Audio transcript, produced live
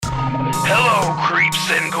Hello, creeps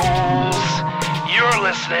and ghouls. You're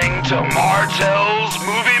listening to Martell's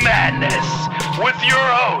Movie Madness with your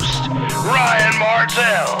host, Ryan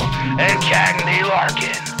Martell and Cagney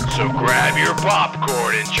Larkin. So grab your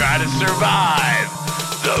popcorn and try to survive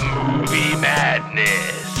the movie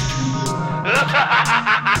madness.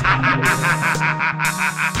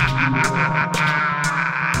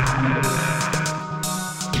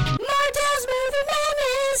 Martell's Movie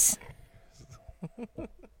Madness.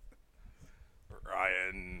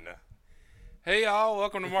 Ryan. Hey y'all,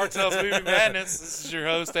 welcome to Martell's Movie Madness. This is your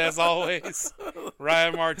host, as always,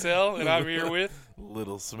 Ryan Martell, and I'm here with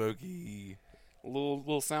Little Smokey.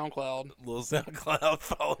 Little SoundCloud. Little SoundCloud.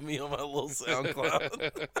 Follow me on my little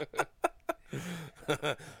SoundCloud.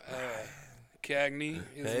 Cagney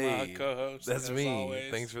is Hey, my co-host. That's as me.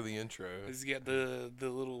 Always. Thanks for the intro. He's got the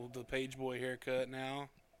page boy haircut now.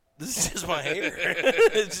 This is just my hair.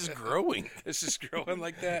 It's just growing. It's just growing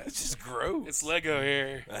like that. It's just gross. It's Lego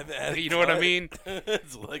hair. I've had You it know what I cut. mean?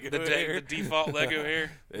 It's Lego The hair. default Lego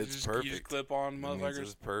hair. It's You perfect. just clip on It means motherfuckers.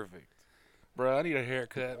 It's perfect. Bro, I need a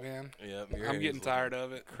haircut, man. Yep, I'm getting tired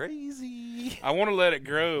of it. Crazy. I want to let it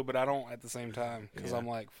grow, but I don't at the same time because Yeah. I'm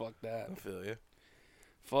like, fuck that. I feel you.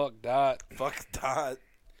 Fuck that. Fuck Dot.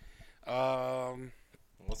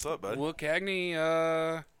 What's up, bud? Well, Cagney,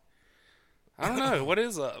 I don't know. What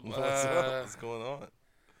is up? What's up? What's going on?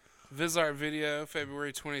 Vizart video,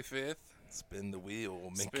 February 25th. Spin the wheel.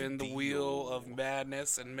 Make Spin a the deal. wheel of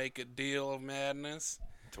madness and make a deal of madness.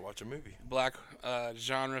 to watch a movie. Black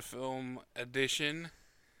genre film edition.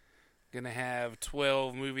 Gonna have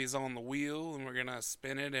 12 movies on the wheel, and we're gonna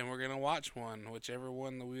spin it, and we're gonna watch one, whichever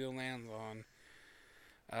one the wheel lands on.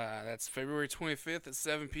 That's February 25th at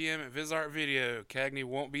 7 p.m. at Vizart Video. Cagney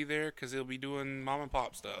won't be there because he'll be doing mom and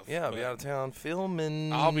pop stuff. Yeah, I'll be but out of town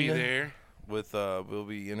filming. I'll be there. With we'll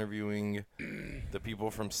be interviewing the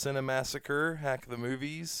people from Cinemassacre, Hack the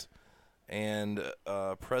Movies, and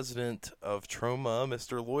president of Troma,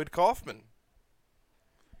 Mr. Lloyd Kaufman.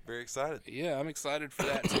 Very excited. Yeah, I'm excited for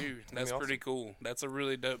that too. That's awesome. pretty cool. That's a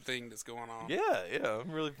really dope thing that's going on. Yeah,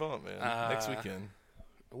 I'm really pumped, man. Next weekend.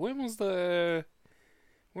 When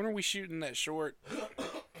are we shooting that short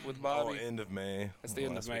with Bobby? End of May. That's the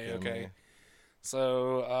end of Last May, weekend, okay.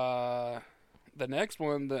 So the next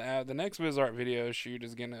one, the next Vizart video shoot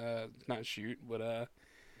is gonna not shoot, but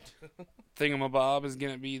Thingamabob is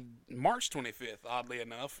gonna be March 25th. Oddly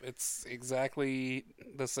enough, it's exactly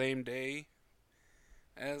the same day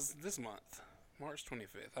as this month, March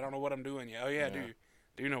 25th. I don't know what I'm doing yet. Oh yeah, Yeah.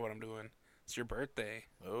 I do know what I'm doing. It's your birthday.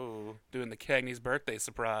 Oh. Doing the Cagney's birthday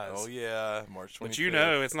surprise. Oh, yeah. March 25th. But you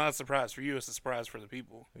know, it's not a surprise for you. It's a surprise for the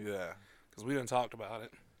people Yeah. because we done talked about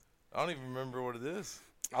it. I don't even remember what it is.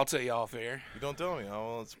 I'll tell you off air. You don't tell me. I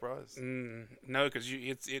won't surprised. No, because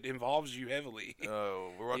it involves you heavily. Oh,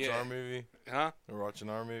 we're watching Yeah. our movie? Huh? We're watching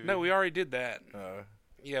our movie? No, we already did that. Uh,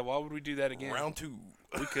 Yeah, why would we do that again? Round 2.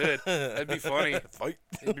 We could. That'd be funny. Fight.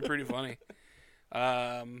 It'd be pretty funny.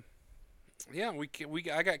 Yeah,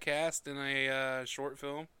 I got cast in a short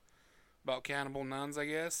film about cannibal nuns, I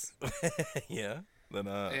guess. Yeah. Then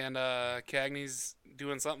And Cagney's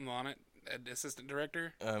doing something on it. Assistant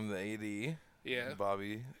director. I'm the AD. Yeah.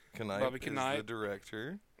 Bobby Knight Bobby is Knight. the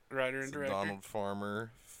director. Writer It's and a director. Donald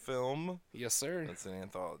Farmer film. Yes, sir. It's an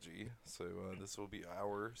anthology. So this will be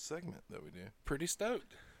our segment that we do. Pretty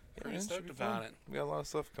stoked. Yeah, Pretty man, should stoked be about fun. it. We got a lot of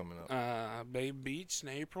stuff coming up. Babe Beach in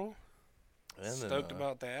April. And Stoked then,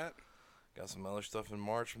 about that. got some other stuff in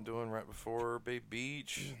March I'm doing right before Babe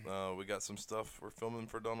Beach. We got some stuff we're filming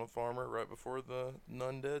for Donald Farmer right before the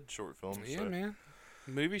Nun Dead short film. Yeah, so. man.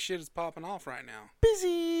 Movie shit is popping off right now.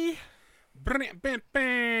 Busy.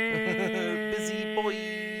 Busy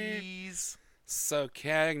boys. So,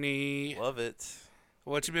 Cagney, Love it.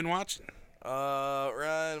 what you been watching?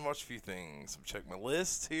 Ryan, watch a few things. Check my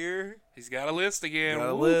list here. He's got a list again. Got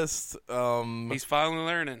a Woo. list. He's finally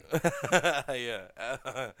learning.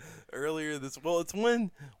 Yeah. Earlier it's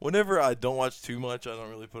whenever I don't watch too much, I don't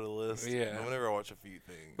really put a list. Yeah. And whenever I watch a few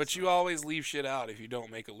things. But you always leave shit out if you don't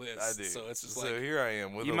make a list. I do. So it's just so like, here I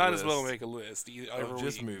am with you a might as well list make a list. of Every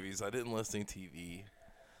just week. movies. I didn't list any TV.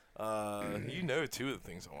 You know two of the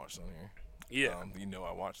things I watched on here. Yeah. You know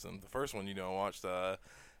I watched them. The first one, I watched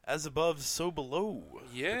As Above, So Below.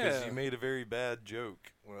 Yeah. Because you made a very bad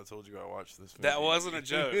joke when I told you I watched this movie. That wasn't a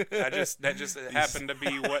joke. That just happened to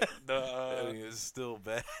be what I the mean, it's still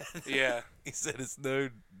bad. yeah. He said it's no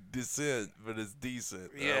descent, but it's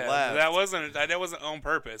decent. And Yeah, I laughed. that wasn't on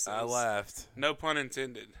purpose. It I was- laughed. No pun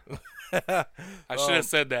intended. I should have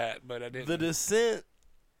said that, but I didn't. The Descent,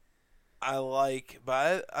 I like,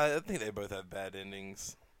 but I think they both have bad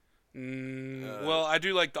endings. Well, I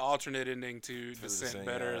do like the alternate ending to for the Descent Descent,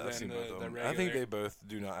 better yeah, I've seen than both of the them. regular. I think they both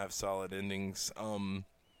do not have solid endings.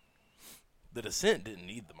 The Descent didn't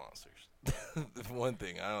need the monsters. One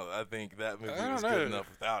thing, I think that movie was good enough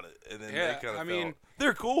without it, and then they kind of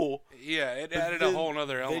they're cool. Yeah, it but added a whole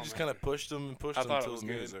other element. They just kind of pushed them and pushed I them thought until it was the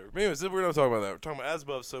movie's good. over. But anyways, we're not talking about that. We're talking about As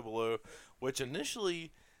Above, So Below, which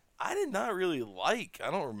initially I did not really like.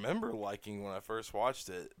 I don't remember liking when I first watched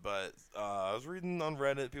it, but I was reading on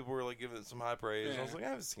Reddit. People were like giving it some high praise. Yeah. I was like, I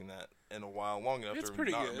haven't seen that in a while, long enough It's to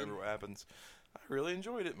pretty not good. remember what happens. I really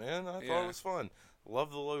enjoyed it, man. I thought Yeah. it was fun.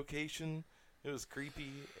 Loved the location. It was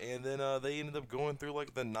creepy, and then they ended up going through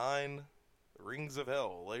like the 9 rings of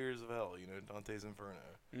hell, layers of hell. You know, Dante's Inferno.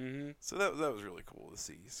 Mm-hmm. So that was really cool to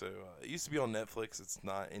see. So it used to be on Netflix. It's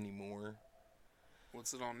not anymore.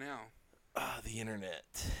 What's it on now? The internet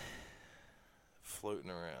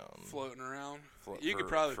floating around. Floating around. Flo- You could for-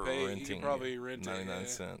 probably for pay. You renting could probably rent 99 it.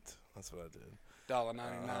 cents. That's what I did.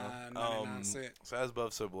 $1.99, 99 cents. So As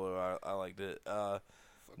Above, So Below. I liked it.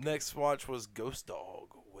 Next watch was Ghost Dog,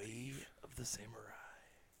 Way of the Samurai,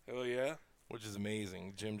 Hell yeah. which is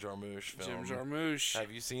amazing. Jim Jarmusch film. Jim Jarmusch.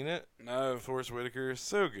 Have you seen it? No. Forrest Whitaker,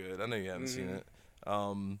 so good. I know you haven't seen Mhm.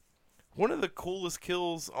 it. One of the coolest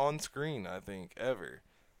kills on screen, I think, ever.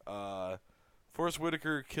 Forrest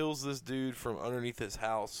Whitaker kills this dude from underneath his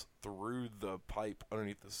house through the pipe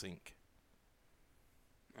underneath the sink.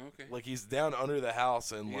 Okay. Like he's down under the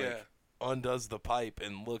house and like Yeah. undoes the pipe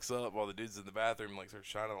and looks up while the dude's in the bathroom, like starts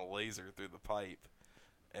shining a laser through the pipe.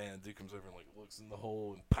 And dude comes over and like looks in the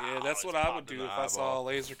hole and pow, Yeah, that's it's what I would popped in do the if I saw a eyeball.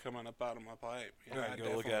 laser coming up out of my pipe. Yeah, All right, I'd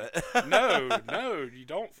go look definitely- at it. No, you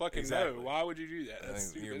don't fucking Exactly. know. Why would you do that? I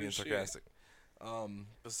That's think you're stupid being as shit. sarcastic.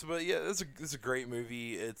 But yeah, it's a great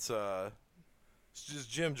movie. It's just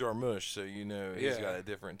Jim Jarmusch, so you know he's Yeah. got a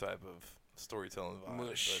different type of storytelling vibe.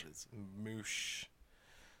 Mush. But it's Moosh,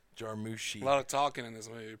 Jarmushi. A lot of talking in this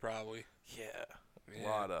movie, probably. Yeah, Yeah. a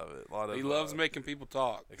lot of it. A lot of He loves making people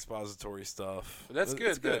talk. expository stuff. But that's It's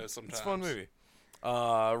good, though, It's a fun sometimes. movie.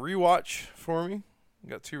 Rewatch for me.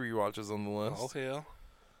 Got 2 rewatches on the Oh, list. hell.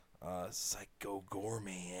 Psycho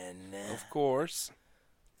Gorman. Of course.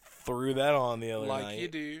 Threw that on the other Like night. you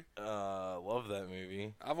do. Love that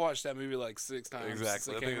movie. I've watched that movie like 6 times. Exactly. I Since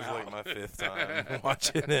it think it came was like out. my 5th time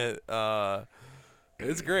watching it.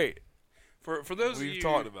 It's great. For those of We've you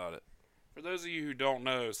talked about it. For those of you who don't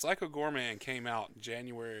know, Psycho Gorman came out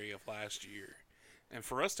January of last year. And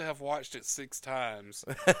for us to have watched it 6 times,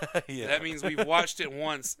 Yeah. that means we've watched it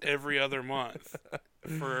once every other month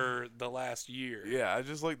for the last year. Yeah, I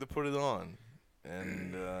just like to put it on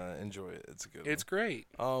and enjoy it. It's a good It's great.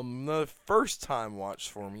 one. The first time watch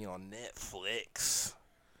for me on Netflix.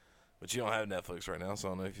 But you don't have Netflix right now, so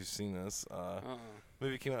I don't know if you've seen this.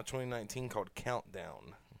 Movie came out 2019 called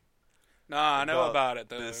Countdown. Nah, I know about it,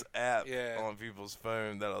 though. This app Yeah. on people's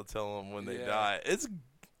phone that'll tell them when they Yeah. die. It's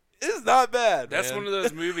not bad. That's man. one of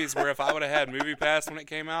those movies where if I would have had Movie Pass when it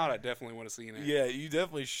came out, I definitely would have seen it. Yeah, you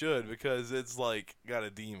definitely should because it's like got a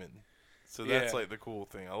demon. So that's Yeah. like the cool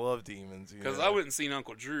thing. I love demons. Because know? I went and seen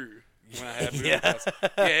Uncle Drew when I had Movie Yeah. Pass.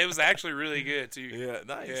 Yeah, it was actually really good, too. Yeah,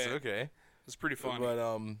 nice. Yeah. Okay. It was pretty funny.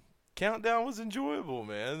 But Countdown was enjoyable,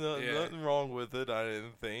 man. Yeah. Nothing wrong with it, I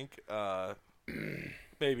didn't think.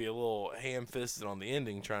 Maybe a little ham-fisted on the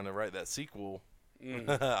ending, trying to write that sequel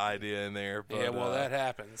idea in there. But, yeah, well, that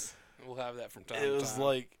happens. We'll have that from time to it time. was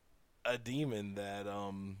like a demon that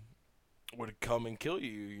would come and kill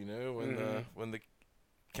you. You know, when the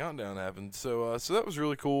countdown happened. So that was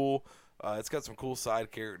really cool. It's got some cool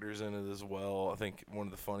side characters in it as well. I think one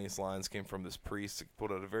of the funniest lines came from this priest that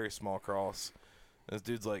pulled out a very small cross. And this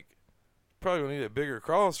dude's like, probably gonna need a bigger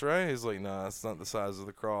cross, right? He's like, nah, it's not the size of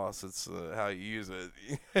the cross. It's how you use it.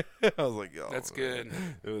 I was like, oh, That's man. good.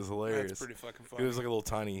 It was hilarious. That's pretty fucking It funny. was like a little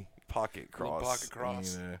tiny pocket cross. Little pocket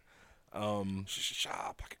cross. You know.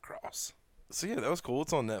 Sha pocket cross. So yeah, that was cool.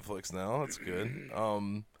 It's on Netflix now. That's good.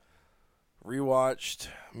 Rewatched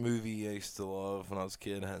movie I used to love when I was a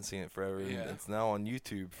kid. I hadn't seen it forever. Yeah. It's now on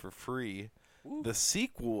YouTube for free. Woo. The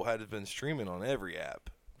sequel had been streaming on every app,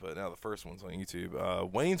 but now the first one's on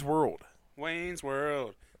YouTube. Wayne's World. Wayne's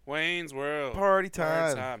World. Wayne's World. Party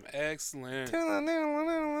time. Excellent. I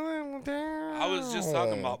I was just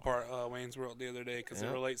talking about Wayne's World the other day because Yeah.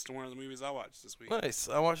 it relates to one of the movies I watched this week. Nice.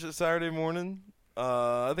 I watched it Saturday morning.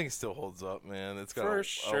 I think it still holds up, man. It's got For a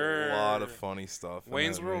sure. lot of funny stuff. in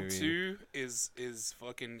Wayne's that World movie. 2 is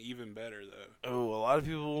fucking even better though. Oh, a lot of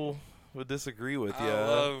people would disagree with you.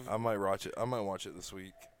 I might watch it. I might watch it this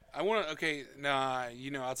week. I want to. Okay, nah.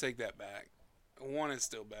 I'll take that back. 1 is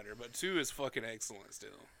still better, but 2 is fucking excellent still.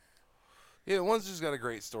 Yeah, one's just got a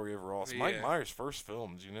great story overall. It's Mike Yeah. Myers' first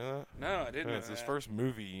film. Did you know that? No, I didn't know It's his that. first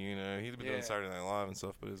movie. You know, he'd been Yeah. doing Saturday Night Live and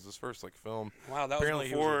stuff, but it was his first film. Wow, that Apparently was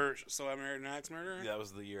he was before So I Married an Axe Murderer? That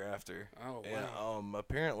was the year after. Oh, And wow.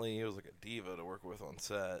 apparently he was like a diva to work with on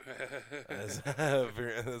set.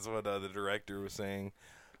 That's what the director was saying.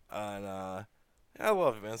 And I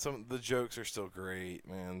love it, man. The jokes are still great,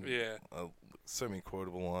 man. Yeah. So many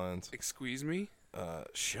quotable lines. Excuse me?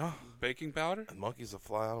 Sure. Baking powder? Monkeys will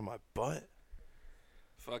fly out of my butt.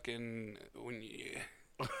 Fucking when you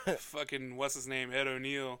fucking what's his name, Ed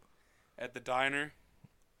O'Neill at the diner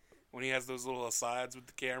when he has those little asides with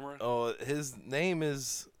the camera. Oh, his name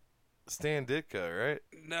is Stan Ditka, right?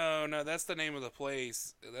 No, that's the name of the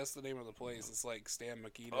place. That's the name of the place. It's like Stan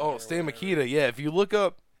Makita. Oh, or Stan whatever. Makita. Yeah, if you look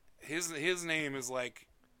up, His name is like,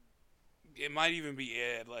 it might even be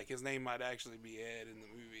Ed. Like his name might actually be Ed in the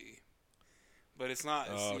movie, but it's not.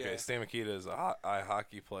 It's, oh, okay, yeah. Stan Makita is a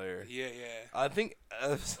hockey player. Yeah. I think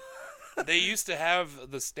They used to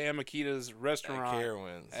have the Stan Makita's restaurant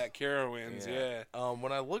Carowinds. at Carowinds. Yeah.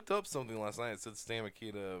 When I looked up something last night, it said Stan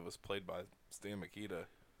Makita was played by Stan Makita.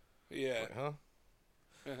 Yeah. Like, huh?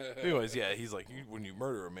 Anyways, yeah, he's like, when you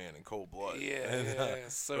murder a man in cold blood, Yeah, and,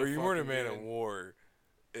 it's so or you murder a fucking man good. in war,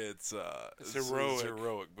 it's heroic. It's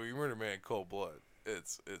heroic, but you murder a man in cold blood,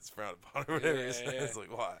 it's frowned upon or whatever. Yeah, It's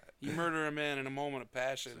like, why? You murder a man in a moment of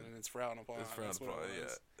passion, and it's frowned upon. It's frowned That's what upon. it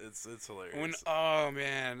Yeah, was. it's hilarious. Oh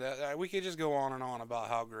man, we could just go on and on about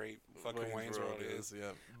how great fucking Wayne's World is.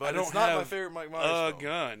 Yeah, but don't it's not my have favorite Mike A Myers film.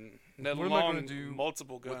 gun. Let What am I alone gonna do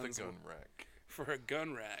multiple guns with a gun rack? for a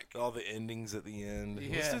gun rack. All the endings at the end. Let's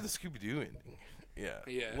Yeah. do the Scooby-Doo ending. Yeah.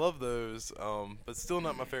 Yeah. Love those. But still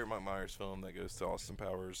not my favorite Mike Myers film. That goes to Austin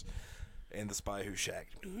Powers and The Spy Who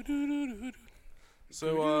Shagged Me.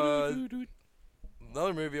 So,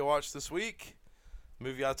 another movie I watched this week.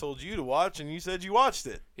 Movie I told you to watch, and you said you watched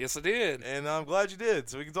it. Yes, I did. And I'm glad you did,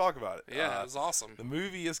 so we can talk about it. Yeah, it was awesome. The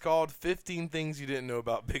movie is called 15 Things You Didn't Know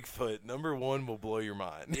About Bigfoot. Number 1 will blow your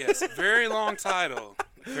mind. Yes, very long title.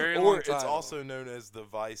 Very long Or title. it's also known as the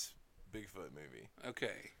Vice Bigfoot movie.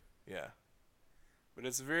 Okay, Yeah. but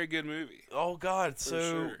it's a very good movie. Oh God, it's For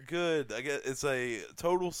so sure. good! I guess it's a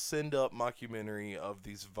total send-up mockumentary of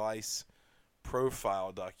these Vice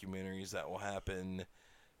profile documentaries that will happen,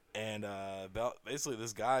 and about basically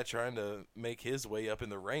this guy trying to make his way up in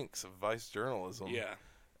the ranks of Vice journalism. Yeah.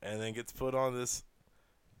 and then gets put on this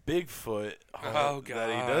Bigfoot hunt Oh, that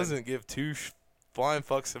he God. doesn't give two flying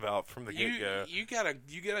fucks about from the get-go. You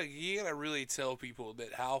gotta really tell people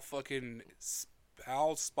that how fucking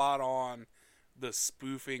how spot on the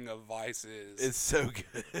spoofing of Vice is. It's so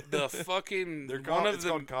good. the fucking They're one of it's the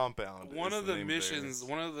called Compound. one is of the the name missions, theirs.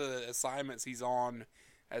 one of the assignments he's on,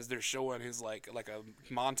 as they're showing his like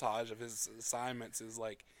a montage of his assignments, is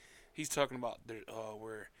like he's talking about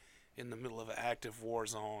we're in the middle of an active war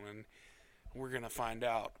zone and we're gonna find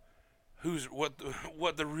out what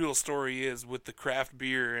the real story is with the craft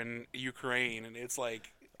beer in Ukraine, and it's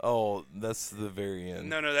like. Oh, that's the very end.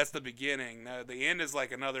 No, that's the beginning. No, the end is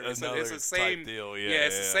like another. It's the type same deal.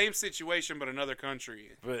 it's the same situation, but another country.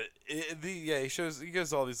 But he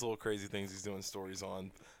goes all these little crazy things he's doing stories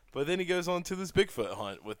on. But then he goes on to this Bigfoot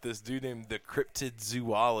hunt with this dude named the cryptid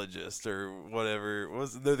zoologist or whatever.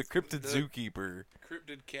 The cryptid zookeeper?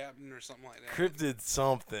 Cryptid captain or something like that. Cryptid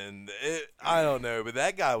something. I don't know, but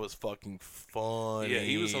that guy was fucking funny. Yeah,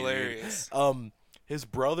 he was hilarious. His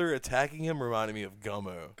brother attacking him reminded me of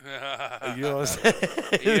Gummo. You know what I'm saying?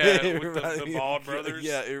 Yeah, It with reminded the me of Bald brothers?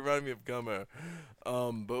 Yeah, it reminded me of Gummo.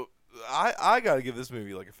 But I got to give this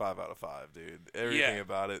movie like a 5 out of 5, dude. Everything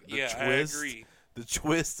about it. The twist, I agree. The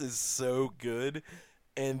twist is so good,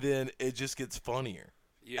 and then it just gets funnier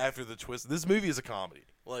after the twist. This movie is a comedy.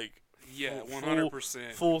 Like, Yeah, full-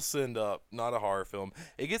 100%. Full send up, not a horror film.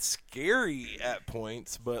 It gets scary at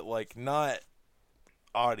points, but like not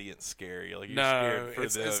audience scary. Like you're scared for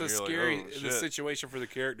it's them. a You're scary. like, oh, the shit. situation for the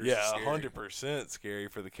characters. Yeah, is scary. 100% scary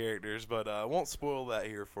for the characters, but I won't spoil that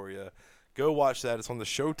here for you. Go watch that. It's on the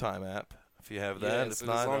Showtime app if you have that. Yes, if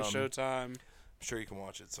it is not, on Showtime. I'm sure you can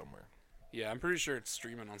watch it somewhere. Yeah, I'm pretty sure it's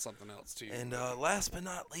streaming on something else too. And last but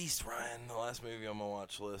not least, Ryan, the last movie on my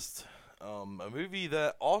watch list, a movie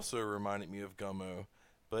that also reminded me of Gummo,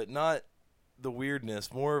 but not the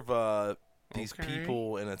weirdness, more of these Okay.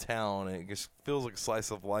 people in a town. And it just feels like a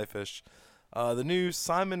slice of life-ish. The new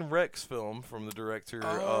Simon Rex film from the director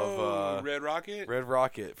of Red Rocket. Red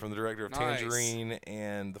Rocket, from the director of Nice. Tangerine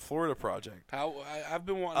and The Florida Project. I've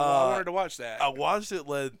been wanting. I wanted to watch that. I watched it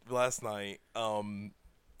last night.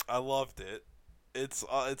 I loved it. It's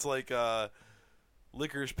like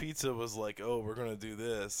Licorice Pizza was like, oh, we're gonna do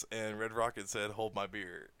this, and Red Rocket said, hold my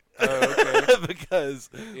beer. Oh, okay. Because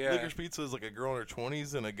Yeah. Licorice Pizza is like a girl in her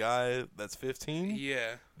 20s and a guy that's 15.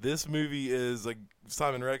 Yeah. This movie is like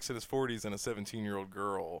Simon Rex in his 40s and a 17-year-old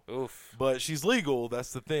girl. Oof. But she's legal,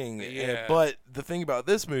 that's the thing. Yeah. But the thing about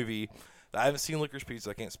this movie, I haven't seen Licorice Pizza,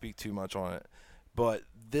 I can't speak too much on it. But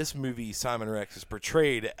this movie, Simon Rex is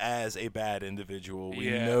portrayed as a bad individual. We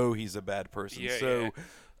know he's a bad person. So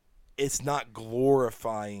it's not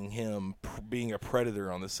glorifying him being a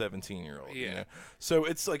predator on the 17-year-old. Yeah. You know? So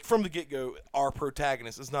it's like from the get-go, our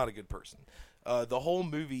protagonist is not a good person. The whole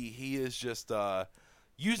movie, he is just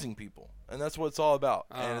using people, and that's what it's all about.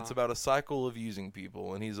 And it's about a cycle of using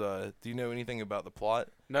people. And he's do you know anything about the plot?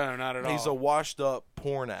 No, not at all. He's a washed-up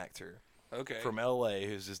porn actor. Okay. From L.A.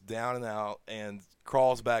 who's just down and out and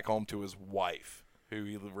crawls back home to his wife, who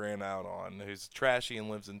he ran out on, who's trashy and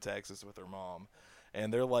lives in Texas with her mom.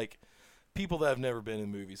 And they're like people that have never been in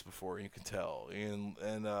movies before, you can tell. And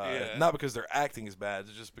not because their acting is bad,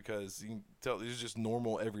 it's just because you can tell these are just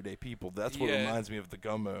normal, everyday people. That's what reminds me of the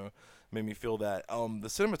Gummo. Made me feel that. The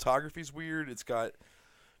cinematography's weird. It's got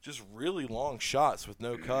just really long shots with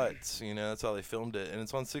no cuts. You know, that's how they filmed it. And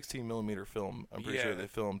it's on 16mm film, I'm pretty sure they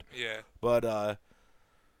filmed. Yeah. But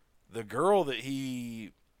the girl that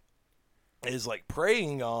he is, like,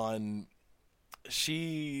 preying on,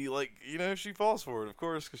 she, like, you know, she falls for it, of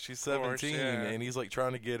course, because she's 17. And he's, like,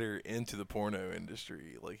 trying to get her into the porno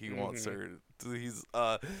industry. Like, he wants her to, he's,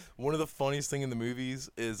 one of the funniest thing in the movies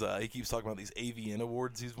is he keeps talking about these AVN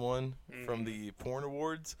awards he's won from the porn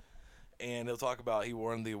awards. And he'll talk about he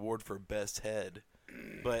won the award for best head.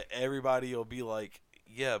 But everybody will be like,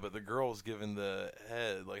 yeah, but the girl's given the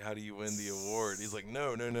head. Like, how do you win the award? He's like,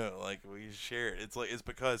 no. Like, we share it. It's like, it's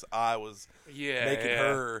because I was making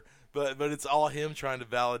her. But it's all him trying to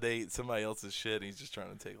validate somebody else's shit. And he's just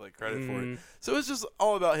trying to take, like, credit for it. So it's just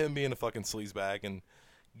all about him being a fucking sleazebag and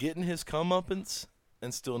getting his comeuppance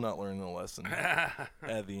and still not learning the lesson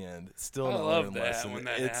at the end. Still not learning the lesson. When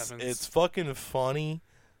that happens. It's fucking funny.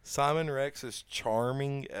 Simon Rex is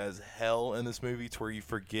charming as hell in this movie to where you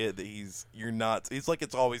forget that he's like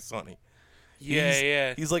It's Always Sunny.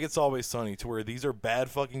 He's like It's Always Sunny to where these are bad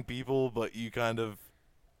fucking people, but you kind of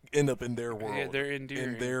end up in their world. Yeah, they're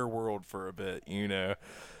endearing. In their world for a bit, you know.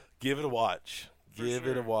 Give it a watch.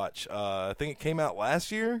 It a watch. I think it came out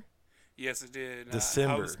last year. Yes, it did.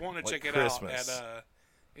 December. I was wanting to check it Christmas. out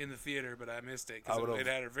in the theater, but I missed it because it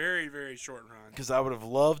had a very, very short run. Because I would have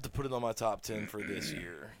loved to put it on my top 10 for this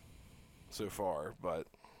year so far, but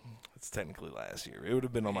it's technically last year. It would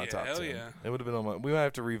have been on my top 10. Yeah. It would have been on my. We might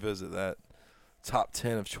have to revisit that top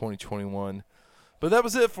 10 of 2021. But that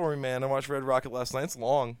was it for me, man. I watched Red Rocket last night. It's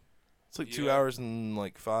long. It's like 2 hours and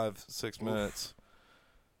like 5-6 minutes.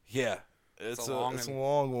 Yeah, it's a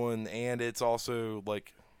long one, and it's also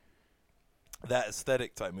like that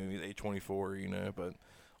aesthetic type movie, A24, you know, but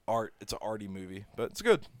it's an arty movie, but it's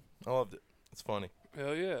good. I loved it. It's funny.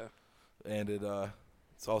 Hell yeah. And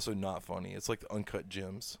it's also not funny. It's like the Uncut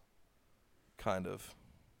Gems, kind of.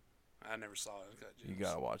 I never saw Uncut Gems. You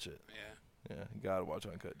gotta watch it. Yeah. Yeah, you gotta watch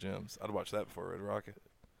Uncut Gems. I'd watch that before Red Rocket.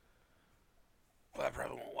 Well, I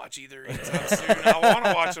probably won't watch either anytime soon. I want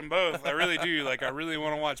to watch them both. I really do. Like, I really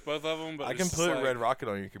want to watch both of them. But I can put Red Rocket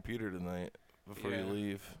on your computer tonight before you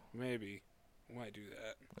leave. Maybe. We might do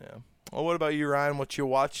that. Yeah. Well, what about you, Ryan? What you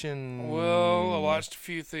watching? Well, I watched a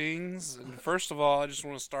few things. And first of all, I just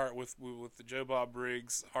want to start with the Joe Bob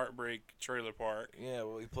Briggs Heartbreak Trailer Park. Yeah,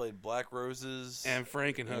 well, we played Black Roses. And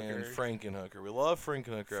Frankenhooker. We love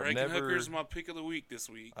Frankenhooker. Frankenhooker's my pick of the week this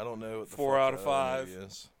week. I don't know what the 4 out of 5.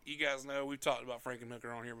 Is. You guys know we've talked about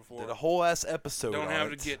Frankenhooker on here before. Did a whole ass episode Don't have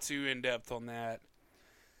to get too in depth on that.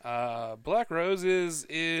 Black Roses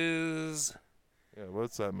is... Yeah,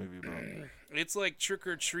 what's that movie about? It's like Trick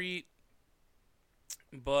or Treat,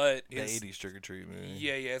 but the 80s Trick or Treat movie.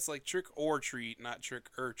 Yeah, it's like Trick or Treat, not Trick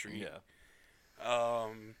or Treat. Yeah.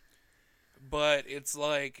 But it's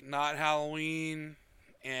like not Halloween,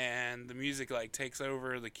 and the music like takes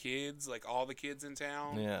over the kids, like all the kids in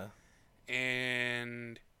town. Yeah.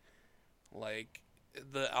 And like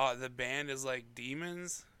the band is like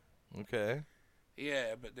demons. Okay.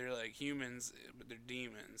 Yeah, but they're like humans, but they're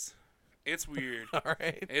demons. It's weird. All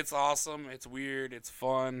right. It's awesome. It's weird. It's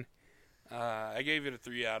fun. I gave it a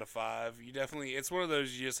 3 out of 5. It's one of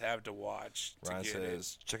those you just have to watch. Ryan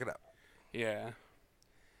says, check it out. Yeah.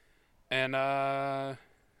 And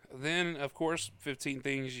then, of course, 15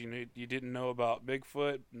 things you didn't know about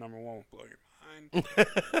Bigfoot. Number 1 will blow your mind.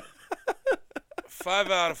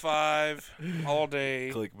 5 out of 5 all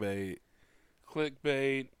day. Clickbait.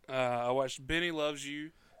 I watched Benny Loves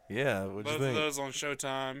You. Yeah, what'd you think? Both of those on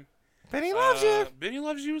Showtime. Benny loves you. Benny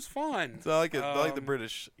Loves You was fun. So I like it. I like the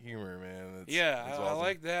British humor, man. It's I awesome.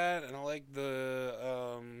 like that, and I like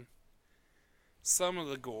the some of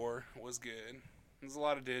the gore was good. There's a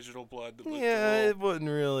lot of digital blood that looked it wasn't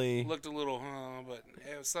really. looked a little, but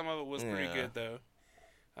some of it was pretty good though.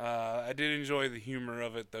 I did enjoy the humor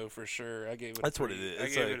of it though, for sure. I gave it. That's what it is. I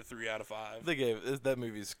It's gave like- it a 3 out of 5. They gave that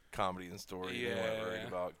movie's comedy and story. They weren't Yeah. worried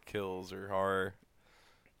about kills or horror,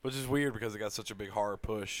 which is weird because it got such a big horror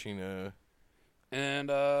push.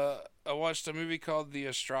 And I watched a movie called The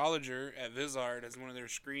Astrologer at Vizard as one of their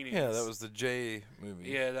screenings. Yeah, that was the Jay movie.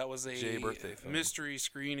 Yeah, that was a Jay birthday film. mystery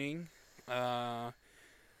screening,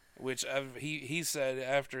 which he said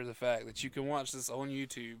after the fact that you can watch this on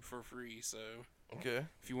YouTube for free. So Okay.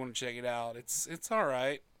 if you want to check it out, it's all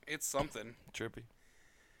right. It's something. Trippy.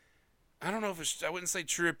 I don't know if I wouldn't say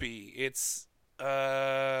trippy. It's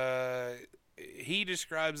he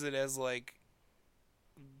describes it as like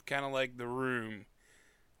kind of like The Room,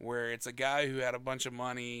 where it's a guy who had a bunch of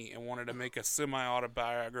money and wanted to make a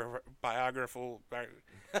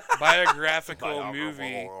biographical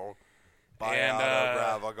movie.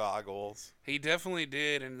 Goggles. He definitely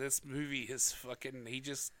did, and this movie is fucking.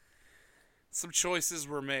 Some choices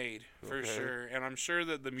were made for Okay. sure, and I'm sure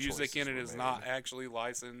that the music in it is not actually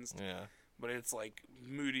licensed, Yeah. but it's like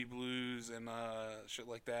Moody Blues and shit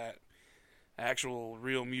like that. Actual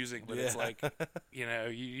real music, but it's Yeah. like you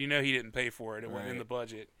know he didn't pay for it. It wasn't in the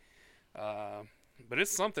budget. But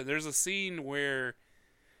it's something. There's a scene where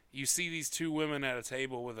you see these two women at a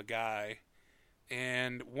table with a guy,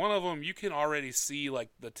 and one of them you can already see like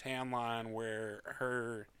the tan line where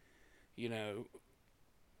her,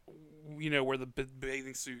 where the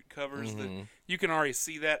bathing suit covers the. You can already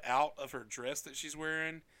see that out of her dress that she's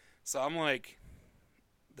wearing. So I'm like,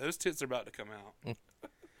 those tits are about to come out.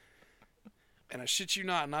 And I shit you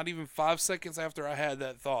not even 5 seconds after I had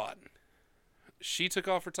that thought, she took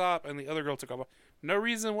off her top and the other girl took off. No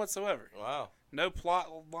reason whatsoever. Wow. No plot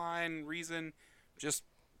line reason. Just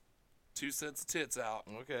two sets of tits out.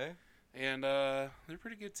 Okay. And they're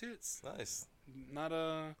pretty good tits. Nice. Not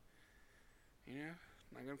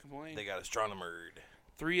not gonna complain. They got astronomered.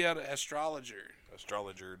 3 out of astrologer.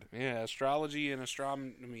 Astrologered. Yeah, astrology and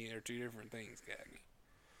astronomy are two different things, Cagney.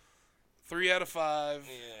 3 out of 5.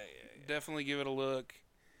 Yeah. Definitely give it a look.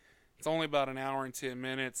 It's only about an hour and 10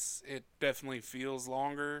 minutes. It definitely feels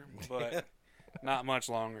longer, but not much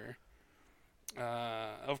longer.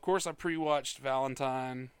 Of course, I pre-watched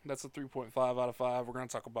Valentine. That's a 3.5 out of 5. We're going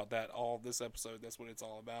to talk about that all this episode. That's what it's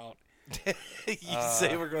all about. You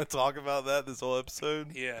say we're going to talk about that this whole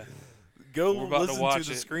episode? Yeah. Go We're about to listen to, watch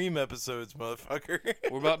the it. Scream episodes, motherfucker.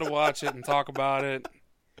 We're about to watch it and talk about it.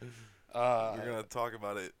 We're going to talk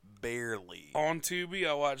about it barely. On Tubi,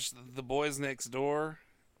 I watched The Boys Next Door.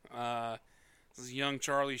 This is young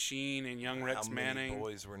Charlie Sheen and young Rex How many Manning.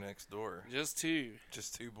 boys were next door? Just 2.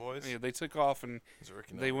 Just 2 boys? Yeah, they took off and Those are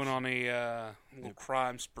rookie they went numbers. on a little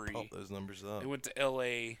crime spree. Pump those numbers up. They went to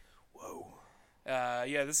L.A. Whoa.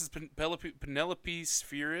 This is Penelope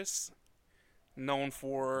Spheeris, known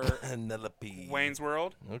for Penelope. Wayne's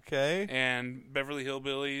World Okay. and Beverly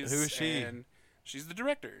Hillbillies. Who is she? And she's the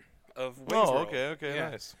director of Wayne's Oh, World. okay,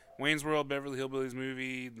 Yeah. nice. Wayne's World, Beverly Hillbillies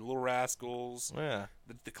movie, The Little Rascals, Yeah.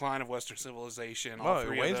 The Decline of Western Civilization. All Oh,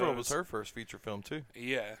 3 Wayne's of World those. was her first feature film, too.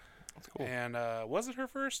 Yeah. That's cool. And was it her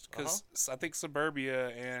first? Because I think Suburbia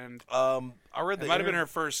and I read it that might have been her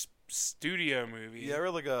first studio movie. Yeah, I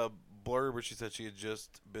read like a blurb where she said she had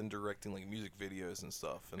just been directing like music videos and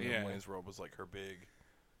stuff, and Yeah. then Wayne's World was like her big.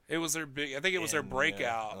 It was her big. I think it was her And, yeah,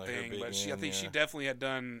 breakout like her thing, big but I think she yeah. definitely had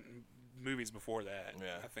done movies before that.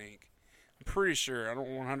 Yeah. I think. I'm pretty sure. I don't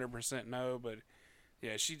 100% know, but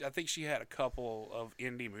yeah, I think she had a couple of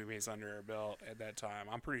indie movies under her belt at that time.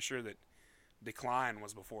 I'm pretty sure that Decline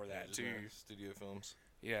was before that Just, too. studio films.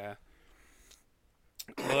 Yeah.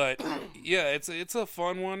 But yeah, it's a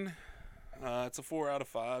fun one. It's a 4 out of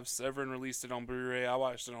 5. Severin released it on Blu-ray. I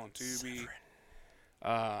watched it on Tubi.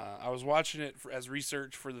 I was watching it as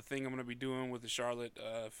research for the thing I'm going to be doing with the Charlotte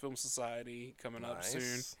Film Society coming up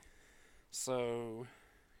soon. So,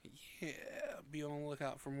 yeah, be on the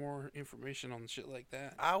lookout for more information on shit like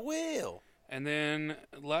that. I will. And then,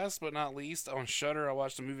 last but not least, on Shudder, I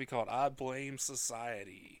watched a movie called I Blame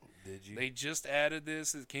Society. Did you? They just added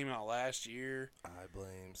this. It came out last year. I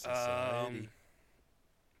blame society.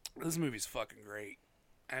 This movie's fucking great.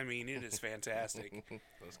 I mean, it is fantastic.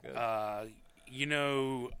 That's good.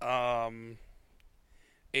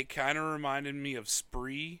 It kind of reminded me of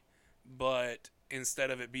Spree, but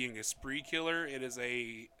instead of it being a spree killer, it is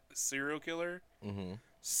a serial killer. Mm-hmm.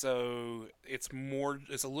 So it's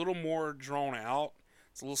a little more drawn out.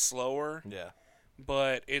 It's a little slower, Yeah.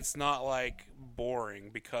 but it's not like boring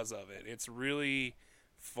because of it. It's really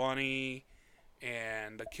funny,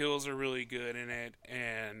 and the kills are really good in it,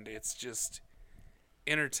 and it's just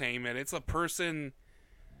entertainment. It's a person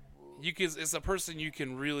you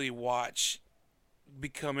can really watch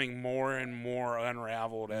becoming more and more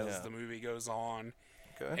unraveled as the movie goes on.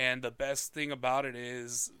 Okay. And the best thing about it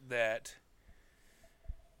is that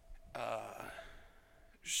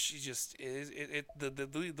she just is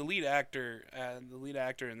the lead actor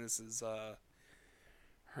in this is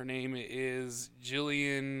her name is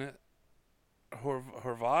Jillian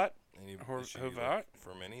Horvat. Is she, Horvat? like,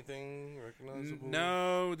 from anything recognizable?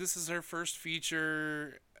 No, this is her first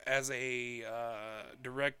feature as a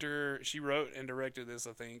director. She wrote and directed this,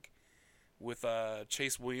 I think, with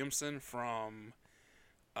Chase Williamson from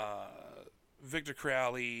Victor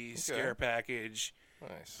Crowley, Scare Package,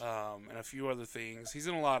 Nice. and a few other things. He's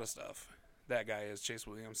in a lot of stuff. That guy is Chase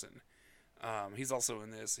Williamson. He's also in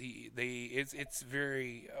this. It's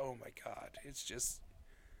very, oh my god, it's just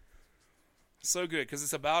so good because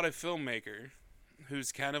it's about a filmmaker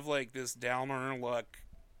who's kind of like this down on her luck,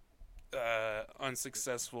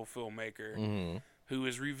 unsuccessful filmmaker who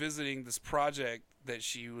is revisiting this project that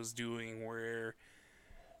she was doing where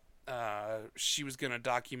she was going to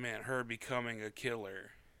document her becoming a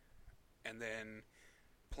killer and then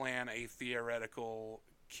plan a theoretical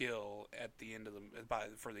kill at the end of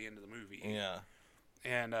for the end of the movie. Yeah.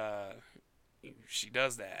 And she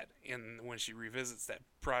does that when she revisits that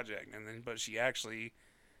project, but she actually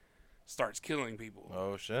starts killing people.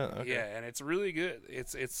 Oh shit. Okay. Yeah, and it's really good.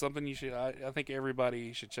 It's something you should. I think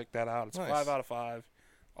everybody should check that out. It's Nice. 5 out of 5,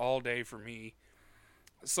 all day for me.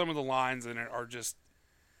 Some of the lines in it are just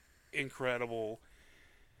incredible.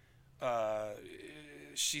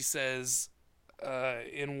 She says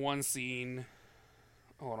in one scene,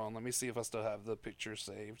 hold on, let me see if I still have the picture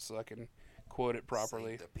saved so I can quote it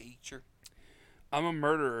properly. Save the picture. I'm a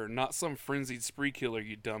murderer, not some frenzied spree killer,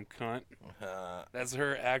 you dumb cunt. That's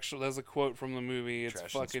her actual. That's a quote from the movie. It's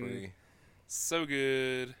Trash and fucking spree. so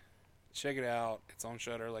good. Check it out. It's on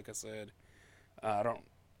Shudder, like I said.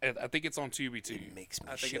 I think it's on Tubi too. It makes me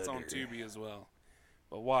I think it's on shudder. Tubi as well.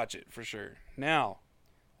 But watch it for sure. Now,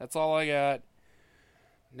 that's all I got.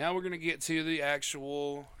 Now we're gonna get to the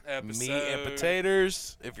actual episode. Meat and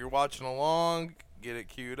potatoes. If you're watching along, get it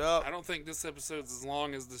queued up. I don't think this episode's as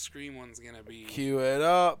long as the Scream one's gonna be. Cue it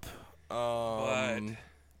up. But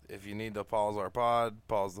if you need to pause our pod,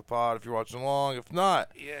 pause the pod if you're watching along. If not,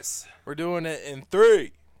 yes, we're doing it in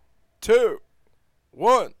 3, 2,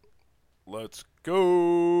 1. Let's go.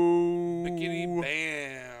 biggity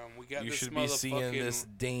bam. We got You this should be seeing motherfucking this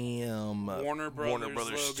damn Warner Brothers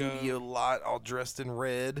logo. studio lot all dressed in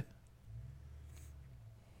red.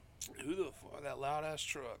 Who the fuck? That loud ass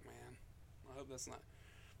truck, man. I hope that's not.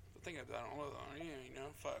 I think I don't know. Yeah, you know,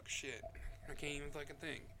 fuck shit. I can't even fucking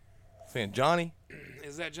think. Saying Johnny,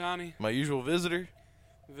 Is that Johnny? my usual visitor.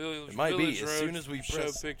 It might be as soon as we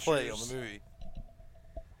press play on the movie.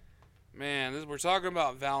 Man, we're talking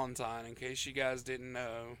about Valentine. In case you guys didn't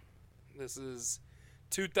know, this is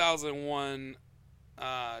 2001.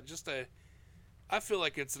 I feel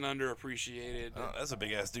like it's an underappreciated Oh, that's a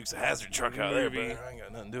big ass Dukes of Hazzard truck out there, but Movie. I ain't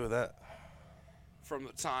got nothing to do with that. from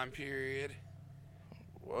the time period.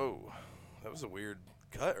 Whoa, that was a weird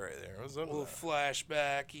cut right there. What's up A little with that?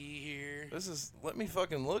 flashbacky here. This is. Let me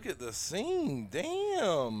fucking look at the scene.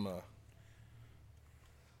 Damn.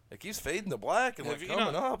 It keeps fading to black and like Have you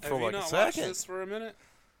coming not- up for have you like a not watched second. this for a minute?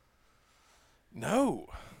 No.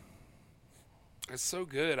 It's so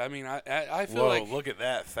good. I mean, I feel Whoa, like look at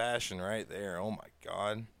that fashion right there. Oh my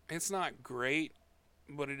god. it's not great,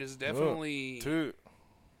 but it is definitely Two.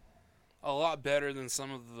 a lot better than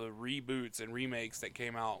some of the reboots and remakes that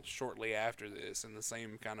came out shortly after this in the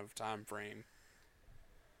same kind of time frame.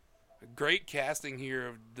 Great casting here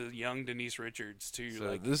of the young Denise Richards too. So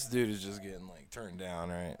like, this dude is just getting like turned down,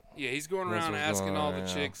 right? yeah, he's going That's around what's asking going all on, the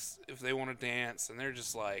yeah. chicks if they want to dance, and they're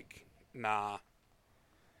just like, "Nah,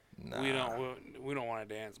 Nah. we don't want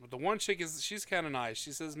to dance." But the one chick she's kind of nice.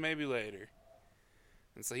 She says maybe later,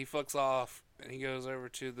 and so he fucks off, and he goes over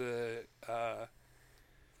to the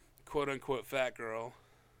quote unquote fat girl.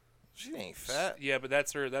 She ain't fat. Yeah, but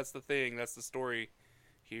that's her. That's the thing. That's the story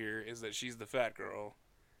here, is that she's the fat girl.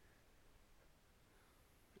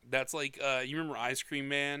 That's like, you remember Ice Cream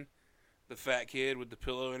Man? The fat kid with the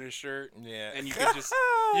pillow in his shirt? Yeah. And you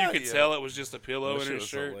could tell it was just a pillow That in shit his was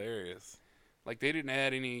shirt. hilarious. Like, they didn't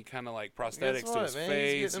add any kind of, like, Guess prosthetics to what, his man?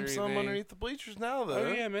 face He's or getting some anything. underneath the bleachers now, though.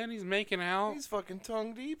 Oh, yeah, man, he's making out. He's fucking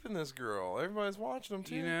tongue deep in this girl. Everybody's watching him,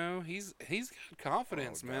 too. You know, he's got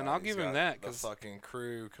confidence, Oh, man. God, I'll he's give him got that. the 'Cause fucking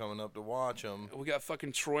crew coming up to watch him. we got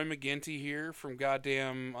fucking Troy McGinty here from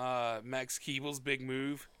goddamn Max Keeble's Big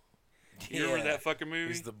Move. You remember that fucking movie?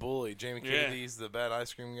 He's the bully. Jamie Yeah. Kennedy's the bad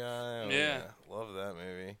ice cream guy. Oh, Yeah. Love that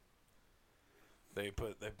movie. They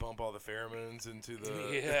bump all the pheromones into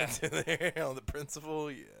the Yeah. into there on the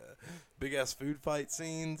principal. Yeah, big ass food fight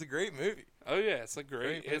scenes. A great movie. Oh, yeah, it's a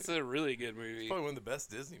great, Great it's a really good movie. It's probably one of the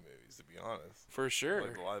best Disney movies, to be honest. For sure.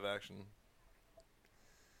 Like the live action.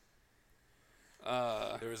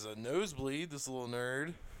 Uh, There was a nosebleed. This little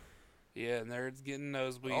nerd. yeah, nerds getting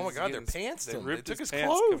nosebleeds. Oh my God, getting- they're pantsed They him. ripped They took his his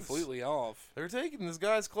pants clothes. completely off. They're taking this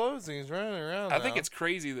guy's clothes and he's running around. I think now. it's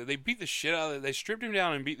crazy that they beat the shit out of. They stripped him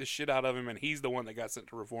down and beat the shit out of him, and he's the one that got sent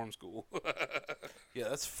to reform school. Yeah,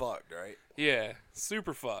 that's fucked, right? Yeah,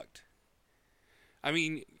 super fucked. I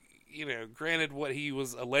mean, you know, granted, what he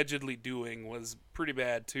was allegedly doing was pretty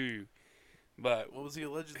bad too, but What was he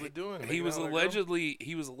allegedly doing? he Making was out with that girl?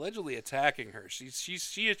 allegedly attacking her.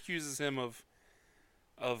 She accuses him of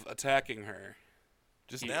attacking her.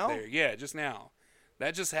 Just now. Yeah, just now.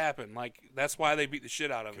 That just happened. Like, that's why they beat the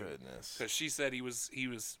shit out of him. Goodness, Because she said he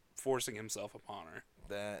was forcing himself upon her.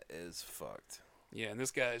 that is fucked. Yeah, and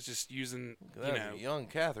this guy is just using, That you was know, a young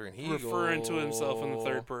Catherine Hegel. referring to himself in the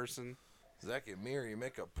third person. Zack and Miri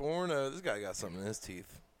make a porno. This guy got something in his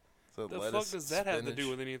teeth. So The fuck does that have to do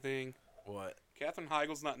with anything? what? Katherine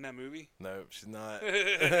Heigl's not in that movie. No, she's not.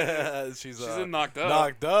 She's she's in Knocked Up.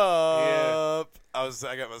 Knocked up. I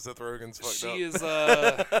got my Seth Rogen's fucked She up. is.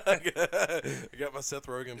 I got my Seth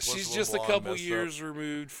Rogen. Plus She's Little just a Blonde couple messed years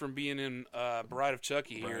removed from being in Bride of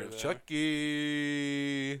Chucky up. here. Bride of though.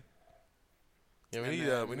 Chucky. Yeah, And we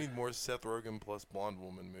then- need more Seth Rogen plus blonde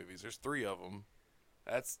woman movies. There's 3 of them.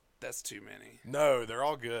 That's too many. No, they're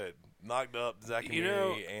all good. Knocked Up, Zack and You know-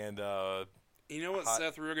 Miri, and You know what Hot-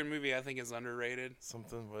 Seth Rogen movie I think is underrated?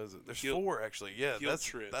 something was it? There's Guilt- 4 actually. Yeah, Guilt that's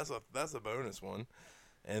Trip. that's a bonus one.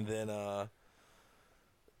 And then the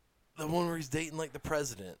one where he's dating like the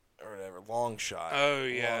president or whatever, Long Shot. Oh,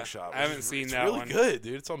 yeah. Long Shot. I haven't which is- seen it's that really one. good,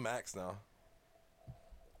 dude. It's on Max now.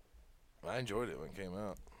 I enjoyed it when it came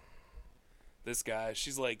out. This guy,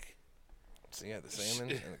 she's like, So yeah, the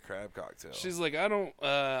salmon and the crab cocktail. she's like,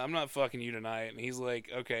 I'm not fucking you tonight. And he's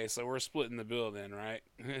like, okay, so we're splitting the bill then, right?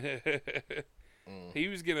 He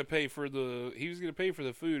was gonna pay for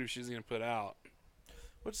the food if she's gonna put out.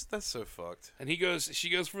 That's so fucked. And she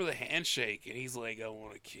goes for the handshake, and he's like, I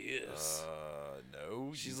want a kiss.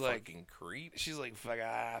 No. She's you like- fucking creep. She's like, fuck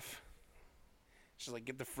off. She's like,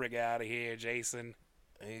 get the frig out of here, Jason.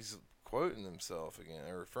 He's quoting himself again,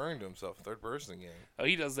 or referring to himself in third person again. Oh,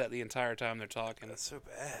 he does that the entire time they're talking. That's so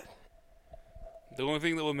bad. The only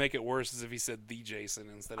thing that would make it worse is if he said the Jason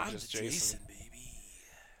instead of I'm just the Jason. baby.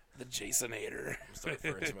 The Jasonator. I'm start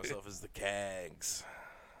referring to myself as the Cags.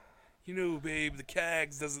 You know, babe, the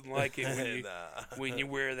Cags doesn't like it when you, Nah. when you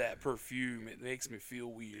wear that perfume. It makes me feel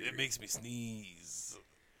weird. It makes me sneeze.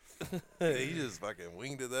 He just fucking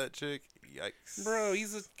winged at that chick. Yikes. Bro,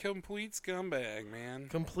 he's a complete scumbag, man.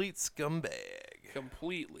 Complete scumbag.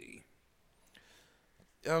 Completely.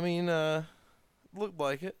 I mean, looked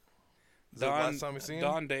like it. Is that the last time we seen him?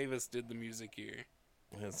 Don Davis did the music here.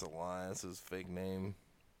 It's a lie. That's his fake name.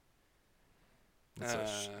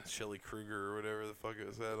 It's Shelley Kruger or whatever the fuck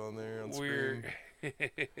it said on there on We're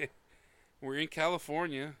screen. we're in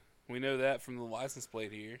California. We know that from the license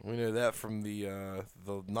plate here. We know that from the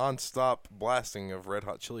non-stop blasting of Red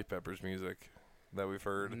Hot Chili Peppers music that we've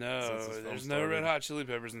heard. No, since this film there's no started. Red Hot Chili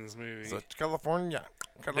Peppers in this movie. So California.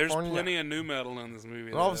 There's plenty of new metal in this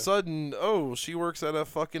movie. And all of a though. sudden, oh, she works at a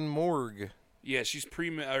fucking morgue. Yeah, she's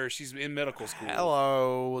she's in medical school.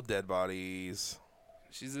 Hello, dead bodies.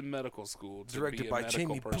 She's in medical school. To Directed be a by medical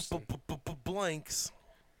Jamie person. Blanks.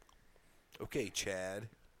 Okay, Chad.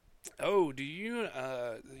 Oh, do you?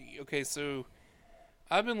 Okay, so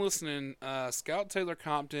I've been listening. Scout Taylor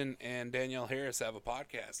Compton and Danielle Harris have a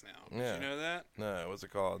podcast now. Yeah. Did you know that? No, what's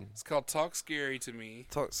it called? It's called Talk Scary to Me,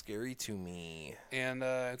 Talk scary to me. and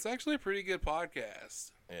it's actually a pretty good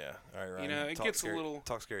podcast. Yeah. All right, Ryan. You know, it Talk gets scary, a little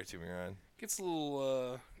Talk scary to me, Ryan. gets a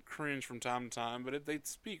little cringe from time to time, but they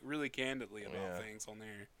speak really candidly about Yeah. things on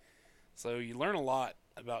there. So you learn a lot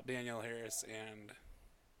about Danielle Harris and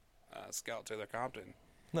Scout Taylor Compton.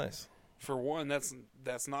 Nice. For one, that's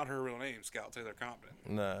not her real name, Scout Taylor Compton.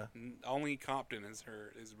 Nah. Only Compton is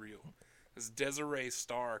real. It's Desiree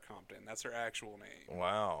Starr Compton. That's her actual name.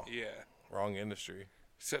 Wow. Yeah. Wrong industry.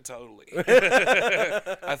 So totally.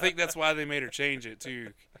 I think that's why they made her change it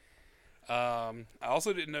too. I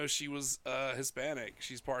also didn't know she was Hispanic.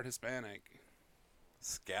 She's part Hispanic.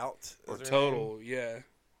 Scout Or is her total, yeah. name?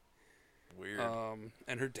 Weird.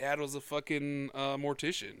 And her dad was a fucking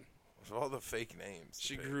mortician. With all the fake names.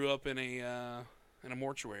 She grew up in a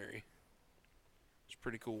mortuary. It's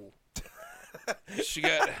pretty cool. She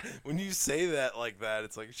got When you say that like that,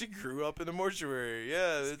 it's like she grew up in a mortuary.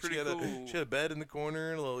 Yeah, It's pretty she had cool. she had a bed in the corner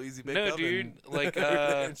and a little easy bake No, oven. dude, like,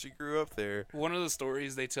 and she grew up there. one of the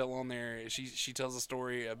stories they tell on there. She tells a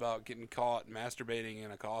story about getting caught masturbating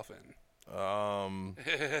in a coffin. How'd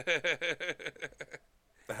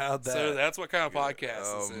that? So that's what kind of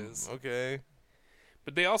podcast this is. Okay.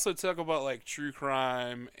 But they also talk about like true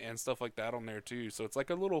crime and stuff like that on there too. So it's like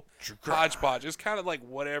a little True crime. hodgepodge. It's kind of like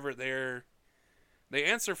whatever they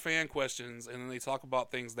answer fan questions and then they talk about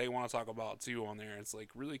things they want to talk about too on there. It's like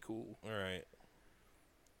really cool. All right.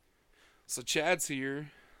 So Chad's here,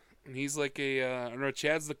 and he's like no,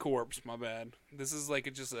 Chad's the corpse. My bad. This is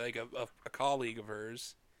like just like a colleague of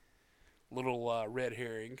hers, little red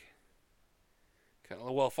herring. Kind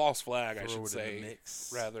of, well, false flag, I Throw should it in the say,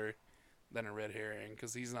 mix. rather than a red herring,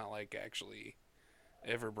 because he's not like actually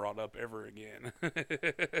ever brought up ever again. And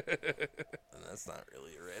that's not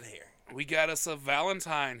really a red hair. We got us a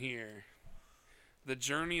Valentine here. The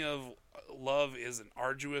journey of love is an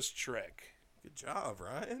arduous trek. Good job,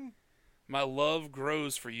 Ryan. My love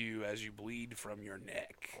grows for you as you bleed from your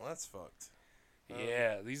neck. Well, that's fucked.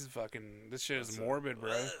 Yeah, this shit is morbid,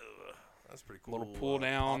 bro. That's pretty cool. Little pull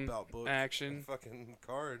down pop-out book. action. Fucking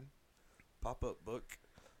card. Pop-up book.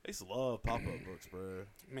 I used to love pop-up books, bro.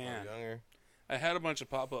 When I Man. was younger. I had a bunch of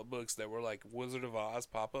pop-up books that were like Wizard of Oz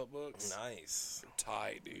pop-up books. Nice.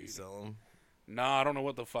 Tight, You dude. sell them? Nah, I don't know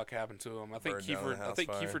what the fuck happened to them. I think Burned down in a Kiefer. I house think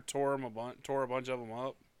fire. Kiefer tore a bunch of them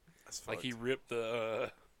up. That's fucked. Like he ripped the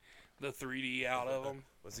 3D out of them.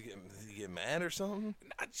 Did he get mad or something?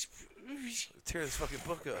 Tear this fucking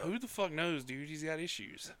book up. Who the fuck knows, dude? He's got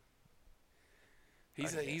issues.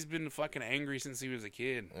 He's been fucking angry since he was a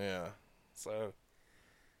kid. Yeah. So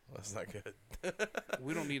That's not good.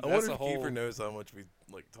 we don't need. I That's wonder a if whole. Kiefer knows how much we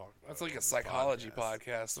like talk about. That's like on a this psychology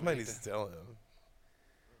podcast. Somebody needs to tell him.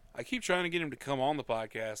 I keep trying to get him to come on the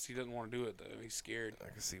podcast. He doesn't want to do it though. He's scared. I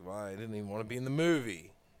can see why. I didn't even want to be in the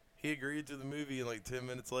movie. He agreed to the movie, and like 10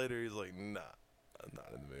 minutes later, he's like, "Nah, I'm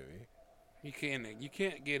not in the movie." You can't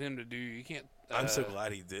get him to do. You can't. I'm so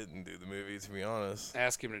glad he didn't do the movie. To be honest,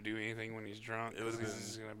 ask him to do anything when he's drunk. it would have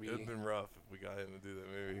He's gonna be. been rough if we got him to do that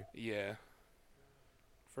movie, Yeah,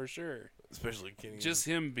 for sure. especially Kenny. Just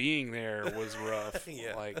him being there was rough.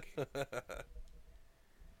 Yeah. Like,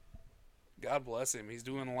 God bless him. He's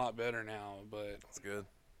doing a lot better now, but That's good.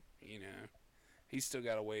 you know, he's still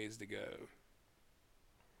got a ways to go.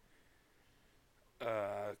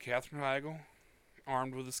 Katherine Heigl,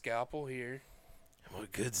 armed with a scalpel here.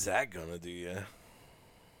 What good's that gonna do you?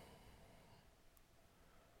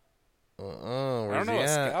 I Where's don't know, he a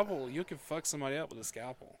at? scalpel, you can fuck somebody up with a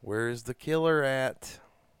scalpel. Where's the killer at?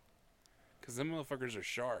 Because them motherfuckers are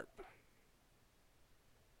sharp.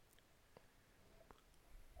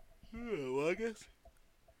 Well, I guess.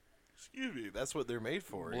 Excuse me. That's what they're made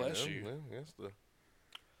for. Bless you. you. Know? Yeah, I guess to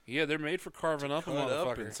Yeah, they're made for carving up a cut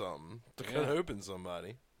up in motherfucker. something. To Yeah. cut open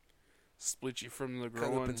somebody. Split you from the Cut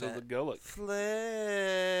open groin to that the gullet. flesh.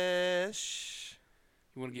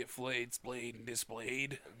 You want to get flayed, splayed, and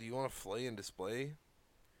displayed? Do you want to flay and display?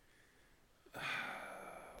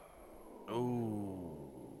 Ooh.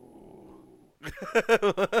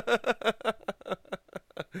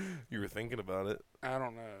 You were thinking about it. I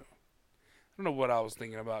don't know. I don't know what I was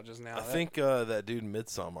thinking about just now. I think that dude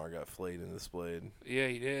Midsommar got flayed and displayed. Yeah,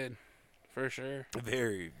 he did. For sure.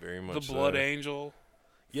 Very, very much. The Blood so. Angel.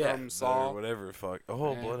 Yeah, from Saw. or whatever. Fuck.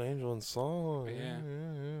 Oh, Yeah. Blood Angel and Saw. Yeah.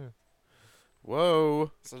 Yeah.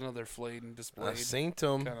 Whoa! It's another flayed and I displayed seen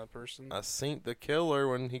him. kind of person. I seen the killer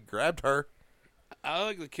when he grabbed her. I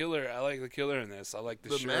like the killer. I like the killer in this. I like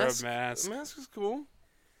the sheriff mask. The mask is cool.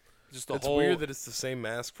 Just the It's whole. weird that it's the same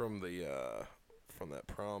mask from that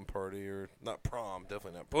prom party, or not prom,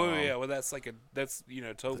 definitely not prom. Oh yeah, well that's the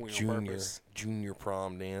totally on junior purpose. junior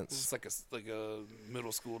prom dance. It's like a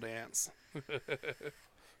middle school dance.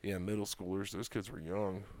 Yeah, middle schoolers. Those kids were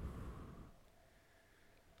young.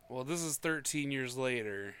 Well, this is 13 years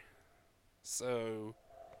later, so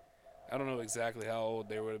I don't know exactly how old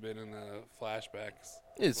they would have been in the flashbacks.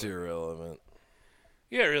 It's irrelevant.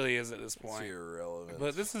 Yeah, it really is at this It's point. irrelevant.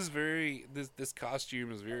 But this is this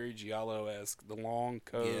costume is very Giallo-esque. The long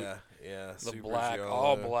coat, yeah, the super black, giallo.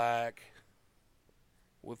 all black,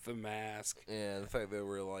 with the mask. Yeah, the fact that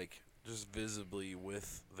we're like just visibly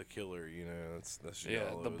with the killer, you know, that's Yeah,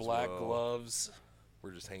 giallo the as black well. gloves.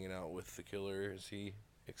 We're just hanging out with the killer. Is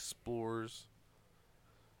explores.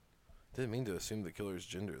 Didn't mean to assume the killer's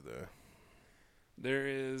gender, though. There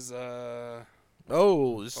is,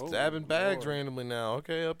 Just stabbing bags Lord. randomly now.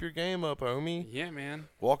 Okay, up your game up, homie. yeah, man.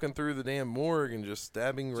 Walking through the damn morgue and just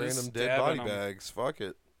stabbing random dead body stabbing 'em. bags. Fuck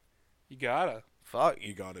it. You gotta. Fuck,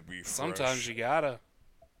 you gotta be fresh. Sometimes you gotta.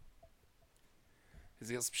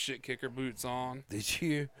 He's got some shit kicker boots on. Did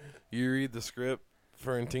you read the script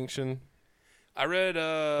for Intinction? I read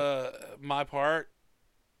my part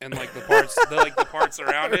and like the parts the parts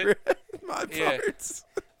around it. My Yeah. parts.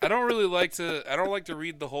 I don't like to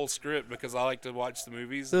read the whole script because I like to watch the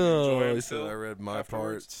movies and Oh, enjoy he them said still I read my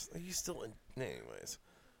afterwards. parts. You still in? Anyways.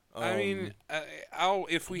 I mean, I'll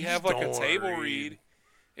if we you have just like a don't table wanna read,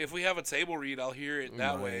 if we have a table read, I'll hear it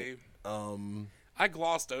that Right. way. um, I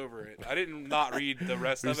glossed over it. I didn't not read the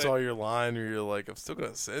rest you of saw it. your line where you're like, I'm still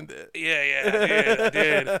gonna send it. Yeah, I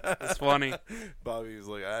did. It's funny. Bobby was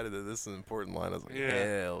like, I added it. This is an important line. I was like, Yeah.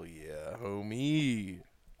 hell yeah, homie.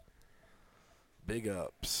 Big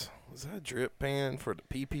ups. Was that a drip pan for the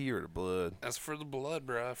pee or the blood? That's for the blood,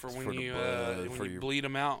 bruh. For It's when for the you blood, when for you your- bleed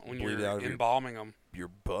them out when bleed you're out of your- embalming them. Your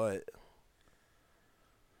butt.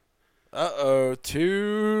 Uh-oh.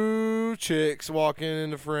 2 chicks walking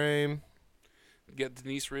in the frame. Get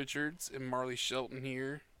Denise Richards and Marley Shelton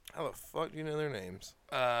here. How the fuck do you know their names?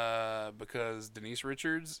 Because Denise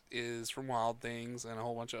Richards is from Wild Things and a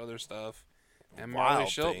whole bunch of other stuff. And Marley Wild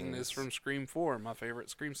Shelton Things. is from Scream 4, my favorite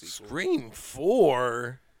Scream sequel. Scream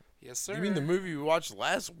 4? Yes, sir. You mean the movie we watched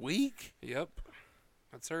last week? Yep.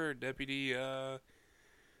 That's her, Deputy,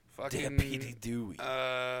 fucking... Deputy Dewey.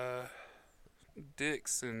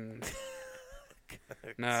 Dixon.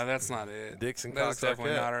 No, that's not it. Dixon That's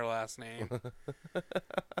definitely Coxarquette. not her last name.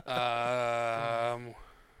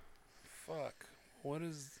 Fuck. What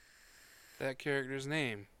is that character's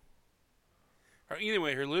name?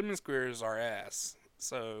 Anyway, her lemon squares are ass.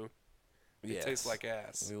 So, it tastes like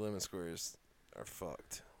ass. The lemon squares are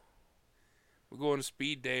fucked. We're going to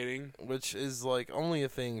speed dating. Which is like only a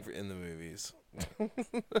thing in the movies.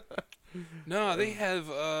 No, they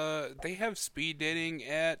have speed dating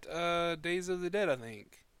at Days of the Dead, I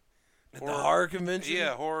think. At the horror convention?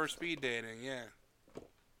 Yeah, horror speed dating, yeah.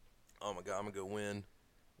 Oh my god, I'm gonna go win.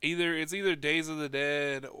 It's either Days of the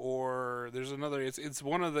Dead or there's another. It's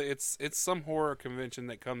one of the it's some horror convention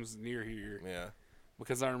that comes near here Yeah.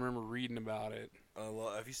 because I remember reading about it.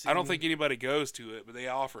 Have you seen? I don't think anybody goes to it, but they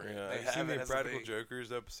offer it. Yeah, They have you seen have it the as a Impractical thing.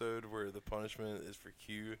 Jokers episode where the punishment is for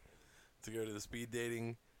Q to go to the speed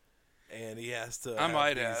dating, and he has to. I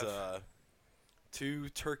might these, have. 2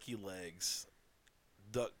 turkey legs,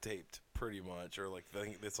 duct taped pretty much, or like I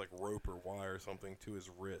think it's like rope or wire or something to his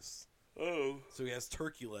wrists. Oh, So he has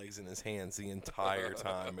turkey legs in his hands the entire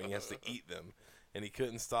time, and he has to eat them. And he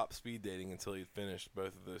couldn't stop speed dating until he finished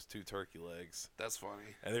both of those 2 turkey legs. that's funny.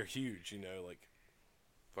 And they're huge, like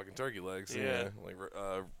fucking turkey legs. Yeah. Like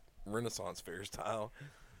Renaissance fair style.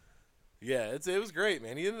 Yeah, it was great,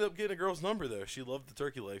 man. He ended up getting a girl's number, though. She loved the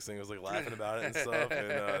turkey legs thing. Was like laughing about it and stuff.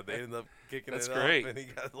 And they ended up kicking That's it great. up. And he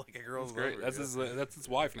got like a girl's That's great. number. That's his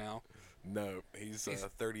wife now. No, he's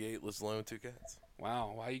 38, lives alone with 2 cats.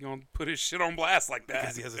 Wow, why you gonna put his shit on blast like that?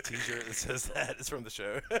 Because he has a T-shirt that says that. It's from the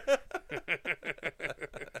show.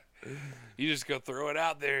 You just go throw it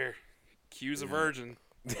out there. Q's a virgin.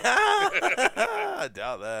 I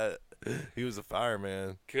doubt that. He was a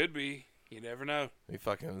fireman. Could be. You never know. He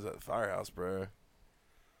fucking was at the firehouse, bro.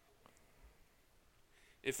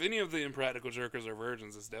 If any of the Impractical Jokers are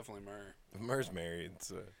virgins, it's definitely Murr. Murr's married,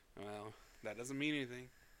 so Well, that doesn't mean anything.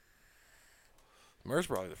 Murr's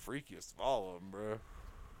probably the freakiest of all of them, bro.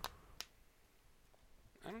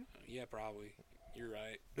 I don't know. Yeah, probably. You're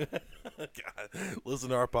right. God, listen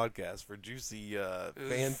to our podcast for juicy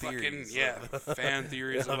fan Fucking- theories. yeah, fan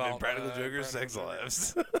theories of about Impractical Jokers' Impractical sex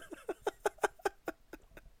Jokers. lives.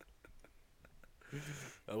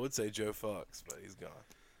 I would say Joe fucks, but he's gone.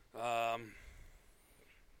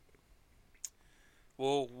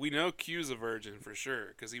 Well, we know Q's a virgin for sure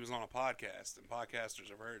because he was on a podcast, and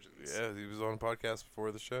podcasters are virgins. Yeah, he was on a podcast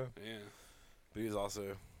before the show. Yeah. But he was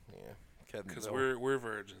also, Kevin. Because we're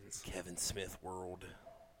virgins, Kevin Smith world.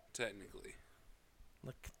 technically.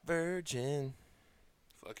 Look, virgin.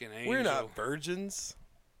 Fucking angel. We're not virgins.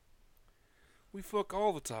 We fuck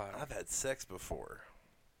all the time. I've had sex before.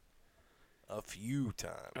 A few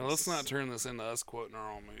times. Now, let's not turn this into us quoting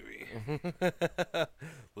our own movie.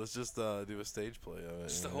 Let's just do a stage play of it.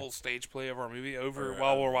 Just you the know? whole stage play of our movie over Or,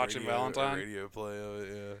 while we're watching radio, Valentine. a radio play of it,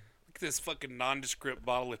 yeah. Look at this fucking nondescript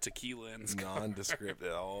bottle of tequila in this car. Nondescript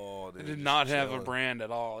at all. Dude. It did Just not have a chilling. brand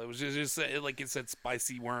at all. It was just like it said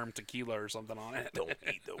spicy worm tequila or something on it. Don't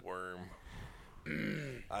eat the worm.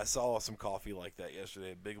 I saw some coffee like that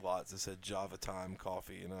yesterday at Big Lots that said Java Time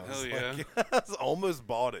coffee, and I was Hell like, I almost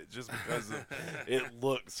bought it just because it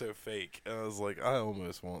looked so fake. And I was like, I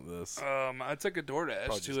almost want this. I took a DoorDash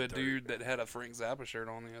Probably to just a dirt. dude that had a Frank Zappa shirt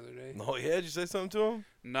on the other day. Oh yeah, did you say something to him?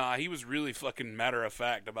 Nah, he was really fucking matter of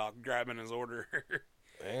fact about grabbing his order.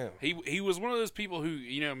 Damn. He was one of those people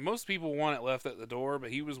who, most people want it left at the door,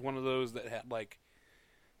 but he was one of those that had like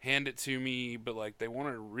hand it to me, but like they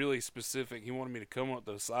wanted really specific. He wanted me to come up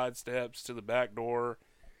those side steps to the back door.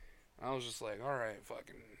 I was just like, all right,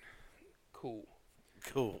 fucking cool.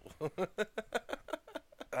 Cool.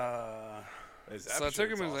 So I took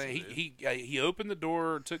him and he opened the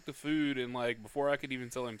door, took the food, and like before I could even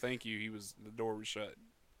tell him thank you, the door was shut.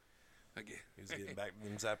 Again. He was getting back to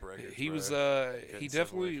them Zappa records. He bro. was Couldn't he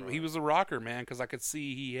step away definitely from he it. was a rocker, man, because I could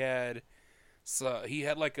see he had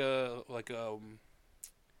like a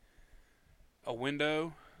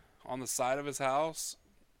window on the side of his house,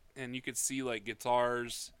 and you could see like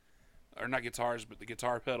guitars, or not guitars, but the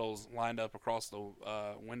guitar pedals lined up across the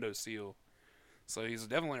window sill. So he's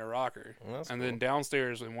definitely a rocker. Well, that's and cool. then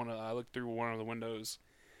downstairs, I looked through one of the windows.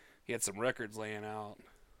 He had some records laying out.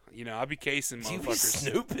 I'd be casing You be motherfuckers.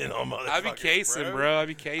 snooping on motherfuckers. I'd be casing, bro. I'd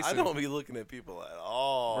be casing. I don't be looking at people at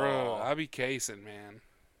all, Bro, I'd be casing, man.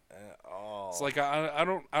 At all. It's like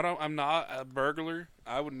I'm not a burglar.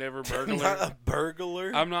 I would never burglar. Not a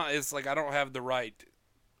burglar. I'm not. It's like I don't have the right.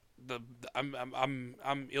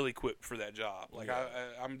 I'm ill-equipped for that job. Like Yeah.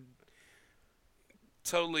 I'm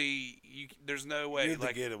totally. There's no way. You're the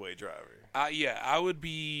like getaway driver. I would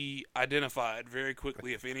be identified very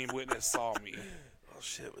quickly if any witness saw me. Oh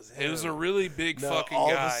shit, was It was a him. really big No, fucking all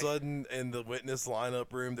guy. of a sudden in the witness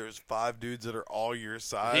lineup room, there's 5 dudes that are all your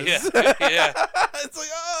size. Yeah, yeah, It's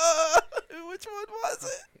like, which one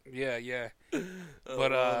was it? yeah. Oh,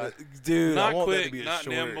 But love it. dude, I Not want that to quick, be a not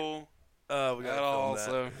short. nimble We at gotta all. film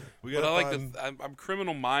that. So, We but gotta I like find- I'm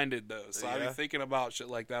criminal minded though, so I Yeah. be thinking about shit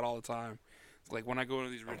like that all the time. It's like when I go into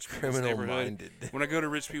these rich people's criminal neighborhood. minded. When I go to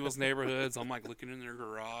rich people's neighborhoods, I'm like looking in their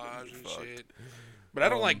garage and Fuck. shit. But I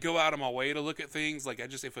don't like go out of my way to look at things. Like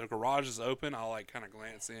if a garage is open, I'll like kind of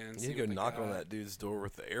glance in. see You go what they knock on got. that dude's door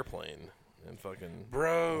with the airplane and fucking.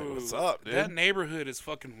 Bro. Like, what's up, dude? That neighborhood is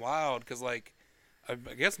fucking wild because like I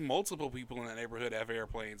guess multiple people in that neighborhood have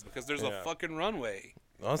airplanes because there's Yeah. a fucking runway.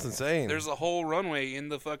 That's insane. There's a whole runway in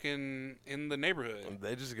the neighborhood.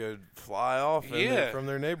 They just go fly off from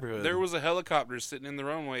their neighborhood. There was a helicopter sitting in the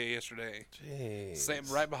runway yesterday,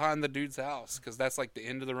 Jeez. right behind the dude's house, because that's like the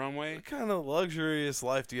end of the runway. What kind of luxurious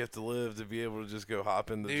life do you have to live to be able to just go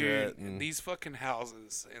hop in the jet? Dude, And... these fucking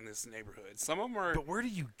houses in this neighborhood. Some of them are, But where do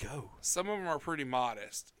you go? some of them are pretty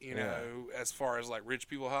modest, Yeah. as far as like rich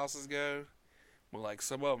people houses go. But like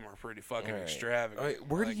some of them are pretty fucking All right. extravagant. All right,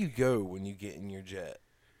 where Like, do you go when you get in your jet?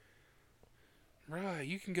 Right,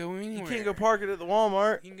 you can go anywhere. You can't go park it at the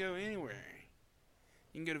Walmart. You can go anywhere.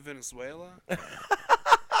 You can go to Venezuela.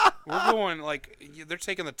 We're going they're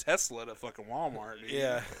taking the Tesla to fucking Walmart. Dude.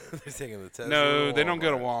 Yeah, they're taking the test. No, they don't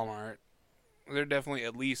go to Walmart. They're definitely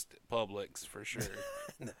at least Publix for sure.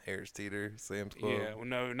 Harris Teeter, Sam's Club. Yeah, well,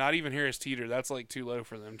 no, not even Harris Teeter. That's like too low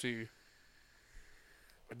for them too.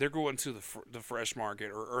 They're going to the Fresh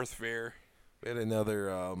Market or Earth Fair. We had another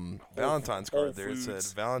Valentine's Whole card there. It said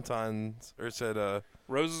Foods. Valentine's, or it said,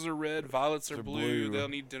 Roses are red, violets are They're blue. blue. They'll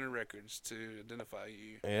need dinner records to identify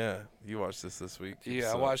you. yeah, you watched this week. Keep Yeah,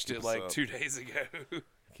 us I up, watched keep it us like up. 2 days ago.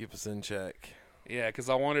 Keep us in check. Yeah, because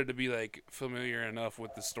I wanted to be like familiar enough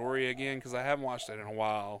with the story again because I haven't watched it in a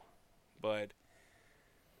while. But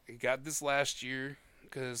it got this last year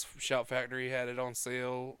because Shout Factory had it on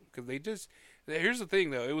sale. Because here's the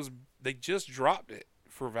thing though, they just dropped it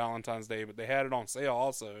for Valentine's Day, but they had it on sale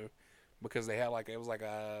also because they had it was like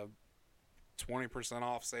a 20%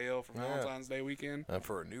 off sale for Yeah. Valentine's Day weekend.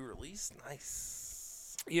 For a new release,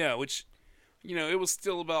 nice. Yeah, which it was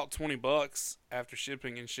still about $20 after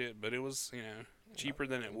shipping and shit, but it was cheaper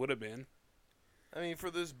than it would have been. I mean,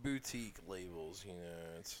 for those boutique labels,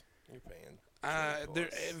 you're paying.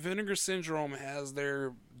 Vinegar Syndrome has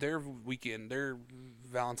their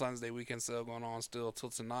Valentine's Day weekend sale going on still till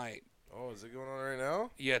tonight. Oh, is it going on right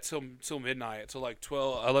now? Yeah, till midnight, till like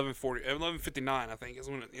 11:59 I think is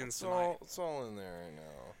when it ends tonight. It's all in there right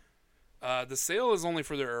now. The sale is only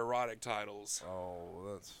for their erotic titles,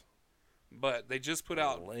 Oh, that's but they just put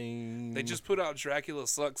out lame. Dracula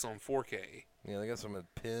Sucks on 4K, Yeah, they got some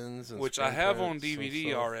pins, and which I screen have on prints and DVD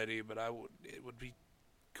stuff. already, but it would be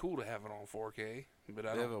cool to have it on 4K. But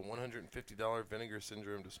I They have don't. a $150 Vinegar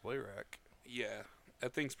Syndrome display rack. Yeah,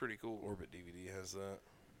 that thing's pretty cool. Orbit DVD has that.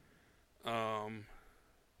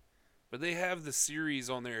 But they have the series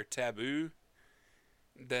on there, Taboo.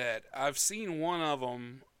 that I've seen one of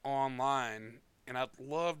them online, and I'd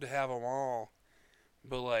love to have them all,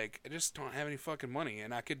 but like I just don't have any fucking money,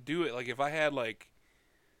 and I could do it. Like if I had like,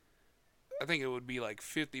 I think it would be like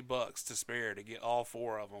 $50 to spare to get all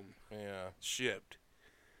 4 of them shipped,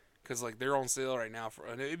 because like they're on sale right now for,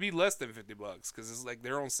 and it'd be less than $50 because it's like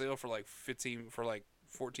they're on sale for like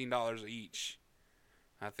 $14 each,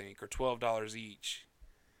 I think, or $12 each.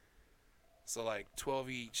 So like 12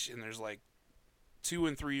 each, and there's like 2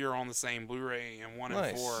 and 3 are on the same Blu-ray, and 1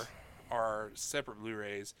 and 4 are separate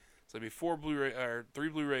Blu-rays. So it'd be 4 Blu-ray or 3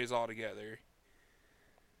 Blu-rays all together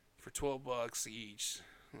for $12 each.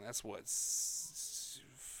 That's what,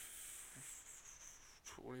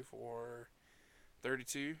 24,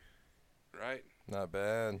 32, right? Not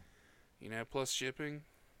bad. You know, plus shipping,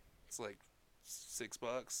 it's like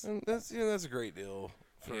 $6. And that's a great deal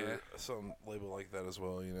for Yeah. some label like that as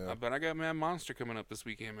well. You know, But I got Mad Monster coming up this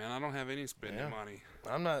weekend, man. I don't have any spending money.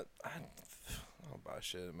 I'll buy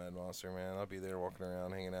shit at Mad Monster, man. I'll be there walking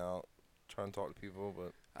around, hanging out, trying to talk to people.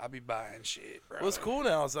 But I'll be buying shit, bro. what's cool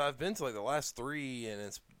now is I've been to like the last 3,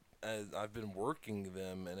 and I've been working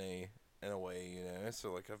them in a way, you know.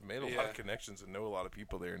 So like I've made a lot of connections and know a lot of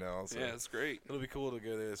people there now. So yeah, it's great. it'll be cool to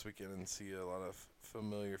go there this weekend and see a lot of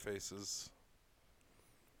familiar faces.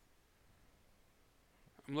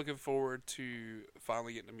 I'm looking forward to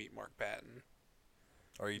finally getting to meet Mark Patton.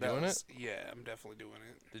 Are you doing it? Yeah, I'm definitely doing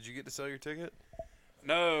it. Did you get to sell your ticket?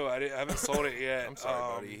 No, I haven't sold it yet. I'm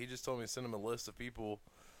sorry, buddy. He just told me to send him a list of people.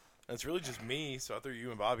 And it's really just me, so I threw you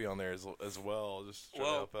and Bobby on there as well, just to try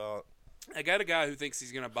to help out. I got a guy who thinks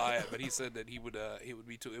he's gonna buy it, but he said that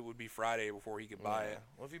it would be Friday before he could buy it.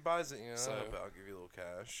 Well, if he buys it, So- I'll give you a little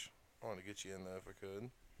cash. I want to get you in there if I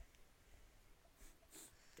could.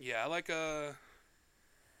 Yeah, I like I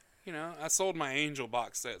sold my Angel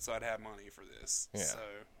box set so I'd have money for this. Yeah. So,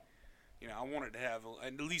 I wanted to have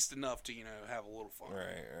at least enough to have a little fun.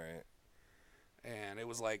 Right. And it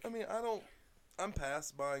was like, I mean, I'm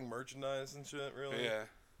past buying merchandise and shit. Really. yeah.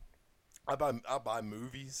 I buy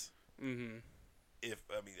movies. Mm-hmm.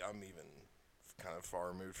 I'm even kind of far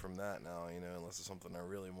removed from that now, unless it's something I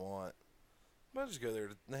really want. But I just go there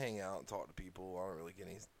to hang out and talk to people. I don't really get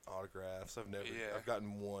any autographs. I've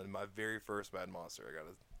gotten one. My very first Mad Monster, I got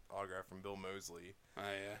an autograph from Bill Moseley. Oh,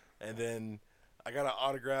 yeah. And then I got an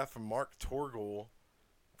autograph from Mark Torgel,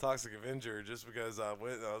 Toxic Avenger, just because I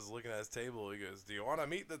was looking at his table. He goes, "Do you want to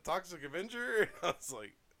meet the Toxic Avenger?" I was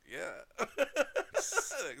like, "Yeah."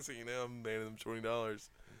 Next thing you know, I'm paying him $20.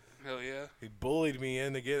 Hell yeah. He bullied me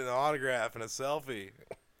into getting an autograph and a selfie.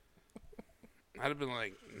 I'd have been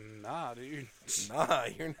like, nah, dude. Nah,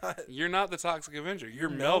 you're not. You're not the Toxic Avenger. You're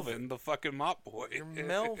Melvin, the fucking mop boy. You're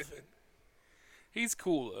Melvin. He's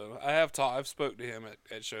cool, though. I've spoke to him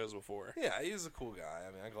at shows before. Yeah, he's a cool guy.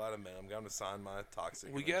 I mean, I'm glad I met him. Got him to sign my Toxic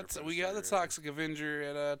We Avenger got the poster. Toxic Avenger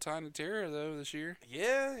at Tiny Terror, though, this year.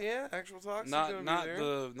 Yeah, actual Toxic. Not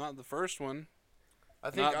the first one. I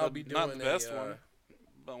think I'll be doing not the best one,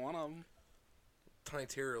 but one of them. Tiny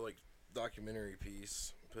Terror documentary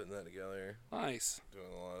piece. Putting that together. Nice. Doing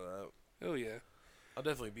a lot of that. Hell yeah. I'll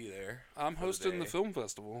definitely be there. I'm for hosting the day. film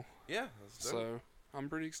festival, Yeah, that's dope. so I'm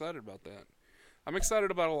pretty excited about that. I'm excited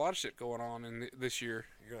about a lot of shit going on in this year.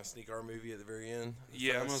 You're gonna sneak our movie at the very end. of the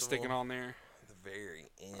Yeah, I'm gonna stick it festival? on there. At the very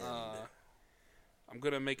end. I'm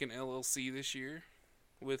gonna make an LLC this year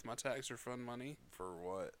with my tax refund money. For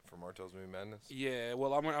what? For Martell's Movie Madness? Yeah,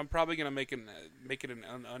 well, I'm probably gonna make it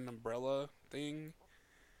an umbrella thing,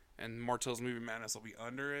 and Martell's Movie Madness will be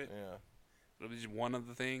under it. Yeah. It'll be just one of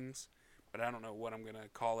the things, but I don't know what I'm gonna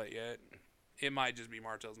call it yet. It might just be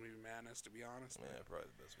Martell's Movie Madness, to be honest. Yeah, probably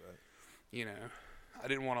the best bet. I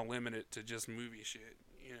didn't want to limit it to just movie shit.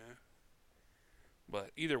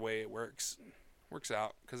 But either way, it works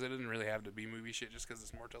out because it doesn't really have to be movie shit just because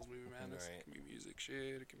it's Martell's Movie Madness. Right. It can be music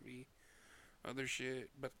shit. It can be other shit.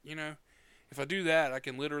 But if I do that, I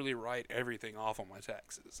can literally write everything off on my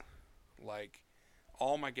taxes, like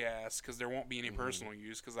all my gas, because there won't be any personal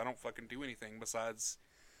use because I don't fucking do anything besides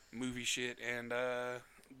movie shit and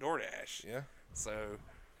DoorDash. Yeah. So,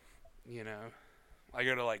 I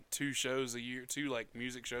go to 2 shows a year, 2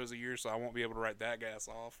 music shows a year, so I won't be able to write that gas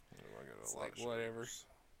off. I got a It's lot of whatever. shows.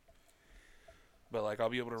 But I'll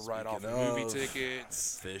be able to write off Speaking movie of,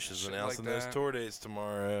 tickets. Fish is shit announcing like those that. tour dates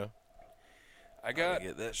tomorrow. I Gotta got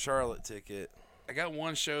get that Charlotte ticket.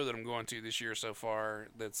 one show that I'm going to this year so far.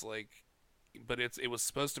 That's but it was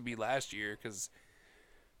supposed to be last year because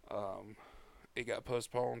it got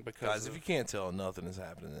postponed because Guys, if you can't tell, nothing is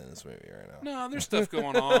happening in this movie right now. no, there's stuff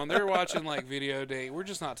going on. They're watching video date. We're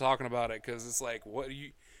just not talking about it because it's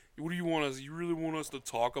what do you want us? You really want us to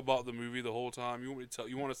talk about the movie the whole time? You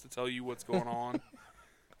want us to tell you what's going on?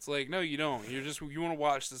 It's like, no, you don't. You want to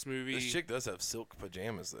watch this movie. This chick does have silk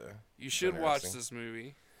pajamas, though. You should watch Interesting. this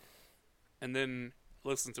movie, and then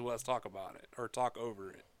listen to us talk about it or talk over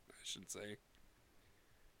it, I should say.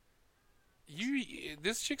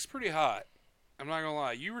 This chick's pretty hot. I'm not gonna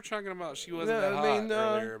lie. You were talking about she wasn't that hot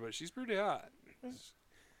earlier, but she's pretty hot.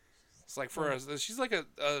 It's like for us, she's like a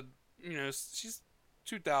she's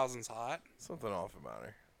 2000s hot. Something off about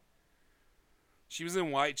her. She was in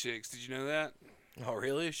White Chicks. Did you know that? Oh,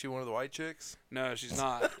 really? Is she one of the white chicks? No, she's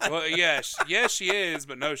not. Well, yes, she is,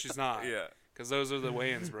 but no, she's not. Yeah. Because those are the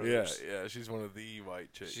Wayans Yeah, brothers. yeah. She's one of the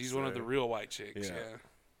white chicks. She's one of the real White Chicks. Yeah. Yeah.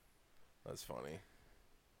 That's funny.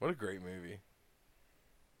 What a great movie.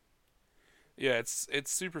 Yeah, it's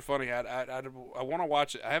super funny. I want to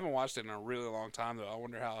watch it. I haven't watched it in a really long time though. I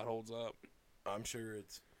wonder how it holds up. I'm sure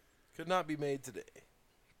it's could not be made today.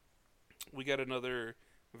 We got another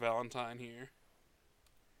Valentine here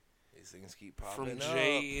These things keep popping from up.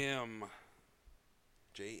 JM.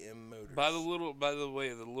 JM Motors. By the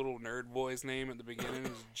way, the little nerd boy's name at the beginning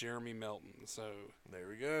is Jeremy Melton. So There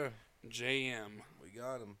we go. JM. We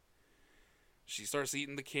got him. She starts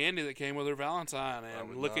eating the candy that came with her Valentine, I and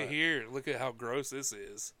would look not. at here. Look at how gross this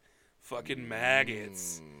is. Fucking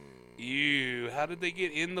maggots. Ew. How did they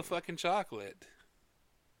get in the fucking chocolate?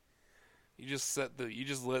 You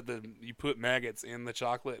put maggots in the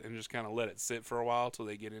chocolate and just kind of let it sit for a while till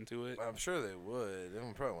they get into it. I'm sure they would.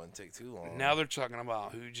 It probably wouldn't take too long. Now they're talking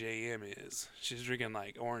about who JM is. She's drinking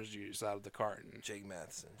like orange juice out of the carton. Jake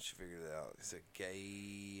Matheson. She figured it out. He's a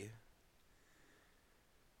gay.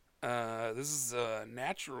 This is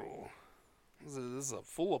natural. This is a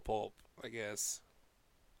full of pulp, I guess.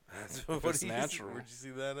 That's If it's natural. Where'd you see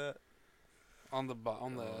that at? On the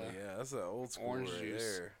Yeah, that's an old school orange right juice.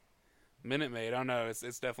 there. Minute Maid. I don't know. It's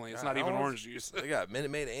definitely. It's not How even old- orange juice. They got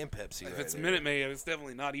Minute Maid and Pepsi. If right it's there. Minute Maid, it's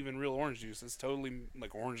definitely not even real orange juice. It's totally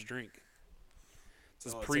like orange drink. It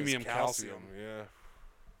says Oh, it says premium calcium. Yeah.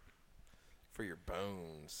 For your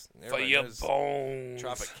bones. For Everybody your knows bones.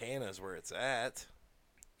 Tropicana is where it's at.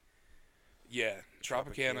 Yeah,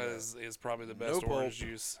 Tropicana Tropicana. is probably the No best pulp. orange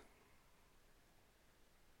juice.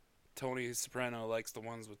 Tony Soprano likes the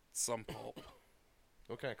ones with some pulp.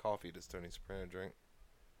 What kind of coffee does Tony Soprano drink?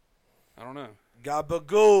 I don't know.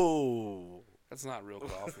 Gabagool. That's not real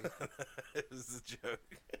coffee. It was a joke.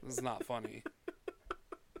 This is not funny.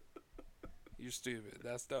 You're stupid.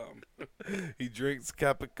 That's dumb. He drinks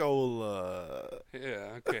Capicola.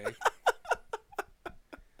 Yeah, okay.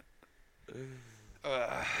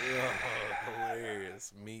 Oh,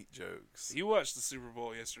 hilarious meat jokes. You watched the Super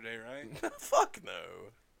Bowl yesterday, right? Fuck no.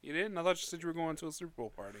 You didn't? I thought you said you were going to a Super Bowl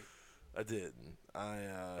party. I didn't.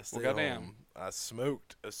 I stayed goddamn. home. I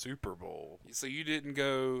smoked a Super Bowl. So you didn't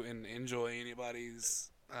go and enjoy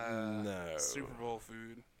anybody's No. Super Bowl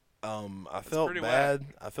food? I felt pretty bad.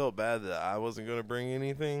 I felt bad that I wasn't going to bring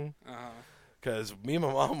anything. Because me and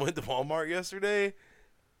my mom went to Walmart yesterday,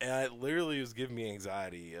 and it literally was giving me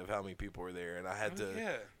anxiety of how many people were there. And I had to.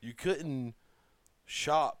 Yeah. You couldn't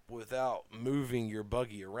shop without moving your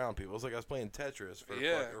buggy around people. It was like I was playing Tetris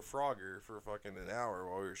or Frogger for fucking an hour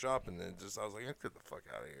while we were shopping. And I was like, let's get the fuck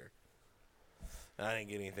out of here. And I didn't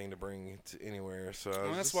get anything to bring to anywhere, so I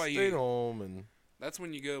that's just why stayed home. And That's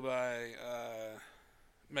when you go by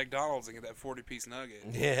McDonald's and get that 40-piece nugget.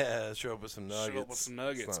 yeah, show up with some nuggets. Show up with some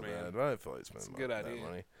nuggets, It's not man. bad, but I didn't feel like spending It's a good that idea.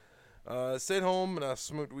 money. I stayed home and I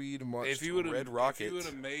smoked weed and watched Red Rocket. If you would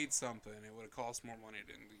have made something, it would have cost more money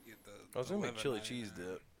than to get the. I was gonna make chili $11.99. cheese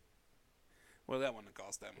dip. Well, that wouldn't have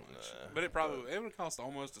cost that much, Nah, but it would have cost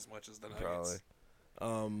almost as much as the Probably.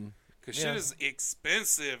 nuggets. Because yeah. shit is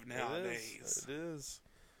expensive nowadays. It is.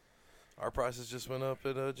 Our prices just went up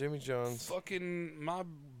at Jimmy John's. Fucking my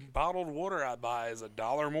bottled water I buy is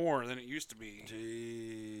 $1 more than it used to be.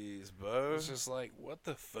 Jeez, Bo. It's just like, what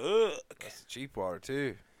the fuck? That's cheap water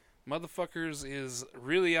too. Motherfuckers is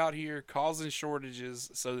really out here causing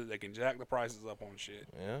shortages so that they can jack the prices up on shit.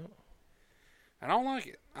 Yeah. I don't like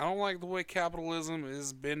it. I don't like the way capitalism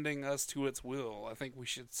is bending us to its will. I think we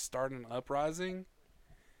should start an uprising,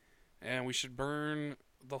 and we should burn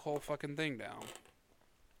the whole fucking thing down.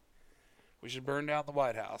 We should burn down the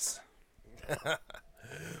White House.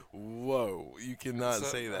 Whoa, you cannot That's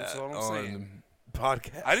say that that's what I'm on saying.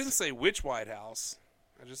 podcast. I didn't say which White House.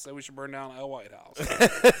 I just said we should burn down a White House.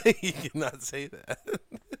 You cannot say that.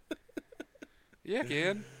 Yeah,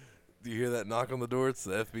 kid. Do you hear that knock on the door? It's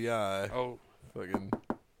the FBI. Oh. Fucking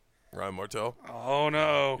Ryan Martell, Oh,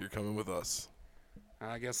 no. you're coming with us.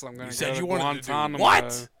 I guess I'm going You to said go to you wanted to do Guantanamo.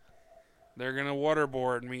 what? They're going to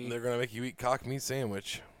waterboard me. They're gonna make you eat cock meat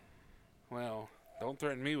sandwich. Well, don't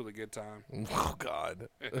threaten me with a good time. Oh God,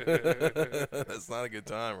 that's not a good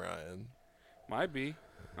time, Ryan. Might be.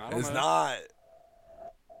 I don't It's know. not.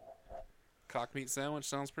 Cock meat sandwich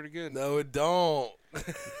sounds pretty good. No, it don't.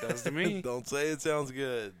 Does to me. Don't say it sounds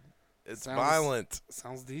good. It's Sounds- violent.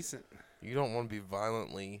 Sounds decent. You don't want to be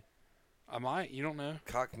violently I might. You don't know.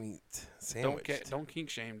 cock meat sandwiched. Don't kink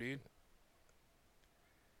shame, dude.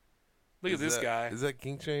 Look at this guy. Is that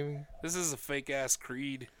kink shaming? This is a fake ass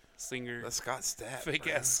Creed singer. That's Scott Stapp. Fake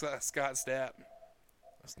bro. ass Scott Stapp.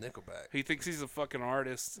 That's Nickelback. He thinks he's a fucking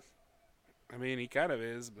artist. I mean, he kind of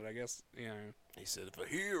is, but I guess He said, "If a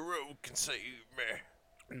hero can save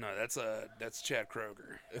me." No, that's Chad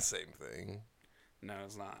Kroger. The same thing. No,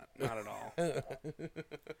 it's not. Not at all.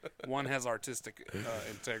 One has artistic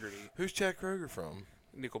integrity. Who's Chad Kroger from?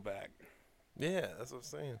 Nickelback. Yeah, that's what I'm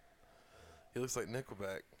saying. He looks like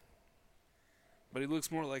Nickelback. But he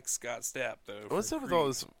looks more like Scott Stapp, though. What's for up with Creed. all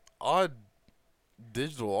this odd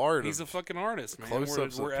digital art? He's a fucking artist, man.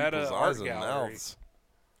 close-ups We're of at an people's art eyes and gallery. mouths.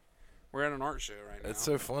 We're at an art show right now. It's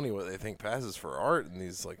so funny what they think passes for art in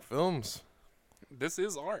these like films. This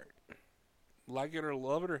is art. Like it or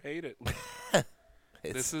love it or hate it.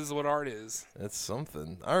 This It's is what art is. it's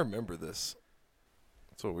something. I remember this.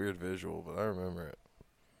 It's a weird visual, but I remember it.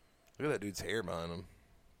 Look at that dude's hair behind him.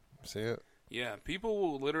 See it? Yeah, people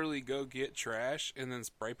will literally go get trash and then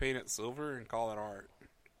spray paint it silver and call it art.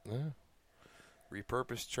 Yeah.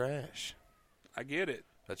 Repurposed trash. I get it.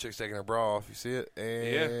 That chick's taking her bra off. You see it?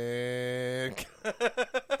 And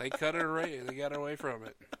They cut it away. They got away from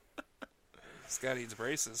it. Scott needs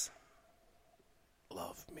braces.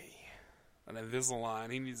 love me. An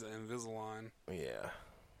Invisalign. He needs an Invisalign. Yeah.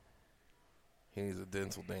 He needs a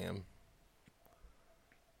dental dam.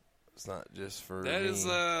 It's not just for That me. is,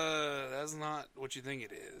 that's not what you think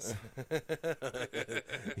it is.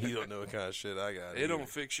 You don't know what kind of shit I got. It don't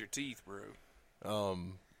fix your teeth, bro.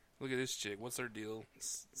 Um, Look at this chick. What's her deal?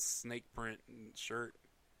 Snake print shirt.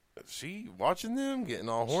 she watching them getting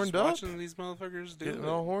all She's horned up. watching these motherfuckers do Getting it.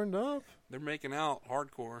 all horned up. They're making out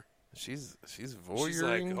hardcore. She's voyeuring. She's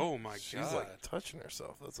like, oh my She's God. like touching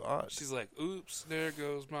herself. That's odd. She's like, oops, there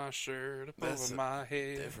goes my shirt up That's over a my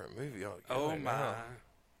head. different movie. Oh my. Now.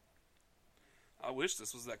 I wish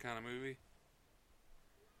this was that kind of movie.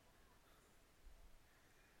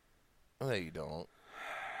 No, you don't.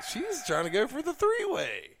 She's trying to go for the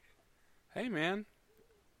three-way. Hey, man.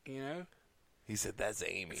 You know, He said, "That's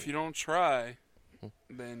Amy." if you don't try,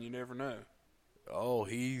 then you never know. Oh,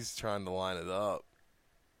 he's trying to line it up.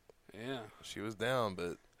 Yeah. She was down,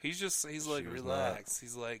 but He's like, She was relax.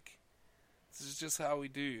 He's like, this is just how we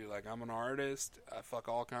do. Like, I'm an artist. I fuck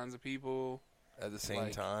all kinds of people. at the same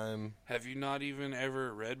Like- time, Have you not even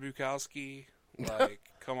ever read Bukowski? Like,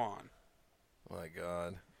 come on. my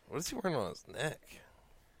God, what is he wearing on his neck?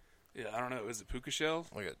 Yeah, I don't know. Is it puka shell?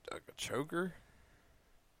 Like a choker?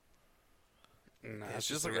 No, it's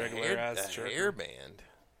just just a like a regular ass choker. hairband.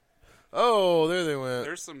 Oh, there they went.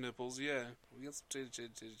 There's some nipples, yeah. We got some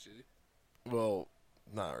titty. Well,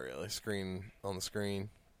 not really. Screen on the screen.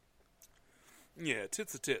 Yeah,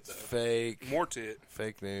 tit's a tit, though. Fake. More tit.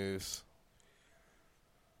 Fake news.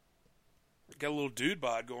 Got a little dude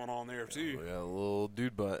bod going on there, too. We got a little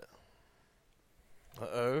dude butt.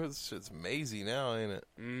 Uh-oh, this shit's mazy now, ain't it?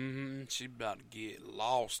 Mm-hmm. She about to get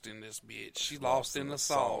lost in this bitch. She lost in the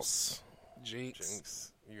sauce. Jinx.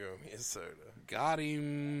 Jinx, you owe me a soda. Got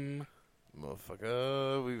him.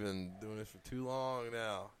 Motherfucker, we've been doing this for too long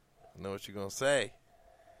now. I know what you're gonna say.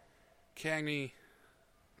 Cagney,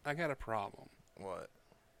 I got a problem. What?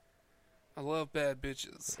 I love bad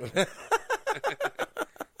bitches.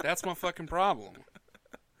 That's my fucking problem.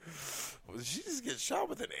 Did she just get shot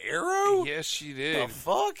with an arrow? Yes, she The did.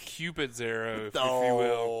 fuck? Cupid's arrow, if you Oh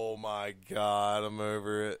will. my God, I'm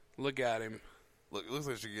over it. Look at him. Look, looks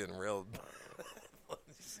like she's getting railed. You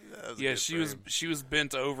see that? That was a Yeah, good frame. she was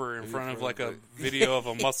bent over in front of front like of a like- video of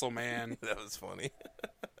a muscle man That was funny.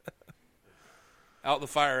 out the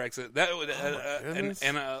fire exit. That would goodness.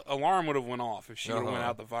 an alarm would have went off if she would have went Uh-huh.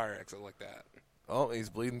 out the fire exit like that. Oh, he's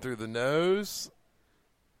bleeding through the nose.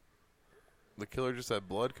 The killer just had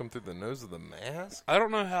blood come through the nose of the mask. I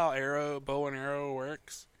don't know how bow and arrow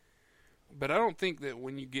works, but I don't think that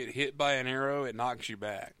when you get hit by an arrow, it knocks you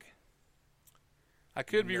back. I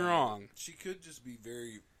could be No. wrong. She could just be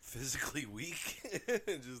very physically weak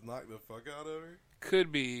and just knock the fuck out of her.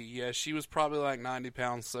 Could be. Yeah, she was probably like 90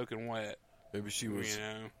 pounds soaking wet. Maybe she was You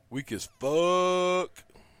know. weak as fuck.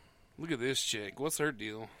 Look at this chick. What's her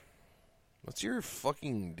deal? What's your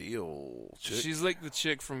fucking deal, chick? She's like the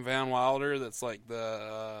chick from Van Wilder. That's like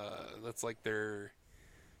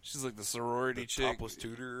she's like the sorority the chick. topless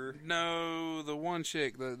tutor. No, the one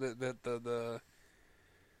chick. The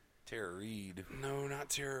Tara Reid. no, not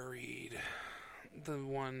Tara Reid. The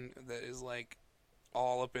one that is like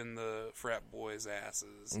all up in the frat boys'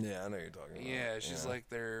 asses. Yeah, I know you're talking about. Yeah, she's like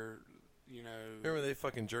they're, Remember they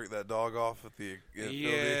fucking jerked that dog off with the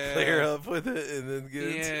Yeah. clear up with it and then get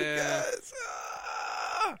into the Yeah. guys.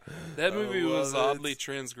 Ah! That I movie love was it. oddly I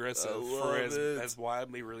transgressive for love as, it. as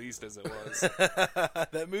widely released as it was.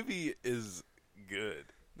 That movie is good.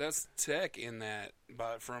 That's Tech in that,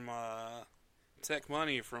 but from Tech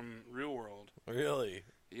Money from Real World. Really?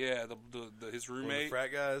 Yeah, his One of roommate. the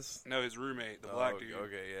frat guys? No, his roommate, the black dude.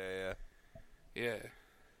 Okay, yeah. Yeah,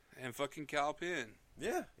 and fucking Cal Penn.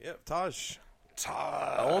 Yeah, Taj.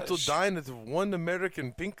 Taj. I want to dine at one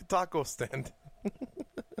American pink taco stand.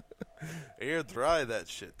 Air dry that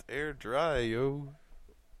shit. Air dry, yo.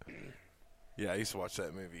 Yeah, I used to watch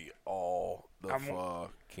that movie all the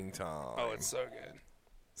fucking time. Oh, it's so good,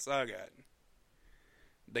 so good.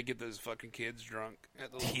 They get those fucking kids drunk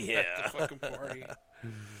at the fucking party.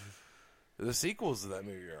 The sequels to that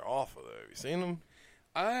movie are awful, though. Have you seen them?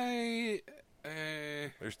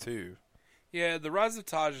 There's 2. Yeah, The Rise of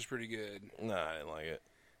Taj is pretty good, Nah, I didn't like it.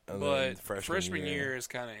 And but then freshman year is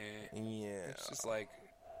kind of Yeah. It's just like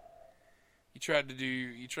you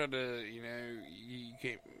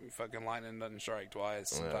can't fucking lightning doesn't strike twice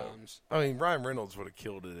sometimes. I mean, Ryan Reynolds would have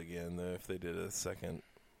killed it again, though, if they did a second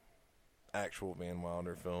actual Van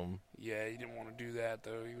Wilder film. Yeah, he didn't want to do that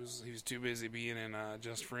though. He was too busy being in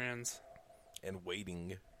Just Friends. And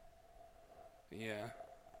Waiting. Yeah.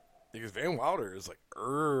 Because Van Wilder is, like,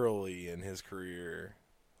 early in his career.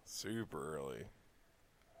 Super early.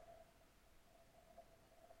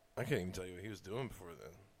 I can't even tell you what he was doing before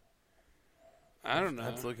then. I don't know. I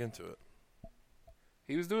have to look into it.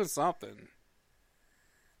 He was doing something.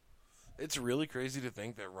 It's really crazy to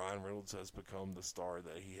think that Ryan Reynolds has become the star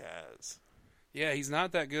that he has. Yeah, he's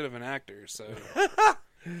not that good of an actor, so I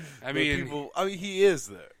But mean, he is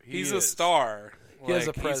though. he's a star. He has a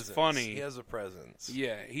Like, presence. He's funny. He has a presence.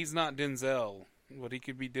 Yeah, he's not Denzel, but he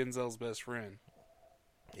could be Denzel's best friend.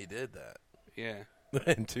 He did that Yeah,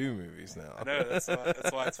 in 2 movies now. I know. That's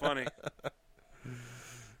why it's funny.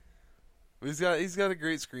 He's got a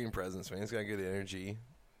great screen presence, man. He's got good energy.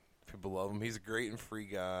 People love him. He's a great and free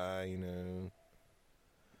guy, you know.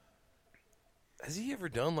 Has he ever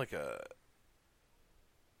done like a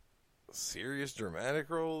serious dramatic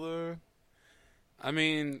role though? I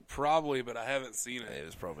mean, probably, but I haven't seen it. It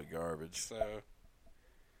was probably garbage. So,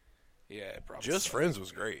 yeah, probably. Just Friends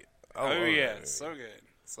was great. I Oh love yeah, that movie. it's so good,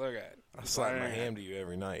 so good. I slap my ham to you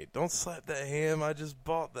every night. Don't slap that ham. I just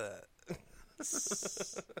bought that.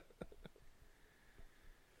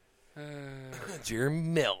 Jeremy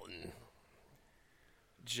Melton.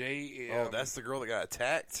 J.M. Oh, that's the girl that got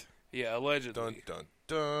attacked? yeah, allegedly. Dun, dun,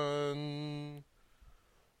 dun.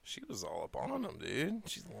 She was all up on him, dude.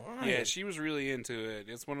 She's lying. Yeah, she was really into it.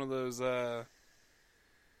 It's one of those, got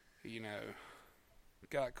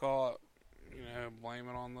caught, blame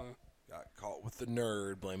it on the Got caught with the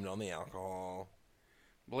nerd, blaming it on the alcohol.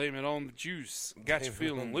 blame it on the juice. Got you Blame it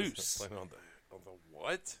feeling on loose. Blame it on the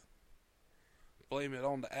what? Blame it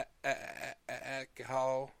on the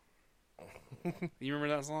alcohol. You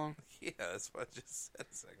remember that song? Yeah, that's what I just said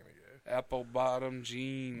a second ago. Apple bottom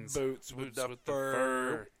jeans, Boots with the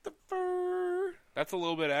fur. The fur. That's a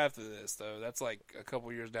little bit after this, though. That's like a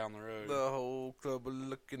couple years down the road. The whole club are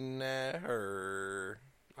looking at her.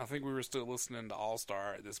 I think we were still listening to All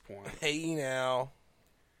Star at this point. Hey now.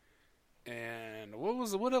 And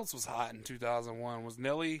what else was hot in 2001? Was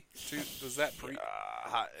Nelly? Was that pre?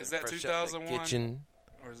 Is that Fresh out the 2001? kitchen.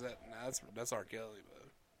 Or is that? Nah, that's R. Kelly,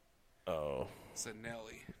 but Oh. I said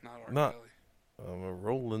Nelly, not R. Not- Kelly. I'm a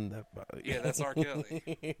rolling that body. Yeah, that's R. Kelly.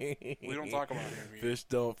 We don't talk about him here. Fish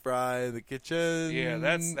don't fry in the kitchen. Yeah,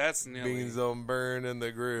 that's Nelly. Beans don't burn in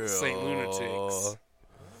the grill. Saint Lunatics.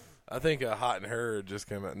 I think a Hot and Her just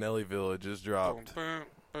came out. Nellyville had just dropped. Boom,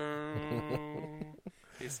 boom, boom.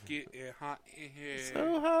 It's getting hot in here.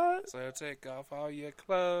 So hot. So take off all your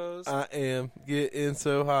clothes. I am getting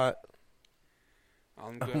so hot.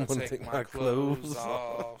 I'm gonna take my clothes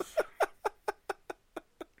off.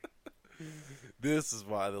 This is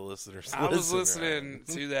why the listeners I was listen, listening right?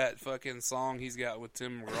 to that fucking song he's got with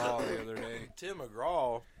Tim McGraw the other day. Tim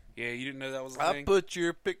McGraw. Yeah, you didn't know that was a I thing? put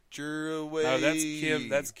your picture away. No,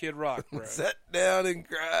 that's Kid Rock, bro. Sat down and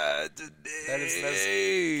cried today. That's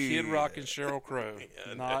Kid Rock and Sheryl Crow,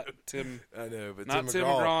 I not know. Tim. I know, but Not Tim Tim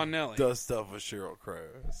McGraw and Nelly. does stuff with Sheryl Crow.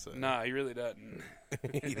 So. Nah, he really doesn't.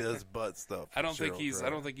 He does butt stuff. I don't with think Sheryl he's. Crow. I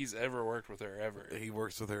don't think he's ever worked with her ever. He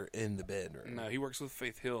works with her in the bedroom. No, he works with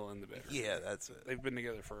Faith Hill in the bedroom. Yeah, that's it. They've been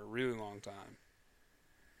together for a really long time.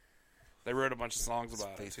 They wrote a bunch of songs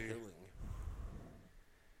about it too.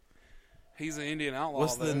 He's an Indian outlaw.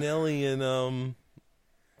 What's though. the Nelly and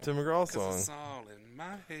Tim McGraw 'Cause song. it's all in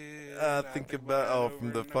my head. I think about it from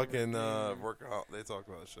over the and over fucking again. workout. They talk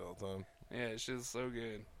about that shit all the time. Yeah, it's just so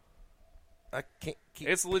good. I can't keep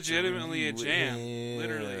It's legitimately a picturing jam, you with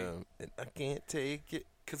literally. him, and I can't take it.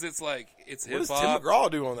 Because it's like, it's What does Tim hip-hop.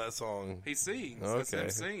 McGraw do on that song? He sings. That's him Okay.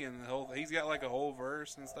 singing. He's got like a whole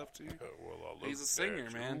verse and stuff too. He's a singer,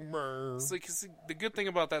 man. So, 'cause the good thing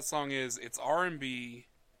about that song is it's R&B,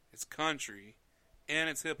 it's country, and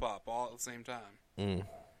it's hip-hop all at the same time. Mm.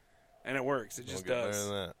 And it works. It just does.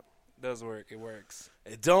 That. Does work. It works.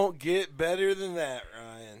 It don't get better than that,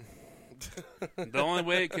 Ryan. The only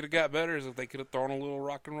way it could have got better is if they could have thrown a little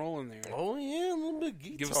rock and roll in there. Oh yeah, a little bit of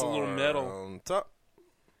guitar. Give us a little metal. on top.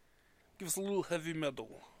 Give us a little heavy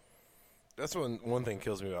metal. That's one thing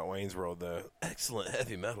kills me about Wayne's World, though. Excellent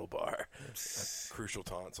heavy metal bar. That's crucial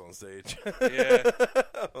taunts on stage. Yeah.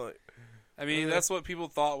 Like, I mean, that's what people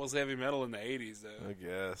thought was heavy metal in the 80s, though. I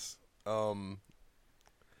guess.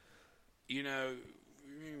 You know.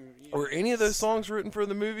 Were any of those songs written for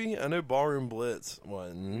the movie? I know Ballroom Blitz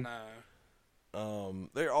wasn't. No.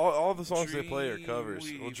 They're all the songs they play are covers.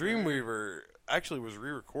 Well, Dreamweaver. Dreamweaver actually was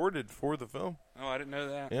re-recorded for the film. Oh, I didn't know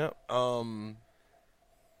that. Yeah. I'm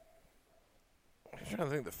trying to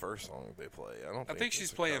think of the first song they play. I think she's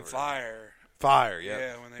it's a playing cover. Fire. Fire, yeah.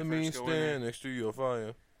 Yeah, when they Let me first go in stand next to your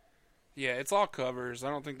fire. Yeah, it's all covers. I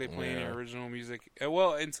don't think they play any Yeah. original music.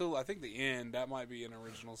 Well, until I think the end, that might be an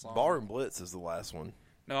original song. Ballroom Blitz is the last one.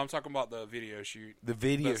 No, I'm talking about the video shoot. The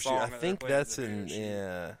video The shoot. song I that think they're playing that's at the in. video shoot.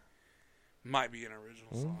 Yeah. Might be an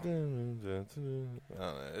original song. I don't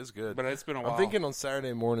know. It's good. But it's been a while. I'm thinking on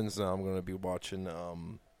Saturday mornings now I'm going to be watching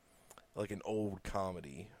like an old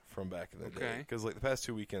comedy from back in the day. Okay. Because like the past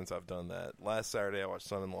 2 weekends I've done that. Last Saturday I watched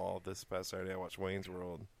Son-in-Law. This past Saturday I watched Wayne's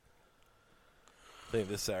World. I think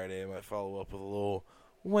this Saturday I might follow up with a little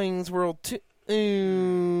Wayne's World 2.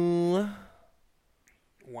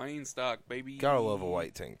 Wayne Stock, baby. Gotta love a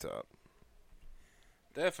white tank top.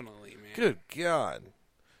 Definitely, man. Good God.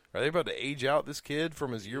 Are they about to age out this kid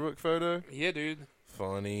from his yearbook photo? Yeah, dude.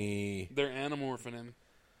 Funny. They're anamorphing him.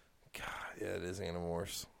 God, yeah, it is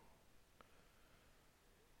Animorphs.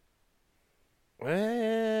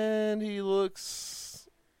 And he looks,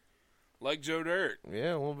 Like Joe Dirt.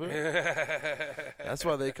 yeah, a little bit. That's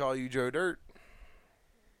why they call you Joe Dirt.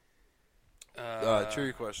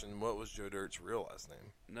 True question. What was Joe Dirt's real last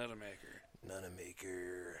name? Nutamaker.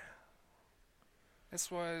 Nutamaker. That's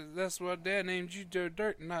why Dad named you Joe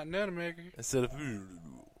Dirt, and not Nutamaker. Instead of...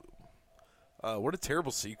 what a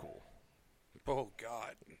terrible sequel. Oh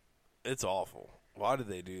God, It's awful. Why did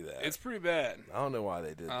they do that? it's pretty bad. I don't know why they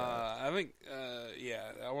did that. I think,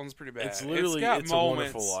 yeah, that one's pretty bad. It's literally got It's a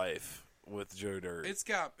Wonderful Life with Joe Dirt. It's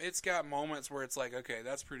got moments where it's like, okay,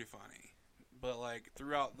 that's pretty funny, but like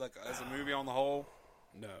throughout, like as a movie on the whole,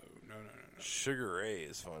 no. Sugar Ray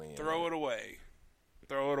is funny. Throw it away.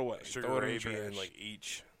 Throw it away. Sugar Throw it Ray in the being in trash. like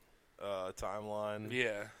each timeline.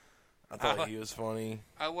 Yeah. I thought he was funny.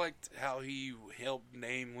 I liked how he helped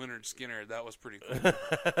name Leonard Skinner. That was pretty cool.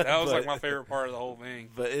 That was like my favorite part of the whole thing.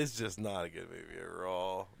 But it's just not a good movie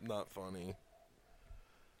overall. Not funny.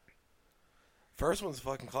 First one's a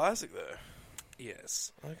fucking classic though.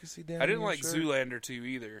 Yes. I can see down. I didn't like Zoolander 2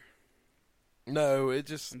 either. No, it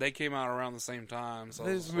just They came out around the same time. So I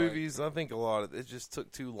was these just movies. I think a lot of it just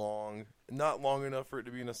took too long. Not long enough for it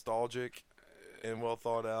to be nostalgic and well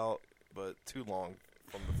thought out, but too long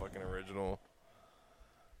from the fucking original.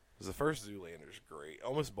 Because the first Zoolander's great. I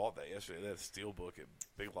almost bought that yesterday. They had a steelbook at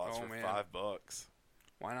Big Lots Oh, for man. $5. Like,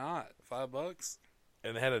 why not? $5?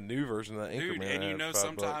 And they had a new version of that Dude, Anchorman. and you that know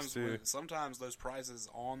had $5 too. sometimes those prices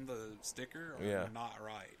on the sticker are Yeah. not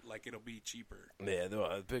right. Like it'll be cheaper. Yeah,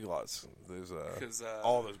 Big Lots. There's Because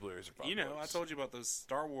all those Blu-rays are $5. you know, I told you about those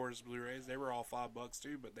Star Wars Blu-rays. They were all $5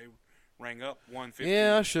 too, but they rang up $150.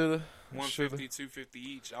 Yeah, I should have. $150, $250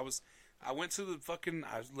 each. I went to the fucking.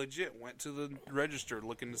 I legit went to the register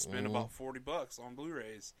looking to spend Mm-hmm. about $40 on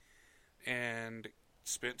Blu-rays, and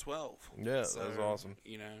spent $12. Yeah, that was awesome.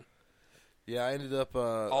 You know, Yeah, I ended up.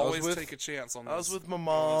 always take a chance on. I was those- with my on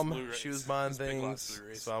mom. those Blu-rays, She was buying those Big Lots things,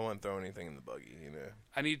 Blu-rays. so I wouldn't throw anything in the buggy. You know,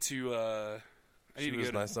 I need to. I need she to was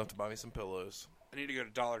go to. nice enough to buy me some pillows. I need to go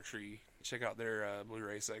to Dollar Tree. Check out their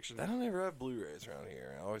Blu-ray section. I don't ever have Blu-rays around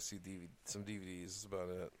here. I always see some DVDs. That's about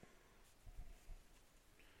it.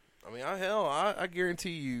 I mean, I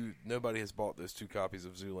guarantee you nobody has bought those 2 copies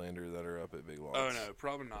of Zoolander that are up at Big Lots. Oh no,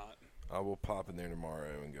 probably not. I will pop in there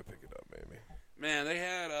tomorrow and go pick it up, maybe. Man, they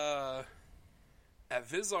had at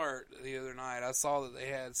Vizart the other night. I saw that they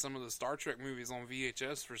had some of the Star Trek movies on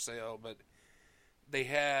VHS for sale, but they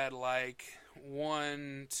had like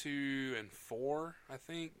 1, 2, and 4, I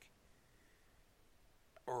think,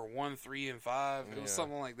 or 1, 3, and 5. It was Yeah.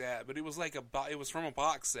 something like that. But it was like it was from a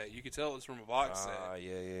box set. You could tell it was from a box set.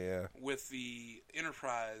 Yeah. With the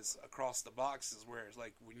Enterprise across the boxes, where it's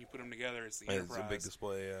like when you put them together, it's the It's Enterprise. a big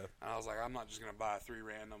display, yeah. And I was like, I'm not just gonna buy 3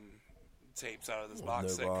 random tapes out of this With box no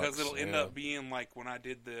set, box, because it'll end yeah. up being like when I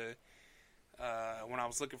did when I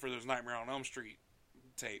was looking for those Nightmare on Elm Street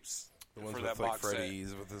tapes The ones for with that like box set.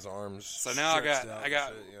 Freddy's with his arms. So now I got stretched out I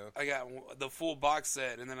got and shit, yeah. I got the full box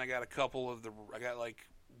set, and then I got a couple of I got like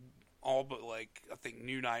all but like I think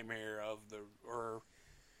New Nightmare or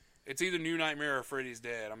it's either New Nightmare or Freddy's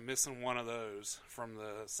Dead. I'm missing one of those from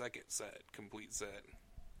the second set, complete set.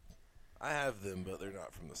 I have them, but they're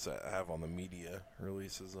not from the set. I have on the media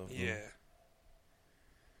releases of them. Yeah.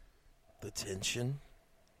 The Tension.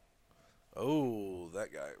 Oh,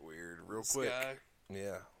 that guy weird. Real This quick. guy,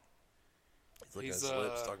 Yeah. He's looking at He's, his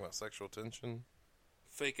lips, talking about sexual tension.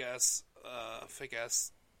 fake ass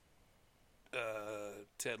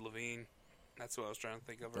Ted Levine. That's what I was trying to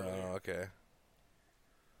think of earlier. Oh, okay.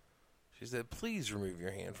 She said, please remove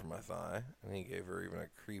your hand from my thigh. And he gave her even a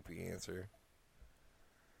creepy answer.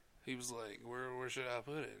 He was like, where should I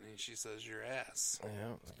put it? And she says, your ass.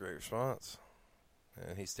 Yeah, it's a great response.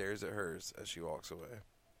 And he stares at hers as she walks away.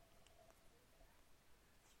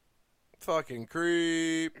 Fucking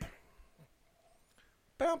creep.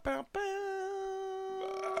 Bow, bow,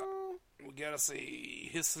 bow. We gotta see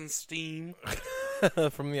Hissing Steam.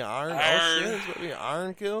 From the iron. Oh, Iron. shit. It's going to be an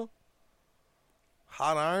iron kill?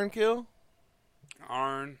 Hot iron kill?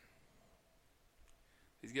 Arn.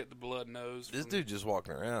 He's got the blood nose. This from- dude just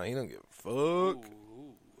walking around. He don't give a fuck.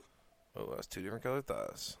 Ooh, Oh, that's 2 different colored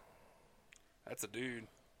thighs. that's a dude.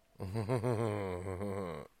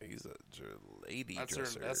 He's a lady That's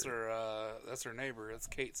dresser. That's her neighbor. That's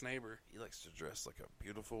Kate's neighbor. He likes to dress like a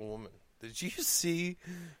beautiful woman. Did you see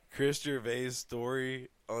Chris Gervais' story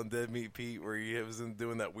on Dead Meat Pete where he was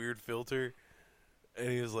doing that weird filter? And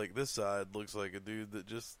he was like, this side looks like a dude that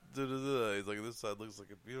just da-da-da. He's like, this side looks like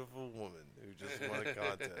a beautiful woman who just won a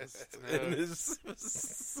contest. And this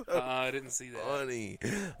was so I didn't see that. funny.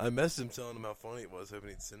 I messaged him telling him how funny it was, hoping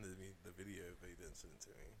he'd send me the video, but he didn't send it to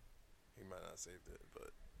me. He might not have saved it,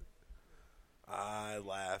 but I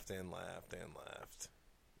laughed and laughed and laughed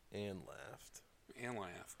and laughed And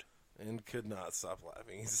laughed. and could not stop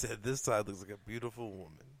laughing. He said, this side looks like a beautiful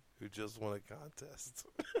woman who just won a contest.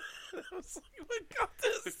 I was like, what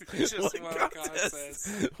contest? Just won a contest.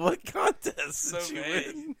 What contest So did you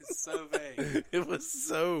vague. win? It's so vague. It was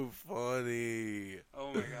so funny.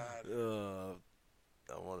 Oh my god.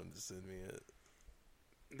 I want him to send me it.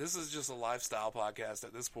 This is just a lifestyle podcast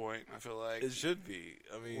at this point, I feel like. It should be.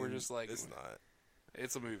 I mean, We're just like- it's not.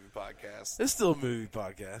 It's a movie podcast. It's still a movie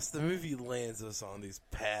podcast. The movie lands us on these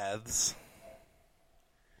paths.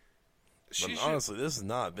 But honestly, this has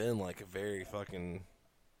not been like a very fucking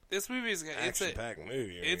this movie is it's action-packed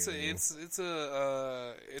movie. or it's anything. an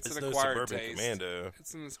It's acquired no Suburban taste. Commando.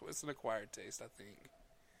 It's an acquired taste, I think.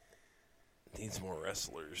 Needs more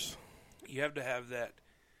wrestlers. You have to have that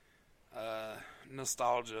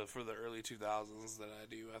nostalgia for the early 2000s that I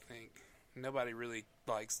do. I think nobody really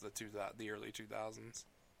likes the early 2000s.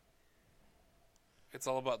 It's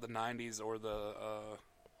all about the 90s or the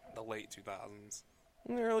late 2000s.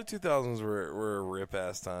 The early 2000s were a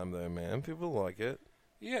rip-ass time, though, man. People like it.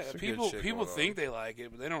 Yeah, Some good people shit people going think on. they like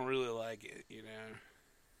it, but they don't really like it, you know.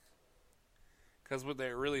 Because what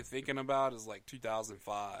they're really thinking about is like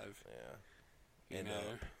 2005. Yeah. You know,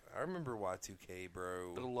 I remember Y2K,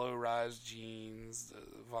 bro. the low-rise jeans, the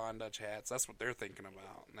Von Dutch hats. That's what they're thinking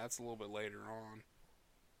about, and that's a little bit later on.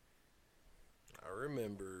 I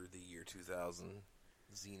remember the year 2000.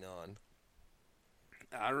 Xenon.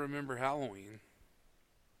 I remember Halloween.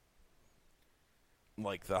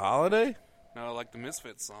 Like the holiday? No, like the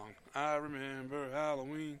Misfits song. I remember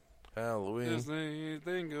Halloween. Halloween. This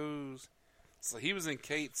thing goes. So he was in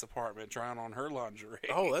Kate's apartment trying on her lingerie.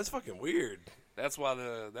 Oh, that's fucking weird. That's why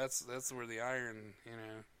that's where the iron, you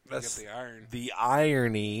know, That's get the iron. the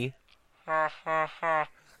irony.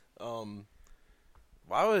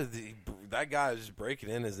 Why would that guy just breaking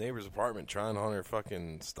in his neighbor's apartment trying on her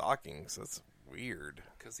fucking stockings? That's weird.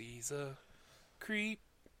 Because he's a creep.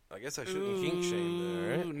 I guess I shouldn't kink shame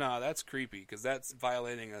though, right? No, that's creepy because that's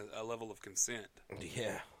violating a level of consent.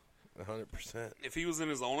 Yeah, 100%. If he was in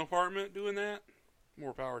his own apartment doing that,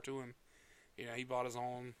 more power to him. You know, he bought his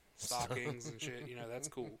own stockings and shit. You know, that's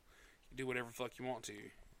cool. You do whatever the fuck you want to.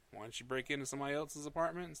 Why don't you break into somebody else's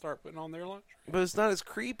apartment and start putting on their lunch? But it's not as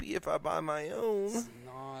creepy if I buy my own. It's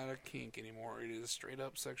not a kink anymore. It is straight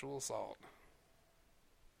up sexual assault.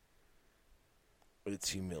 It's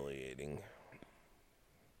humiliating.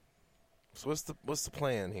 So what's the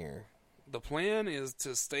plan here? The plan is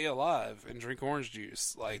to stay alive and drink orange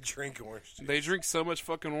juice. Like, Drink orange juice. they drink so much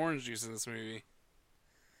fucking orange juice in this movie.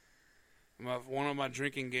 One of my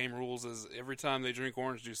drinking game rules is every time they drink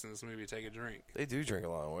orange juice in this movie, take a drink. They do drink a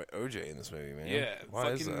lot of OJ in this movie, man. Yeah, Why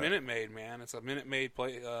is fucking that? Minute Maid, man. It's a Minute Maid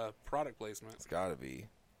product placement. It's gotta be.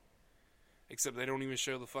 Except they don't even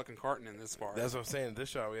show the fucking carton in this part. That's what I'm saying. This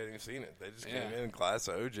shot we hadn't even seen it. They just Yeah. came in glass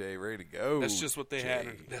of OJ, ready to go. That's just what they had.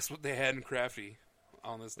 Jay. That's what they had in Crafty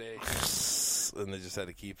on this day. And they just had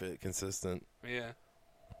to keep it consistent. Yeah.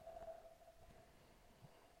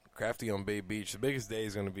 Crafty on Bay Beach. The biggest day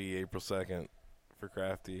is going to be April 2nd for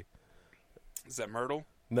Crafty. Is that Myrtle?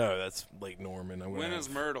 No, that's Lake Norman. When is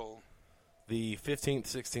Myrtle? The 15th,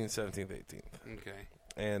 16th, 17th, 18th. Okay.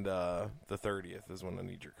 And the 30th is when I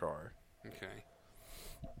need your car. Okay.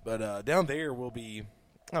 But down there will be,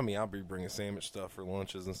 I'll be bringing sandwich stuff for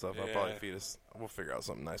lunches and stuff. I'll probably Yeah. feed us, we'll figure out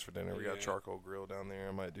something nice for dinner. We got a Yeah. charcoal grill down there.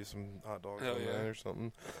 I might do some hot dogs Hell on yeah. that or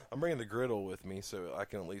something. I'm bringing the griddle with me so I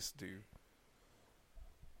can at least do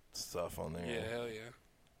stuff on there. Yeah, hell yeah.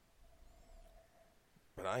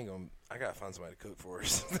 But I gotta find somebody to cook for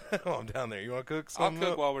us while I'm down there. You want to cook I'll something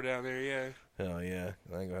cook up? while we're down there, yeah. Hell yeah.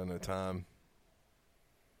 I ain't gonna have no time.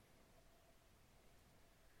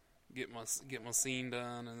 Get my scene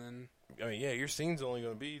done, and then I mean, yeah, your scene's only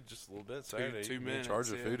going to be just a little bit Saturday. 2 You can minutes, charge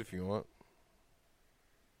the yeah. food if you want.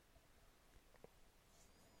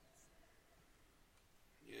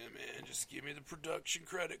 yeah, man, just give me the production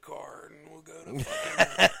credit card, and we'll go to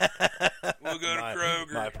fucking, we'll go to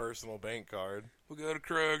Kroger. My personal bank card. We'll go to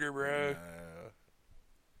Kroger, bro.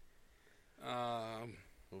 Nah,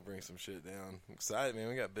 we'll bring some shit down. I'm excited, man.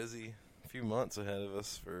 We got busy. A few months ahead of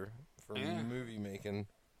us for Yeah. movie making.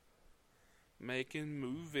 Making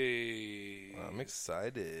movies. I'm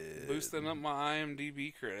excited. Boosting up my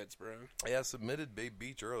IMDb credits, bro. Yeah, I submitted Babe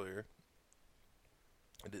Beach earlier.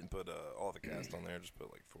 I didn't put all the cast on there. I just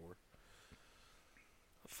put like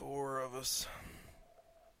four of us.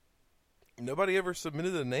 Nobody ever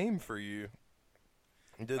submitted a name for you.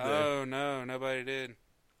 Did they? Oh, no, nobody did.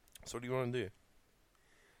 So what do you want to do?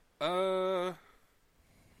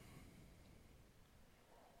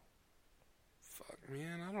 Fuck,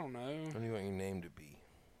 man, I don't know. What do you want your name to be?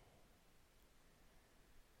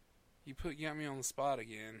 You got me on the spot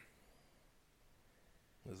again.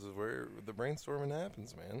 This is where the brainstorming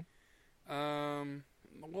happens, man.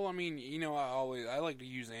 Well, I mean, I like to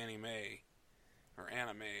use anime or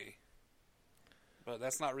anime, but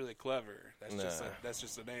that's not really clever. That's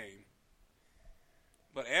just a name.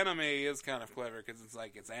 But anime is kind of clever because it's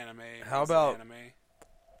anime. How it's about- anime?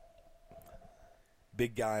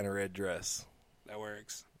 Big guy in a red dress. That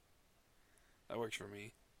works. That works for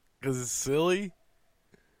me. Because it's silly.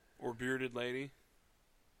 Or bearded lady.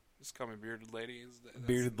 Just call me bearded lady.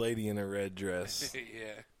 Bearded lady in a red dress.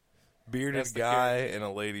 Yeah, Bearded That's the guy in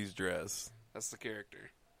a lady's dress. that's the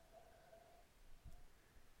character.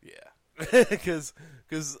 Yeah. Because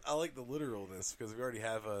I like the literalness. Because we already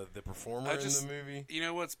have the performer in the movie. You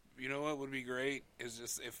know what would be great is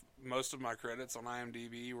just if most of my credits on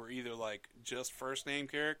IMDb were either like just first name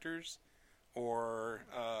characters or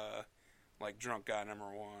like drunk guy number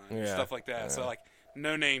one, Yeah. stuff like that. So Yeah. like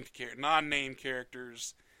non-named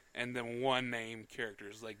characters, and then one named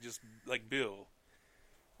characters, like just like Bill,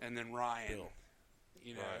 and then Ryan. Bill.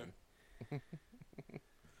 You know, Ryan.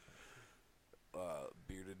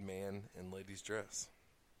 Bearded man in lady's dress.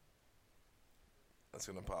 That's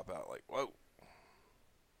gonna pop out like, whoa.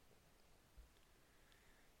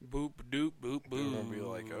 boop doop boop They're boop. gonna be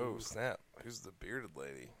like, oh snap, who's the bearded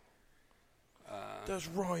lady? Uh, That's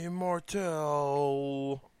Ryan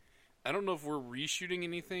Martell. I don't know if we're reshooting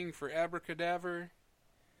anything for Abracadaver,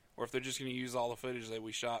 or if they're just going to use all the footage that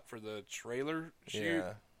we shot for the trailer shoot.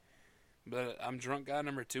 Yeah, But I'm drunk guy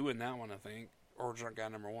number 2 in that one, I think, or drunk guy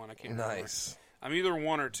number 1. I can't remember. nice. I'm either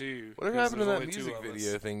 1 or 2. Whatever 'cause happened to there's that only 2 music of us.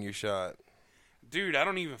 video thing you shot? Dude, I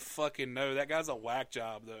don't even fucking know. That guy's a whack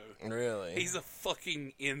job, though. Really? He's a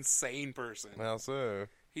fucking insane person. How so?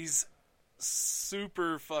 He's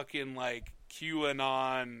super fucking like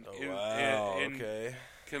QAnon Oh, wow. Okay.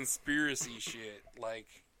 conspiracy shit. Like,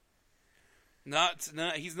 not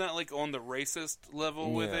he's not like on the racist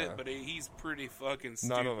level with Yeah. it, but he's pretty fucking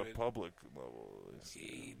stupid. Not on a public level. at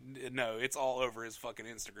least. No, it's all over his fucking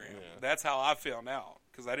Instagram. Yeah. That's how I found out,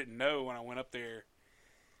 because I didn't know when I went up there.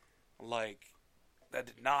 Like, I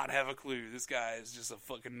did not have a clue. This guy is just a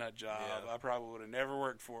fucking nut job. Yeah. I probably would have never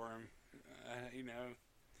worked for him. You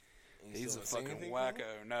He's still a haven't seen fucking anything from him?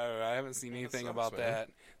 wacko. No, I haven't seen That anything sucks, about man. that.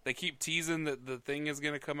 They keep teasing that the thing is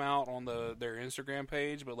going to come out on their Instagram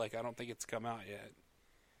page, but like I don't think it's come out yet.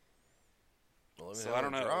 Well, let me So know I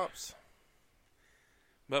don't when it know. Drops.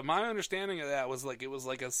 But my understanding of that was like it was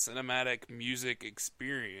like a cinematic music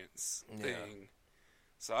experience thing.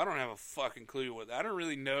 So I don't have a fucking clue I don't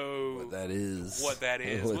really know What that is. what that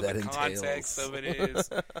the context of it is.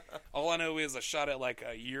 All I know is I shot it like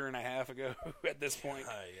a year and a half ago at this point.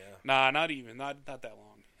 Yeah. Nah, not even. Not that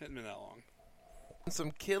long. Hasn't been that long.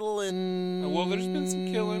 Some killing. Well, there's been some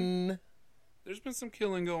killing. There's been some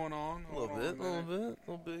killing going on. A little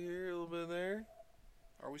bit here, a little bit there.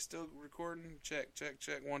 Are we still recording? Check.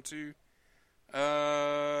 1, 2.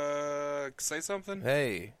 Say something?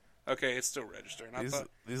 Hey. Okay, it's still registering.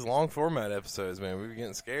 These long format episodes, man, we were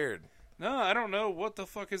getting scared. No, I don't know what the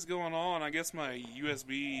fuck is going on. I guess my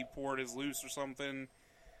USB port is loose or something.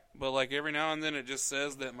 But like every now and then it just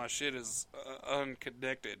says that my shit is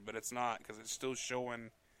unconnected, but it's not because it's still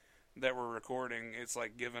showing that we're recording. It's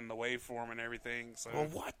like giving the waveform and everything. So Well,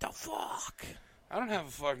 what the fuck? I don't have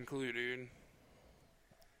a fucking clue, dude.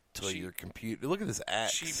 Till your computer. Look at this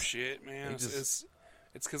axe. Cheap shit, man. It's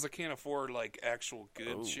because I can't afford like actual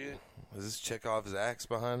good shit. Is this Chekhov's axe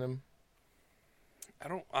behind him? I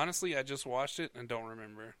don't honestly. I just watched it and don't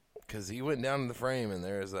remember. Because he went down in the frame and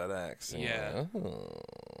there's that axe. And Yeah. you're like,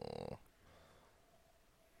 oh.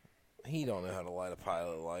 He don't know how to light a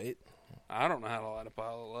pilot light. I don't know how to light a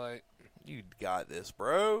pilot light. You got this,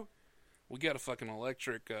 bro. We got a fucking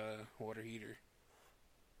electric water heater.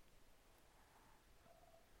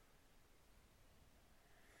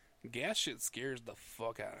 Gas shit scares the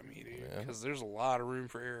fuck out of me, dude. Because there's a lot of room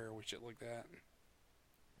for error with shit like that.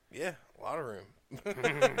 Yeah, a lot of room.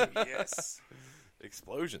 Yes.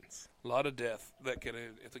 Explosions. A lot of death that could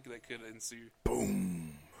ensue.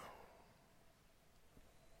 Boom.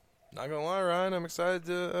 Not gonna lie, Ryan, I'm excited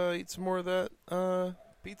to eat some more of that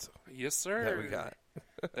pizza Yes, sir. that we got.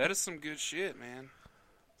 That is some good shit, man.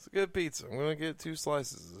 It's a good pizza. I'm gonna get 2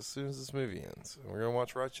 slices as soon as this movie ends. We're gonna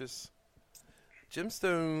watch Righteous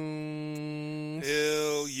Gemstones.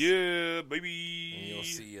 Hell yeah, baby. And you'll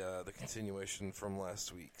see the continuation from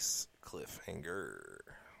last week's cliffhanger.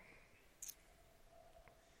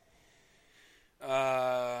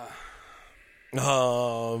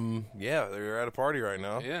 Yeah, they're at a party right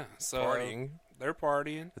now. Yeah, so Partying. they're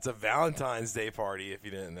partying. It's a Valentine's Day party, if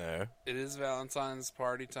you didn't know. It is Valentine's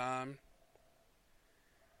party time.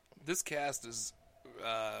 This cast is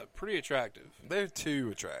pretty attractive. They're too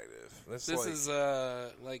attractive. This is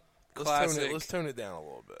like classic. Let's tone it down a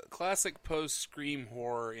little bit. Classic post-scream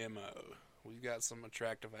horror MO. We've got some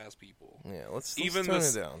attractive ass people. Yeah, let's Even tone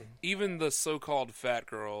this- it down. Even the so-called fat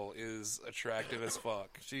girl is attractive as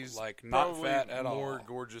fuck. She's like not probably fat at all. more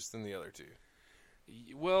gorgeous than the other two.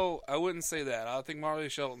 Well, I wouldn't say that. I think Marley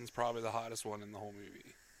Shelton's probably the hottest one in the whole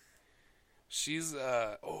movie. She's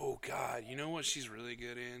oh god, you know what she's really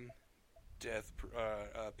good in?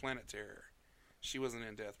 Planet Terror. She wasn't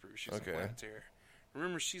in Death Proof. She was in Planet Terror.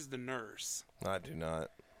 Remember, she's the nurse. I do not.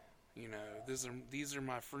 You know, these are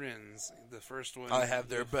my friends. The first one. I have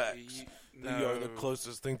their backs. No. You are the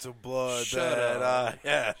closest thing to blood Shut that up. I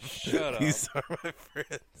have. Shut up. These are my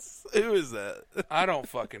friends. Who is that? I don't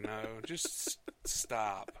fucking know. Just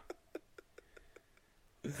stop.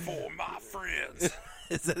 For my friends.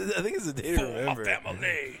 I think it's a day to For remember. my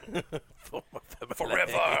family. For my family.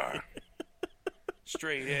 Forever.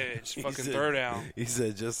 Straight edge. He Fucking said- throw down. He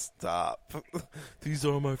said, just stop. These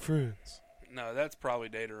are my friends. No, that's probably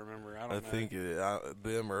Day to Remember. I don't know. I think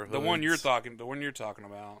them or The one you're hoods. talking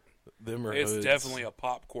about. Them or It's hoods. definitely a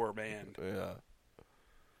popcore band. Yeah.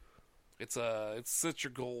 It's Set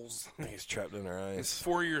Your Goals. He's trapped in our It's eyes.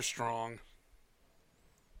 4 years strong.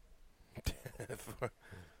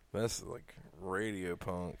 That's like radio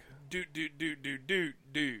punk. Do do do do do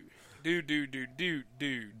do do do do do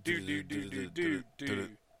do do do do do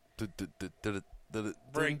do.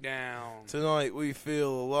 Breakdown. Tonight we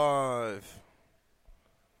feel alive.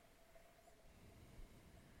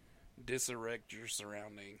 Disrespect your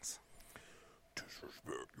surroundings.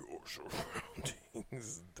 Disrespect your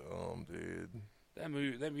surroundings. Dumb, dude.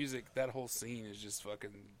 That music, that whole scene is just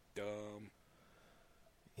fucking dumb.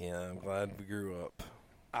 Yeah, I'm glad we grew up.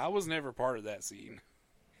 I was never part of that scene.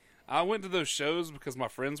 I went to those shows because my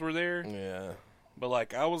friends were there, Yeah. but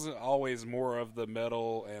like I was always more of the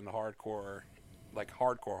metal and hardcore, like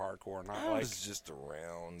hardcore, not I like was just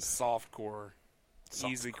around. softcore,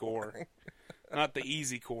 easy core, not the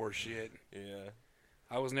easy core shit. Yeah.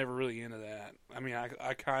 I was never really into that. I mean,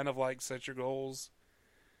 I kind of like Set Your Goals.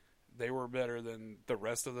 They were better than the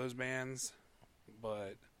rest of those bands,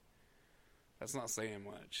 but that's not saying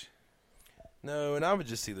much. No, and I would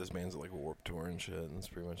just see those bands at like Warped Tour and shit, and that's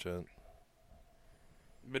pretty much it.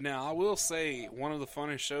 But now, I will say, one of the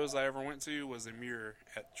funnest shows I ever went to was in Muir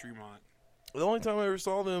at Tremont. The only time I ever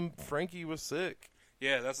saw them, Frankie was sick.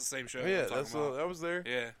 Yeah, that's the same show. Oh, yeah, I'm talking about. I was there.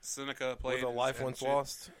 Yeah, Seneca played With A it Life and Once shit.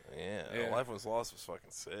 Lost. Yeah, Yeah. A Life Once Lost was fucking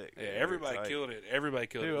sick. Yeah, dude. everybody Tight. killed it. Everybody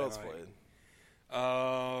killed Who it. else that night. played?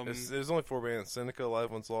 There's only 4 bands: Seneca, Life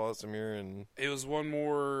Once Lost, Amir, and It was one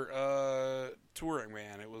more touring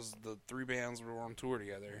band. It was the 3 bands were on tour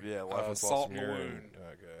together. yeah, Life Once Salt Lost, and the Amir, Wound.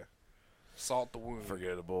 okay, Salt the Wound.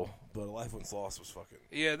 forgettable. But Life Once Lost was fucking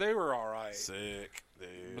Yeah, they were all right. sick,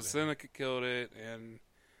 dude. But Seneca killed it, and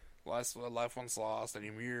Life Once Lost, and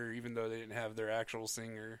Ymir, even though they didn't have their actual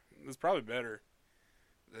singer, it was probably better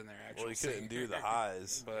than their actual Well, he singer. couldn't do the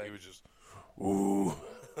highs. But- He was just ooh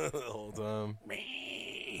the whole time.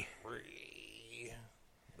 Me.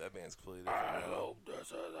 That band's completely different. now. hope this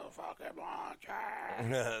is a fucking monster.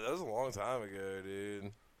 That was a long time ago,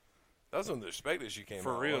 dude. That was when the Respect Issue came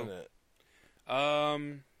For out, real. wasn't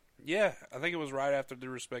it? Yeah, I think it was right after the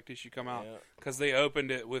Respect Issue come out, Yeah. because they opened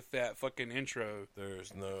it with that fucking intro.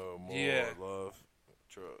 There's no more Yeah. love,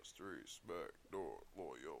 trust, respect, or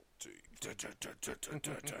loyalty.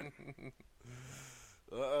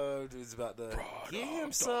 Uh-oh, dude's about to give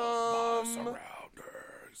him some.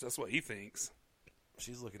 That's what he thinks.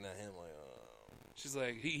 She's looking at him like, She's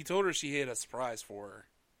like, he told her she had a surprise for her,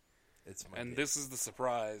 it's my and dick. this is the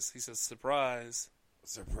surprise. He says, "Surprise!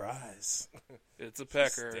 Surprise. It's a She's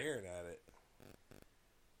pecker. staring at it.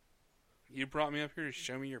 You brought me up here to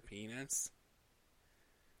show me your penis."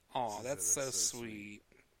 Aw, She that's said so that's so sweet.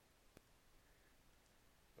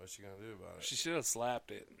 What's she gonna do about it? She should have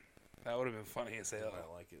slapped it. That would have been funny as I hell.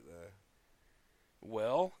 might like it though.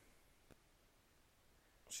 Well,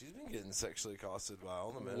 She's been getting sexually accosted by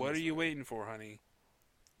all the men. what are this you week. waiting for, honey?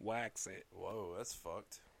 Wax it. Whoa, that's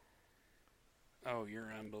fucked. Oh,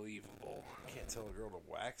 you're unbelievable. You can't tell a girl to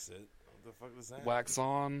wax it. What the fuck was that? Wax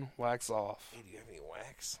on, wax off. Hey, do you have any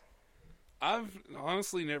wax? I've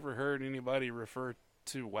honestly never heard anybody refer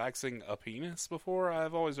to waxing a penis before.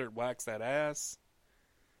 I've always heard wax that ass.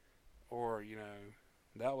 Or,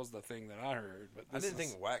 that was the thing that I heard. But I this didn't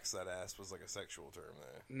is- think wax that ass was like a sexual term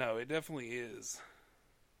though. No, it definitely is.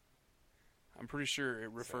 I'm pretty sure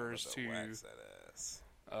it refers Sound about to. wax that ass.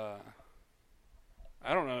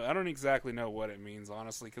 I don't know. I don't exactly know what it means,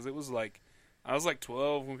 honestly, because it was like I was like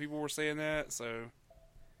 12 when people were saying that, so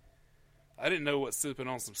I didn't know what sipping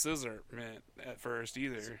on some scissor meant at first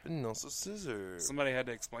either. And also scissor. Somebody had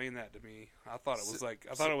to explain that to me. I thought it was I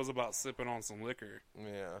thought it was about sipping on some liquor,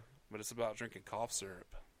 Yeah, but it's about drinking cough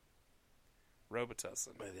syrup,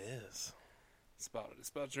 Robitussin. it is. It's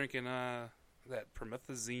about drinking that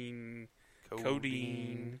promethazine,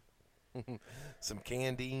 codeine. Some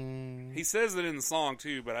candy. He says it in the song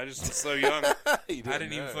too, but I just was so young. I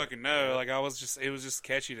didn't even fucking know. Like it was just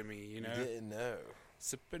catchy to me, You didn't know.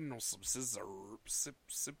 Sipping on some scissor,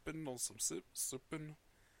 sipping on some sipping.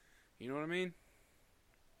 You know what I mean?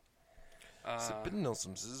 Sipping on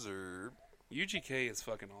some scissor. UGK is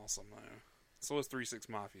fucking awesome though. So is 3-6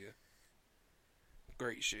 Mafia.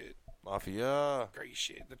 Great shit. Mafia. Great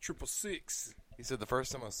shit. The 666. He said the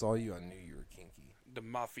first time I saw you, I knew you were kinky. The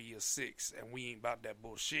Mafia 6, and we ain't about that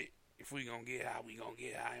bullshit. If we gonna get high, we gonna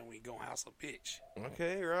get high, and we gonna house a bitch.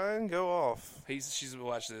 Okay, Ryan, go off. She's gonna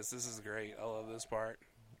watch this. This is great. I love this part.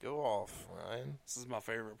 Go off, Ryan. This is my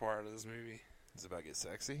favorite part of this movie. Is it about to get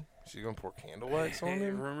sexy? She's gonna pour candle wax on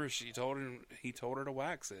him. Remember, he told her to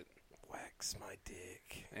wax it, Wax my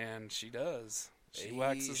dick. and she does. She Hey,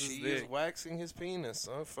 waxes his she dick. is waxing his penis.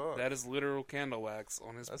 Oh fuck. That is literal candle wax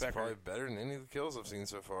on his That's pecker. probably better than any of the kills I've seen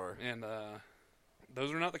so far. And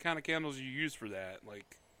those are not the kind of candles you use for that.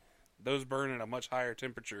 Like, those burn at a much higher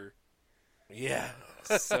temperature. Yeah.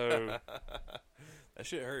 So, That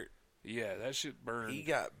shit hurt. yeah, that shit burned. He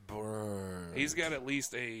got burned. He's got at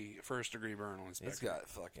least a first-degree burn on his pecker. He's got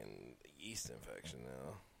fucking yeast infection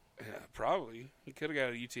now. Yeah, probably. He could have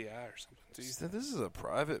got a UTI or something, too. He said, "This is a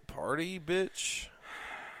private party, bitch."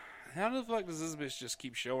 How the fuck does this bitch just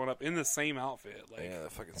keep showing up in the same outfit? Like, Yeah,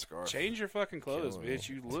 that fucking scarf. change your fucking clothes, Killing me. bitch.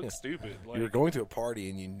 You look stupid. Like, You were going to a party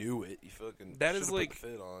and you knew it. You fucking That is should've like- put the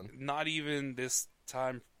fit on. not even this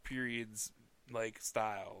time period's like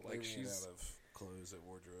style. Like Maybe she's out of clothes at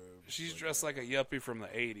wardrobe. she's dressed like a yuppie from the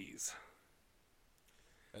 80s.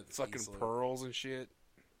 Fucking pearls and shit.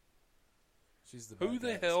 She's the Who bad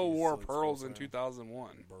the guy. hell She's wore so pearls in expensive.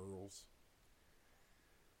 2001? Pearls.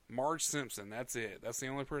 Marge Simpson. That's it. That's the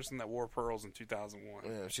only person that wore pearls in 2001.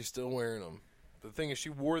 Yeah, she's still wearing them. The thing is, she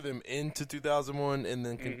wore them into 2001 and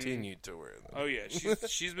then continued to wear them. Oh yeah,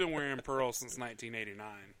 she's been wearing pearls since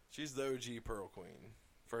 1989 She's the OG Pearl Queen.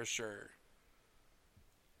 for sure.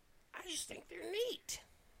 I just think they're neat.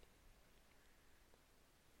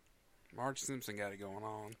 Marge Simpson got it going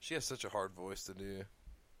on. She has such a hard voice to do.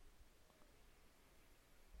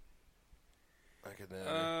 I and then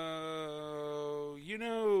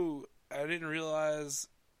I didn't realize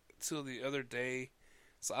till the other day.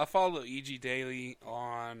 So I follow E.G. Daily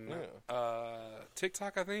on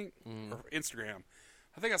TikTok, I think, or Instagram.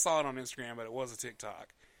 I think I saw it on Instagram, but it was a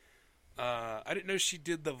TikTok. I didn't know she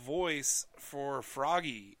did the voice for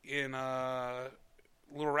Froggy in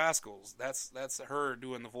Little Rascals. That's her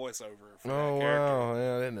doing the voiceover for that character. Wow,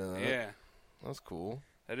 yeah, I didn't know that. Yeah, That's cool.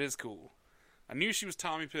 that is cool. I knew she was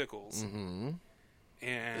Tommy Pickles, and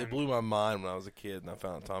It blew my mind when I was a kid and I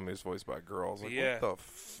found Tommy was voiced by a girl. I was like, Yeah. what the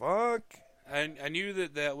fuck? I knew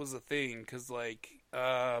that was a thing because like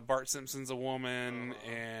Bart Simpson's a woman,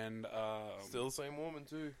 and Still the same woman,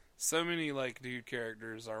 too. so many like dude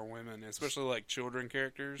characters are women, especially like children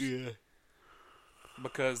characters. Yeah.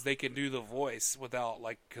 Because they can do the voice without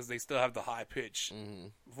like, because they still have the high pitch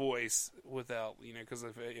voice without, because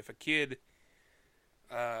if a kid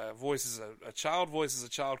voices a child voices a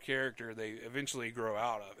child character, they eventually grow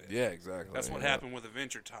out of it. Yeah, exactly. That's what yeah. happened with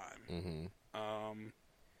Adventure Time.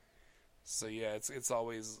 So yeah, it's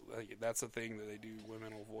always like, that's a thing that they do.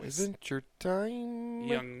 Women will voice Adventure time.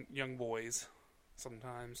 young boys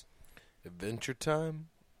sometimes. Adventure time.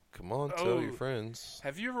 Come on, tell Oh. your friends.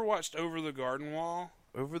 Have you ever watched Over the Garden Wall?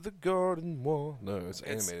 Over the garden wall. No, it's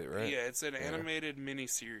animated, right? Yeah, it's an animated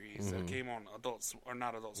miniseries that came on Adults or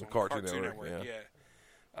not Adults, on Cartoon Network, Yeah.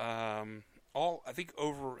 I think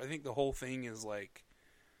the whole thing is like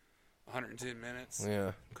 110 minutes.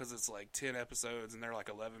 Yeah. Because it's like 10 episodes and they're like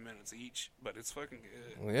 11 minutes each, but it's fucking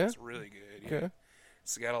good. Yeah? It's really good. Yeah. Okay.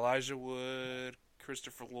 It's got Elijah Wood,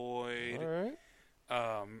 Christopher Lloyd, All right.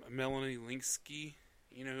 Melanie Linsky.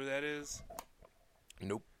 You know who that is?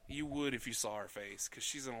 Nope. You would if you saw her face, because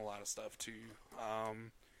she's in a lot of stuff too.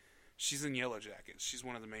 She's in Yellow Jackets. She's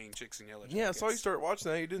one of the main chicks in Yellow Jackets. Yeah, I saw you start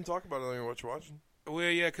watching that. You didn't talk about it on what you're watching. Well,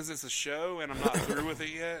 yeah, because it's a show, and I'm not through with it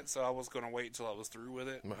yet, so I was going to wait until I was through with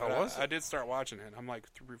it. How But was it? I did start watching it. I'm like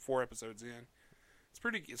 4 episodes in.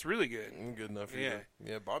 It's really good. Good enough for Yeah.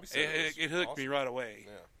 you. Yeah, Bobby said It hooked me right away.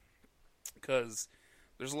 Yeah. Because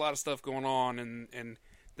there's a lot of stuff going on, and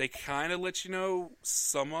they kind of let you know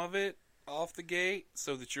some of it off the gate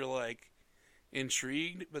so that you're like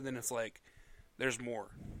intrigued, but then it's like there's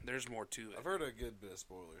more to it. I've heard a good bit of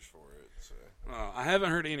spoilers for it. So. I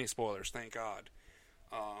haven't heard any spoilers, thank God.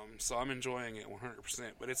 So I'm enjoying it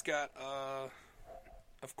 100%. But it's got,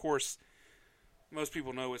 of course, most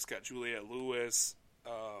people know it's got Juliette Lewis,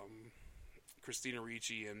 Christina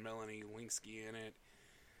Ricci, and Melanie Linsky in it.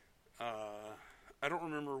 I don't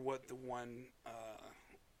remember what the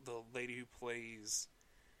lady who plays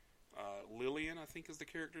Lillian, I think is the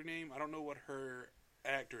character name. I don't know what her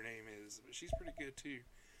actor name is, but she's pretty good too.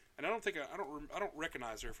 And I don't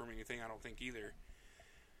recognize her from anything. I don't think either.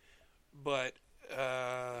 But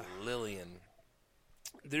Lillian.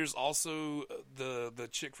 there's also the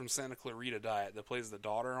chick from Santa Clarita Diet that plays the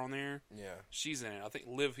daughter on there. Yeah. She's in it. I think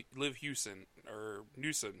Liv Hewson or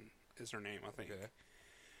Newson is her name. I think. Okay.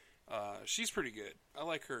 She's pretty good. I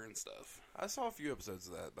like her and stuff. I saw a few episodes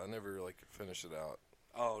of that, but I never finished it out.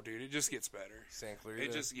 Oh, dude, it just gets better. Santa Clarita.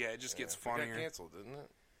 It just gets It funnier. got canceled, didn't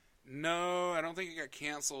it? No, I don't think it got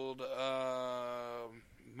canceled.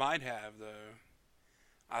 Might have though.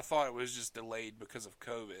 I thought it was just delayed because of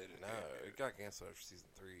COVID. No, it got canceled after season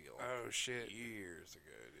 3. Oh shit! Years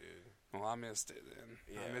ago, dude. Well, I missed it then.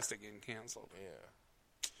 Yeah. I missed it getting canceled.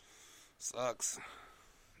 Yeah. Sucks.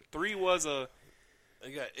 3 was a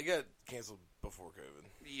It got canceled before COVID.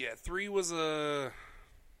 yeah. 3 was a.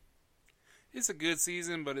 It's a good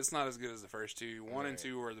season, but it's not as good as the first 2. 1 and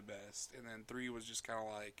 2 were the best, and then 3 was just kind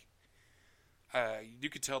of like. You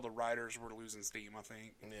could tell the writers were losing steam. I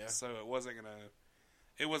think. Yeah. So it wasn't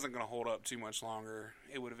gonna hold up too much longer.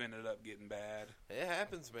 It would have ended up getting bad. It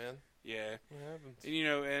happens, man. Yeah. It happens.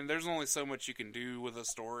 And, and there's only so much you can do with a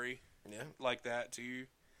story Yeah. like that too,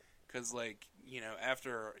 because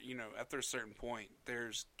after a certain point,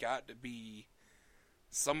 there's got to be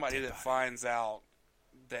somebody that finds out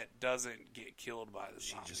that doesn't get killed by the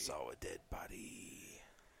zombie. a dead body.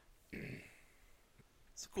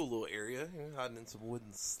 It's a cool little area, hiding in some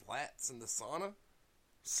wooden slats in the sauna.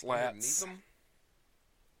 Slats. Them.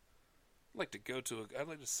 I'd like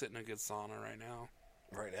to sit in a good sauna right now.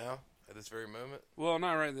 Right now, at this very moment. Well,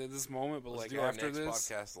 not right at this moment, but Let's like do after our next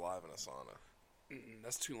this. podcast live in a sauna.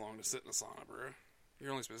 That's too long to sit in a sauna, bro.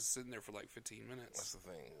 You're only supposed to sit in there for like 15 minutes. That's the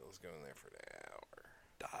thing. Let's go in there for an hour.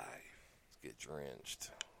 Die. Let's get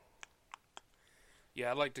drenched.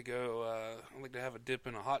 Yeah, I'd like to go. I'd like to have a dip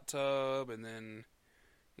in a hot tub and then,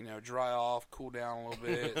 dry off, cool down a little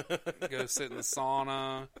bit, go sit in the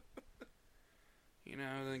sauna.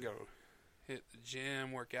 Then go hit the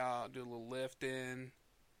gym, work out, do a little lifting.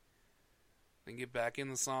 then get back in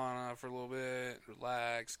the sauna for a little bit,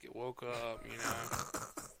 relax, get woke up, you know.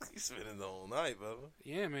 You spending the whole night, Bubba.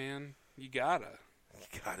 Yeah, man. You gotta.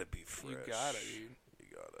 You gotta be fresh. You gotta, dude. You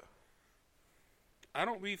gotta. I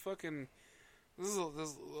don't be fucking... This is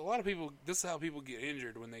a lot of people... This is how people get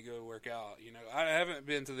injured when they go work out, you know. I haven't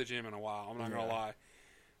been to the gym in a while, I'm not gonna lie.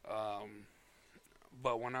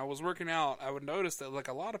 But when I was working out, I would notice that, like,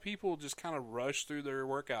 a lot of people just kind of rush through their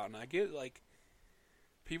workout. And I get, like...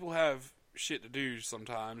 People have shit to do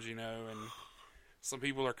sometimes, you know, and... Some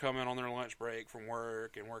people are coming on their lunch break from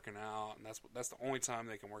work and working out, and that's the only time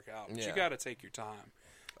they can work out. But you got to take your time.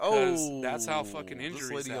 That's how fucking injuries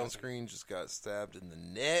This lady happen. on screen just got stabbed in the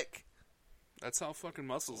neck. That's how fucking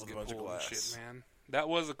muscles With a get bunch of pulled and glass. shit, man. That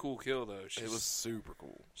was a cool kill, though. It was super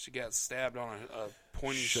cool. She got stabbed on a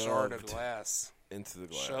pointy shard of glass. Into the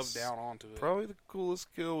glass. Shoved down onto it. Probably the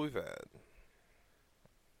coolest kill we've had.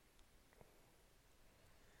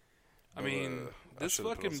 I mean, this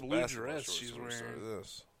fucking blue dress she's wearing.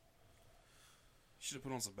 This. Should have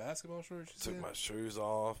put on some basketball shorts. Took my shoes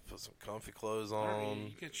off, put some comfy clothes on.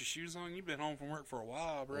 You got your shoes on. You've been home from work for a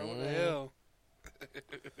while, bro. What the hell?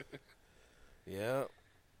 Yeah.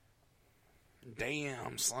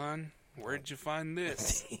 Damn, son. Where'd you find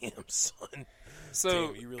this? Damn, son. So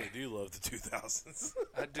Damn, you really do love the 2000s.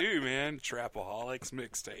 I do, man. Trapaholics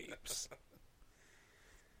mixtapes.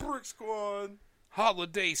 Brick Squad.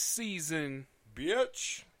 Holiday season.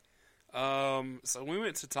 Bitch. So we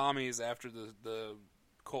went to Tommy's after the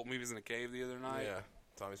Cult Movies in a Cave the other night. Yeah.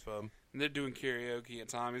 Tommy's Pub. And they're doing karaoke at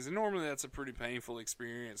Tommy's, and normally that's a pretty painful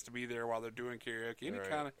experience to be there while they're doing karaoke. And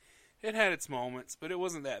it had its moments, but it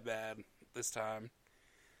wasn't that bad this time.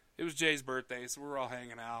 It was Jay's birthday, so we were all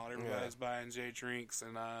hanging out. Everybody's buying Jay drinks,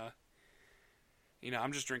 and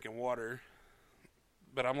I'm just drinking water.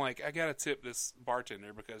 But I'm like, I gotta tip this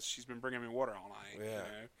bartender because she's been bringing me water all night. Yeah. You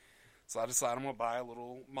know? So I decided I'm gonna buy a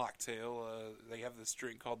little mocktail. They have this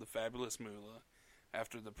drink called the Fabulous Moolah,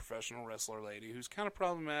 after the professional wrestler lady, who's kind of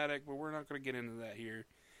problematic, but we're not gonna get into that here.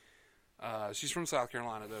 She's from South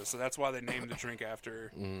Carolina though, so that's why they named the drink after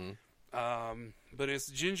her. Mm-hmm. But it's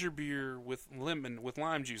ginger beer with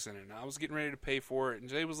lime juice in it. And I was getting ready to pay for it, and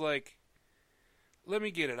Jay was like, "Let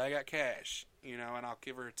me get it. I got cash, and I'll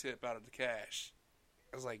give her a tip out of the cash."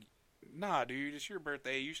 I was like, "Nah, dude, it's your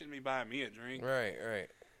birthday. You shouldn't be buying me a drink." Right.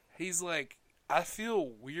 He's like, "I feel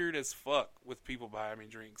weird as fuck with people buying me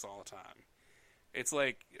drinks all the time. It's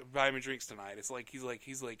like, buy me drinks tonight." It's like he's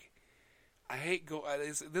like, I hate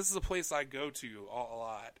this is a place I go to a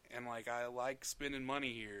lot, and like I like spending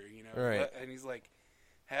money here, Right. And he's like,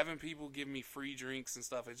 having people give me free drinks and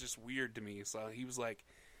stuff. It's just weird to me. So he was like,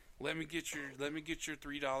 Let me get your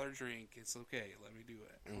 $3 drink. It's okay. Let me do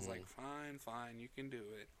it. I was like, fine, you can do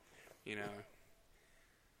it.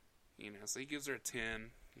 So he gives her a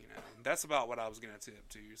 10. That's about what I was gonna tip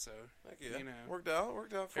too. So worked out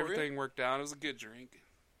for everything worked out. It was a good drink,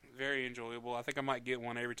 very enjoyable. I think I might get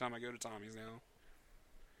one every time I go to Tommy's now.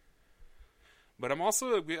 But I'm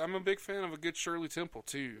a big fan of a good Shirley Temple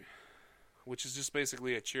too, which is just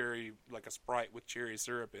basically a cherry, like a Sprite with cherry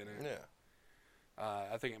syrup in it. Yeah.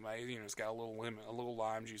 I think it might, it's got a little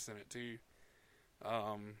lime juice in it too.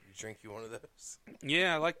 You drink one of those?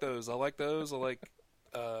 Yeah, I like those. I like the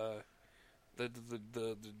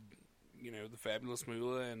Fabulous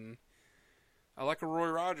Moolah, and I like a Roy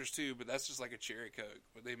Rogers too, but that's just like a cherry Coke,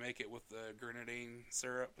 but they make it with the grenadine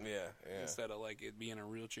syrup. Yeah. Instead of like it being a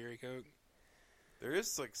real cherry Coke. There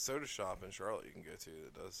is like soda shop in Charlotte you can go to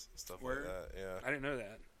that does stuff like that. Yeah. I didn't know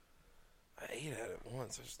that. I ate at it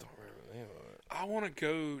once. I just don't remember the name of it. I want to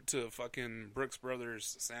go to fucking Brooks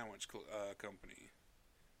Brothers Sandwich Company.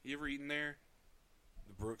 You ever eaten there?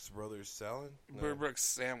 The Brooks Brothers Salad? No. Brooks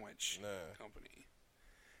Sandwich Company.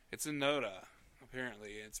 It's in Noda,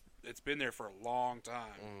 apparently. It's been there for a long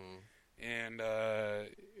time. And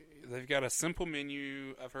they've got a simple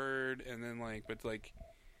menu, I've heard, and then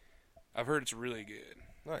I've heard it's really good.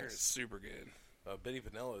 Nice. It's super good. Benny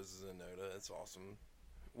Pinello's is in Noda. That's awesome.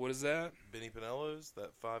 What is that? Benny Pinello's,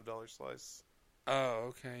 that $5 slice.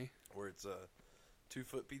 Oh, okay. Where it's a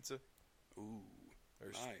 2-foot pizza. Ooh,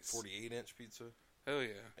 There's nice. 48-inch pizza. Hell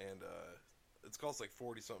yeah. And it costs like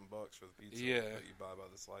 $40-something for the pizza. Yeah. But you buy by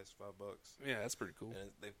the slice, $5. Yeah, that's pretty cool.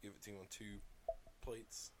 And they give it to you on 2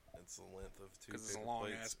 plates. It's the length of 2 Because it's a paper long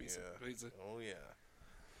plates. ass piece of pizza. Oh, yeah.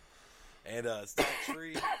 And it's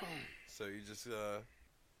tax-free. So you just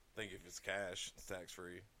think if it's cash, it's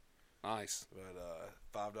tax-free. Nice.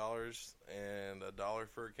 But $5 and $1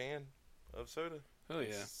 for a can of soda. Hell yeah.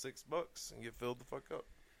 It's $6 and get filled the fuck up.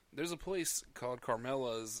 There's a place called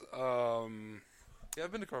Carmela's. Yeah,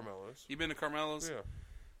 I've been to Carmelo's. You been to Carmela's? Yeah.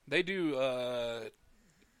 They do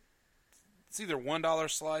It's either $1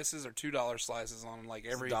 slices or $2 slices on like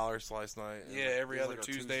It's every $1 slice night. Yeah, every It's other like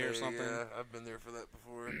a Tuesday or something. Yeah, I've been there for that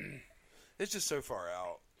before. It's just so far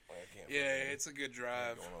out. Like, I can't. Yeah, fucking- it's a good I'm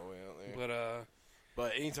drive. going all the way out there. But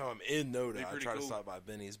But anytime I'm in Noda, Be I pretty try to cool. stop by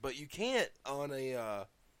Benny's. But you can't on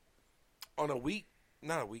a week,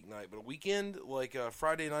 not a weeknight, but a weekend, like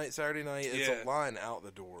Friday night, Saturday night. It's Yeah. a line out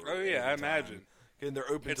the door. Oh, yeah, I every time. imagine. And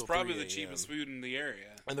they're open. it's till probably 3 the a.m. cheapest food in the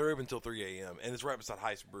area. And they're open till 3 a.m. And it's right beside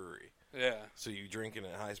Heist Brewery. Yeah. So you drinking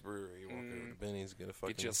at Heist Brewery, you walk over to Benny's, get a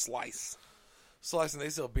fucking Get you a slice. slice, and they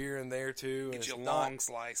sell beer in there too. And Get you a it's long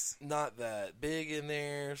slice. not that big in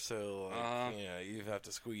there, so like, you have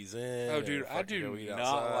to squeeze in. Oh, and dude, I fucking do go eat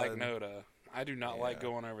not like outside. Noda. I do not like Yeah.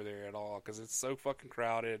 going over there at all because it's so fucking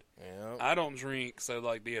crowded. Yeah. I don't drink, so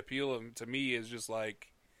like the appeal to me is just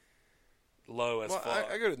like low as Well,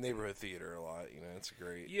 fuck. I go to the neighborhood theater a lot. You know, it's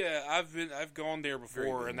great. Yeah, I've gone there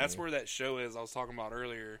before, Great and that's venue. where that show is I was talking about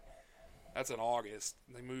earlier. That's in August.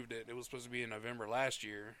 They moved it. It was supposed to be in November last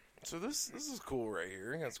year. So this is cool right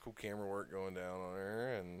here. Got some cool camera work going down on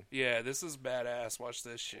there, and Yeah, this is badass. Watch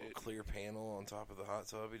this a little shit. clear panel on top of the hot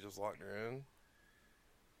tub. He just locked her in.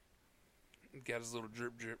 Got his little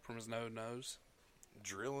drip drip from his nose.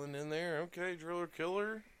 Drilling in there. Okay, driller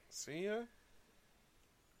killer. See ya.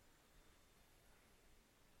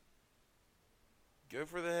 Go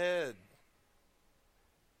for the head.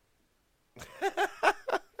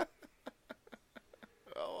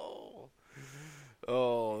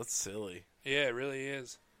 Oh, that's silly. Yeah, it really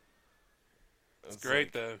is. It's It's great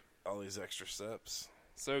like though. all these extra steps.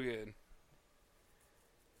 So good.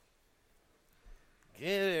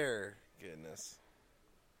 Get there. Goodness.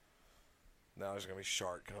 Now there's gonna be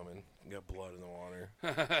shark coming. You got blood in the water.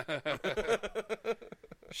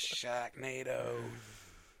 Sharknado.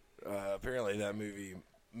 Apparently that movie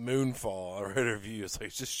Moonfall, I read a review. It's like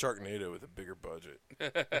it's just Sharknado with a bigger budget.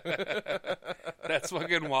 That's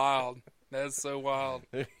fucking wild. That's so wild.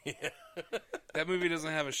 Yeah. That movie doesn't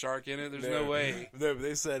have a shark in it. There's no way. No, but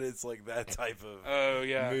they said it's like that type of Oh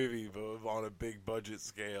yeah. movie, but on a big budget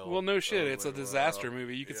scale. Well, no shit. I was It's a like, disaster wow.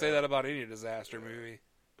 movie. You could say Yeah. that about any disaster movie.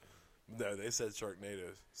 No, they said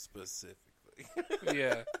Sharknado specifically.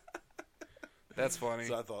 Yeah. That's funny.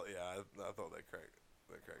 So I thought, I thought that cracked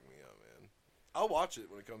me up, man. I'll watch it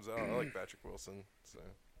when it comes out. I like Patrick Wilson,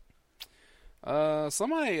 so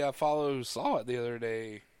Somebody I follow saw it the other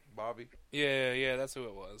day. Bobby. Yeah, that's who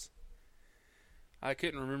it was. I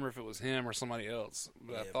couldn't remember if it was him or somebody else,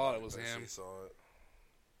 but I Yeah, thought Bobby it was basically him. Saw it.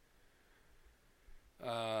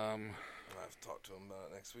 Um, I have to talk to him about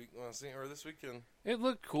it next week when I see him, or this weekend. it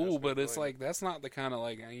looked cool, That's but good it's point. like that's not the kind of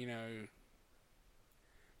like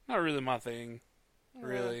not really my thing.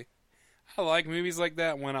 Really, I like movies like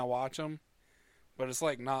that when I watch them, but it's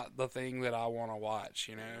like not the thing that I want to watch.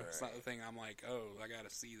 You know, it's not the thing I'm like, oh, I got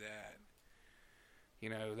to see that. You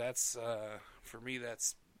know, that's for me.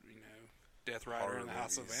 That's Death Rider Horror and the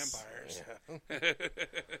House of movies. Vampires.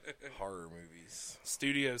 Yeah. Horror movies.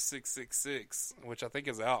 Studio 666, which I think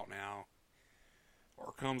is out now,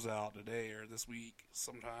 or comes out today or this week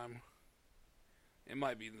sometime. It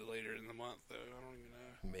might be later in the month though. I don't even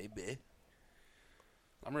know. Maybe.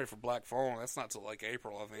 I'm ready for Black Phone. That's not till like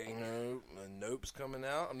April, I think. Nope. And Nope's coming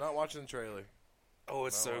out. I'm not watching the trailer. Oh,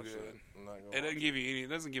 it's Not so watching good. it. I'm not gonna It watch doesn't give you any. It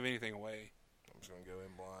doesn't give anything away. I'm just gonna go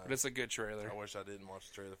in blind. But it's a good trailer. I wish I didn't watch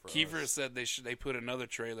the trailer for Kiefer us. said they put another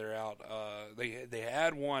trailer out. They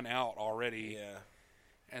had one out already, Yeah.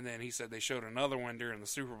 and then he said they showed another one during the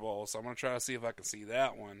Super Bowl. So I'm gonna try to see if I can see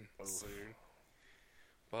that one soon.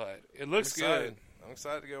 But it looks good. I'm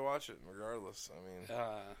excited to go watch it, regardless. I mean,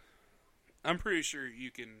 I'm pretty sure you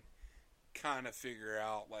can kind of figure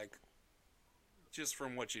out, like, just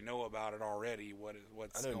from what you know about it already,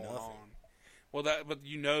 what's I know going nothing. on. Well, but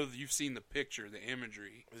you've seen the picture, the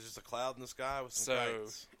imagery, it's just a cloud in the sky with some so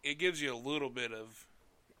kites. it gives you a little bit of,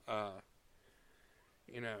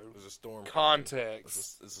 There's a storm.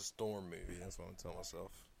 context. It's a storm movie. That's what I'm telling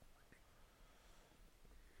myself.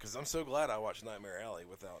 Because I'm so glad I watched Nightmare Alley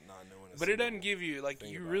without not knowing. But it doesn't give you, like, thing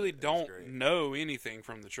you about really it. It was don't great. know anything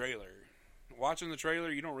from the trailer. Watching the trailer,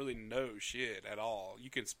 you don't really know shit at all. You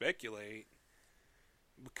can speculate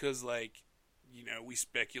because, like, we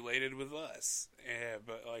speculated with us. Yeah,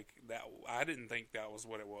 but, like, that I didn't think that was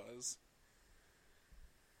what it was.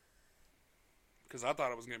 Because I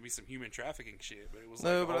thought it was going to be some human trafficking shit, but it was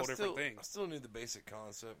like a whole different thing. I still knew the basic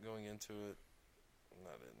concept going into it. And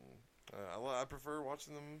I didn't. I prefer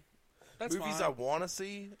watching them That's movies fine. I want to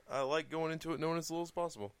see. I like going into it knowing as little as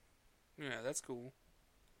possible. Yeah, that's cool.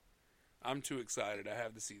 I'm too excited. I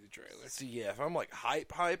have to see the trailer. See, yeah, if I'm like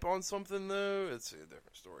hype on something though, it's a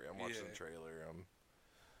different story. I'm watching Yeah. the trailer. I'm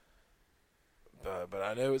But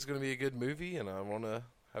I know it's going to be a good movie, and I want to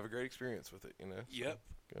have a great experience with it. Yep.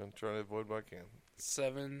 I'm trying to avoid what I can.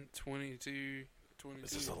 7/22/22.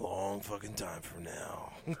 This is a long fucking time from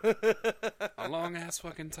now. A long ass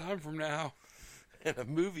fucking time from now. And a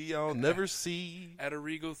movie I'll never see. At a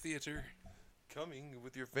Regal Theater. Coming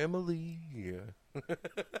with your family.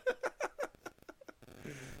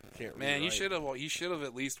 Can't Man, rewrite. you should have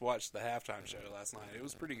at least watched the halftime show last night. It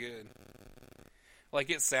was pretty good. Like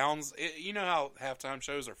it sounds, you know how halftime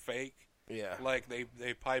shows are fake. Yeah. Like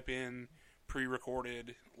they pipe in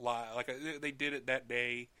pre-recorded live, like they did it that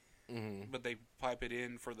day, but they pipe it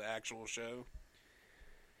in for the actual show.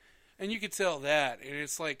 And you could tell that, and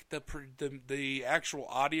it's like the actual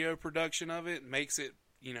audio production of it makes it,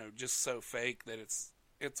 just so fake that it's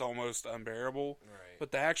almost unbearable. Right.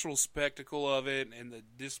 But the actual spectacle of it and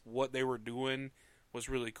just what they were doing was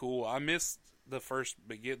really cool. I missed the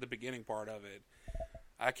beginning part of it.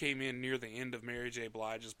 I came in near the end of Mary J.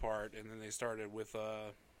 Blige's part, and then they started with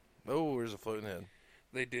Oh, there's a floating head.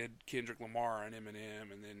 they did Kendrick Lamar and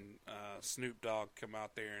Eminem, and then Snoop Dogg come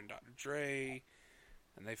out there and Dr. Dre,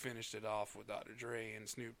 and they finished it off with Dr. Dre and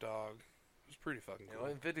Snoop Dogg. It was pretty fucking cool.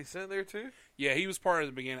 And 50 Cent there too? Yeah, he was part of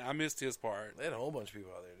the beginning. I missed his part. They had a whole bunch of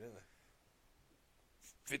people out there, didn't they?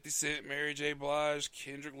 50 Cent, Mary J. Blige,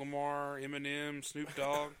 Kendrick Lamar, Eminem, Snoop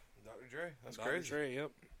Dogg. Dr. Dre. That's Dr. crazy. Dre,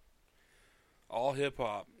 yep. All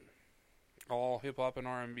hip-hop. All hip-hop and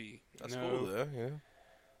R&B. That's cool though, yeah.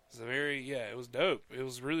 It's it was dope. It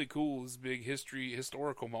was really cool. This big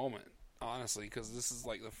historical moment, honestly, because this is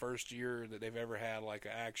like the first year that they've ever had like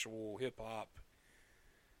an actual hip-hop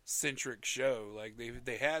centric show. Like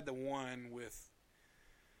they had the one with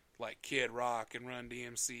like Kid Rock and Run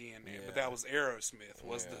DMC, but that was Aerosmith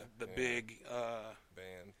was the big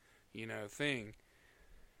band, thing.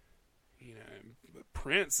 But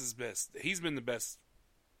Prince is best. He's been the best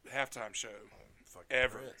halftime show fucking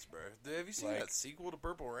ever. Prince, bro. Dude, have you seen that sequel to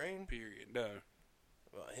Purple Rain? Period. No.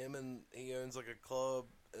 Well, he owns like a club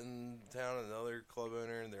in town, another club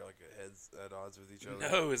owner, and they're like at odds with each other.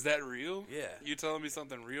 No, is that real? Yeah. You telling me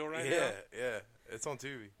something real right now? Yeah. It's on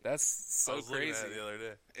Tubi. That's I so was looking crazy. at it the other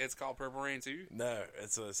day. It's called Purple Rain too? No,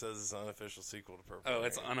 it says it's an unofficial sequel to Purple Rain. Oh,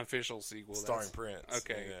 it's an unofficial sequel. Starring Prince.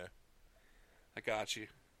 Okay. Yeah. I got you.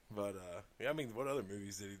 But, I mean, what other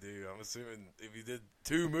movies did he do? I'm assuming if he did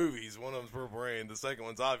 2 movies, one of them's Purple Rain, the second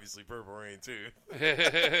one's obviously Purple Rain, too.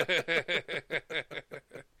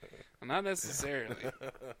 Not necessarily.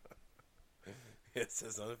 It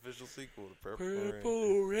says unofficial sequel to Purple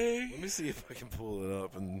Purple Rain. Let me see if I can pull it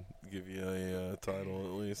up and give you a title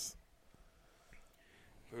at least.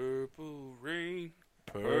 Purple Rain.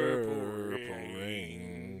 Purple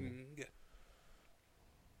Rain.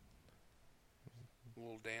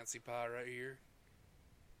 Little Dancy Pie right here.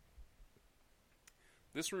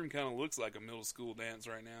 This room kind of looks like a middle school dance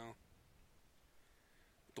right now.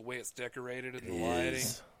 The way it's decorated and the lighting.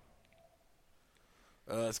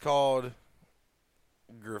 It's called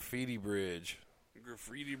Graffiti Bridge.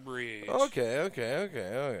 Graffiti Bridge.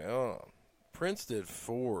 Okay. Hold on. Prince did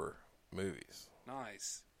 4 movies.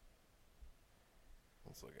 Nice.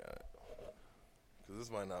 Let's look at it. Because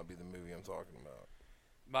this might not be the movie I'm talking about.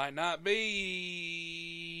 Might not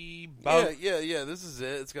be. Yeah. This is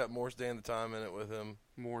it. It's got Morse Day and the Time in it with him.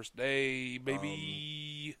 Morse Day,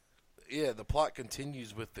 baby. Yeah, the plot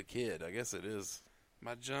continues with the kid. I guess it is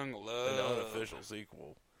My jungle an love. unofficial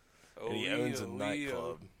sequel. Oh, And he owns a yeah.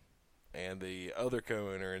 nightclub. And the other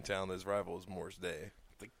co-owner in town that's rival is Morse Day.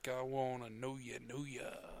 Think I wanna know ya.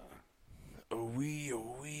 Oh,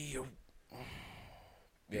 oh.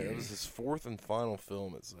 Yeah, that was his 4th and final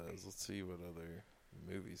film, it says. Let's see what other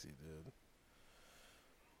movies he did.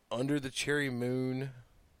 Under the Cherry Moon.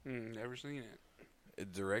 Never seen it.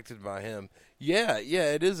 Directed by him. Yeah,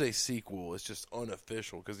 it is a sequel. It's just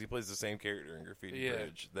unofficial because he plays the same character in Graffiti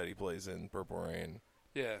Bridge that he plays in Purple Rain.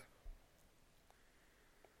 Yeah.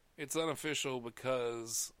 It's unofficial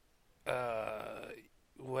because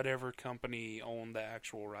whatever company owned the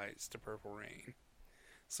actual rights to Purple Rain.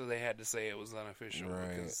 So they had to say it was unofficial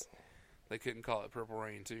because they couldn't call it Purple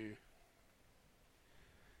Rain 2.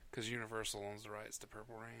 Because Universal owns the rights to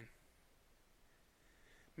Purple Rain.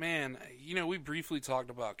 Man, we briefly talked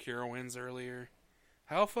about Carowinds earlier.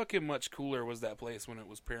 How fucking much cooler was that place when it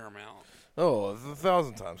was Paramount? Oh,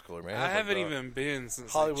 1,000 times cooler, man. I haven't even been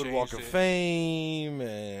since Hollywood they Walk of changed it. Fame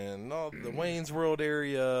and all the Wayne's World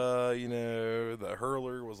area. The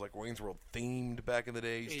Hurler was like Wayne's World themed back in the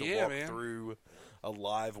day. You used to walk through a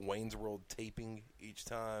live Wayne's World taping each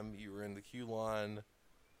time you were in the queue line.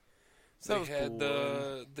 So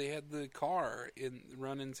They had the car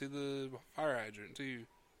run into the fire hydrant too.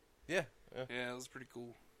 Yeah. Yeah, it was pretty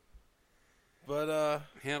cool. But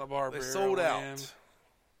Hanna-Barbera they sold land. out.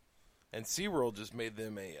 And SeaWorld just made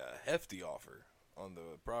them a hefty offer on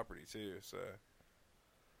the property, too. So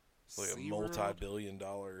it's like a SeaWorld?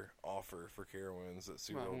 multi-billion-dollar offer for Carowinds that I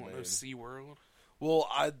SeaWorld want no made. SeaWorld. Well,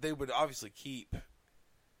 they would obviously keep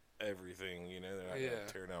everything, you know. They're not going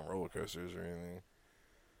to tear down roller coasters or anything.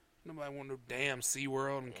 Nobody want no damn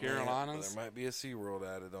SeaWorld in Yeah, Carolinas. but there might be a SeaWorld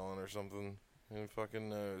added on or something. Who fucking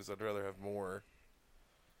knows? I'd rather have more.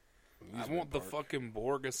 I amusement want the park. fucking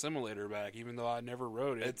Borg Assimilator back, even though I never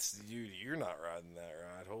rode it. It's you. You're not riding that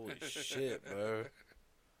ride. Holy shit, bro!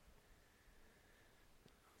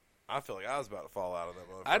 I feel like I was about to fall out of that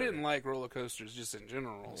motherfucker. I didn't like roller coasters just in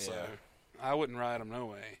general, so Yeah. I wouldn't ride them no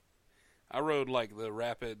way. I rode like the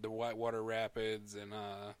Whitewater Rapids, and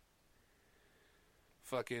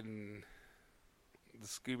fucking the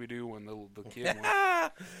Scooby Doo one, the kid one.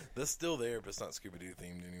 That's still there, but it's not Scooby Doo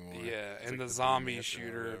themed anymore. Yeah, It's and like the zombie Boomy or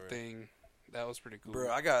shooter whatever. thing. That was pretty cool.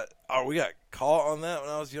 Bro, we got caught on that when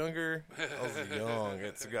I was younger. I was young.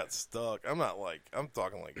 It got stuck. I'm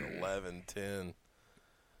talking like 11, 10.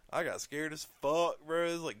 I got scared as fuck, bro.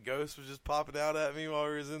 It was like ghosts was just popping out at me while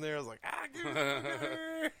we was in there. I was like,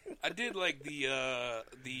 I did like the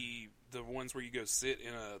ones where you go sit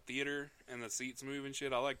in a theater and the seats move and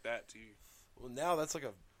shit. I like that too. Well, now that's like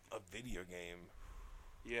a video game.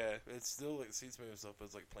 Yeah, It's still like the seats move and stuff, but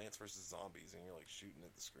it's like Plants vs. Zombies, and you're like shooting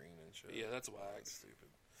at the screen and shit. yeah, that's whack. That's stupid.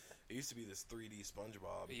 It used to be this 3D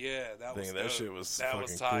SpongeBob Yeah, that was thing. That dope. shit was That fucking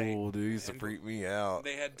was tight. cool, dude. It used to And freak me out.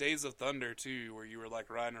 They had Days of Thunder too, where you were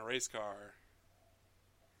like riding a race car,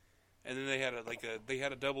 and then they had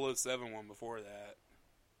a 007 one before that.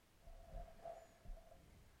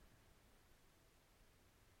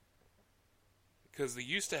 Because they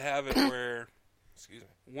used to have it where Excuse me.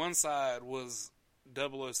 one side was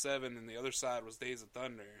 007 and the other side was Days of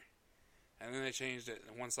Thunder. And then they changed it,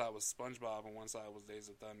 and one side was SpongeBob and one side was Days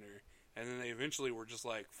of Thunder. And then they eventually were just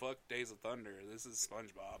like, fuck Days of Thunder, this is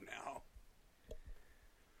SpongeBob now.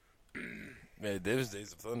 Man, there was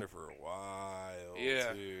Days of Thunder for a while,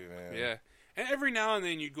 Yeah. too, man. Yeah. And every now and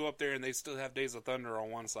then you'd go up there and they still have Days of Thunder on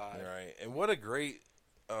one side. Right. And what a great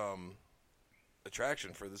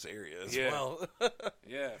attraction for this area as Yeah. well.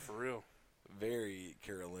 Yeah, for real. Very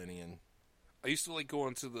Carolinian. I used to like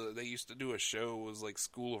going to they used to do a show, it was like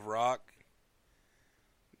School of Rock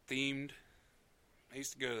themed. I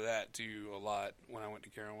used to go to that too a lot when I went to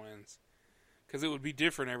Carowinds. Because it would be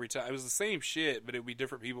different every time. It was the same shit, but it would be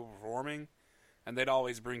different people performing. And they'd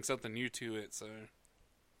always bring something new to it, so.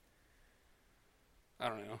 I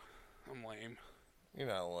don't know. I'm lame. You're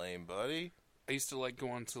not lame, buddy. I used to like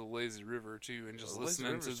going to the Lazy River too and just Well, Lazy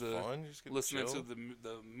listening to River's the fun. You just get to listening chill. to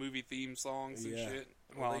the movie theme songs and Yeah. shit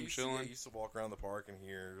Well, while they I'm used to- chilling. I used to walk around the park and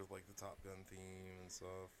hear like the Top Gun theme and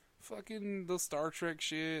stuff. Fucking the Star Trek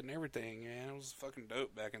shit and everything, man. It was fucking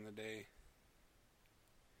dope back in the day.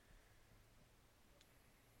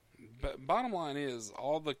 But bottom line is,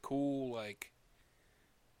 all the cool, like,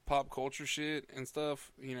 pop culture shit and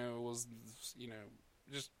stuff, was,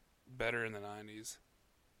 just better in the 90s.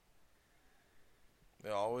 It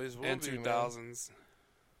always will And be, man. 2000s.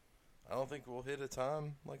 I don't think we'll hit a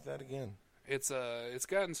time like that again. It's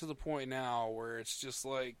gotten to the point now where it's just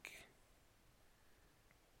like,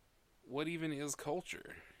 what even is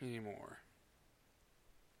culture anymore?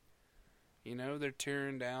 They're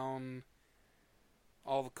tearing down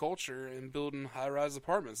all the culture and building high-rise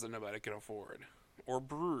apartments that nobody can afford. Or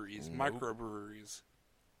breweries, Nope. microbreweries.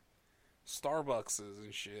 Starbuckses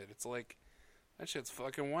and shit. It's like, that shit's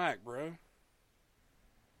fucking whack, bro.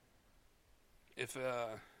 If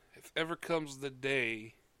ever comes the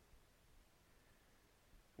day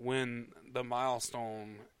when the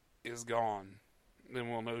milestone is gone, then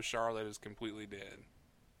we'll know Charlotte is completely dead.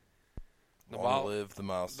 Long live the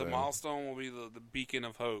milestone. The milestone will be the beacon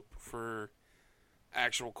of hope for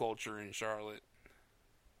actual culture in Charlotte.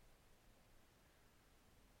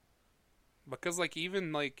 Because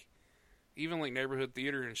even neighborhood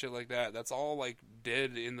theater and shit like that, that's all like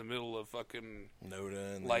dead in the middle of fucking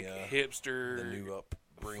Noda and like the hipster new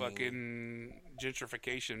upbringing. fucking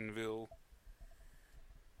gentrificationville.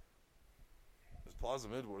 Plaza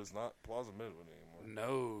Midwood is not Plaza Midwood anymore.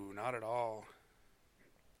 No, not at all.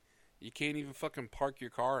 You can't even fucking park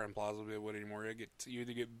your car in Plaza Midwood anymore. You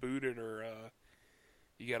either get booted or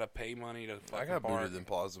you gotta pay money to fucking I got park. booted in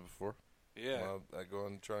Plaza before. Yeah. I go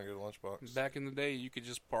and try and get a lunchbox. Back in the day, you could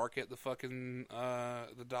just park at the fucking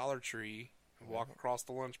the Dollar Tree and walk across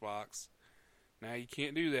the lunchbox. Now you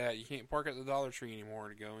can't do that. You can't park at the Dollar Tree anymore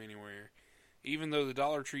to go anywhere. Even though the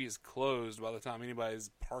Dollar Tree is closed by the time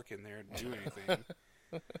anybody's parking there to do anything.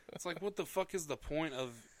 It's like, what the fuck is the point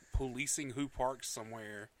of policing who parks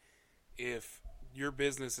somewhere if your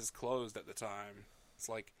business is closed at the time. It's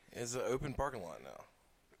like, It's an open parking lot now.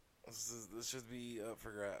 This should be up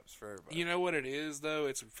for grabs for everybody. you know what it is, though?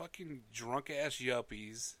 It's fucking drunk-ass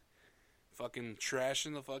yuppies fucking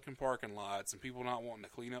trashing the fucking parking lots and people not wanting to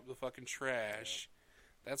clean up the fucking trash.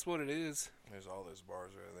 That's what it is. There's all those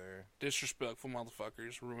bars right there. Disrespectful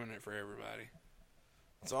motherfuckers ruining it for everybody.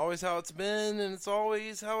 It's always how it's been, and it's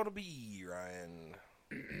always how it'll be, Ryan.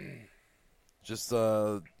 Just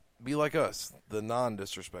be like us, the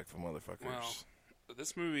non-disrespectful motherfuckers. Well,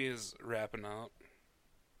 this movie is wrapping up.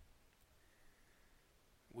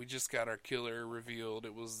 We just got our killer revealed.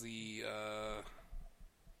 It was the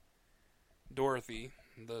Dorothy,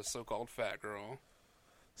 the so-called fat girl.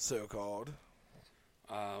 So-called.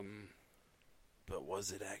 But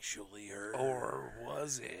was it actually her? Or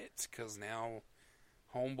was it? Because now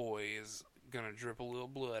homeboy is going to drip a little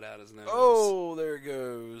blood out his nose. Oh, there it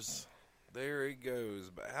goes. There it goes.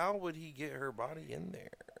 But how would he get her body in there?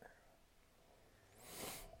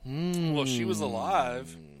 Well, she was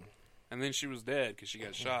alive, and then she was dead because she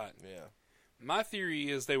got shot. Yeah. My theory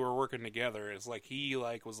is they were working together. It's like he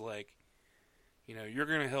was like, you know, you're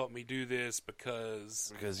gonna help me do this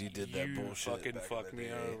because you did that bullshit. fucking back fucked in the me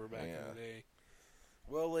day. over back in the day.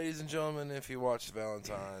 Well, ladies and gentlemen, if you watched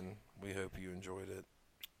Valentine, we hope you enjoyed it.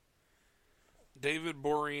 David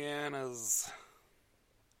Boreanaz.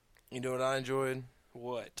 You know what I enjoyed?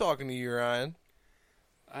 What? Talking to you, Ryan.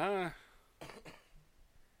 It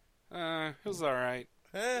was alright.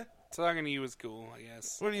 Eh? Talking to you was cool, I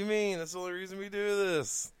guess. What do you mean? That's the only reason we do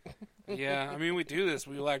this. Yeah, I mean, we do this.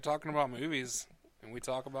 We like talking about movies, and we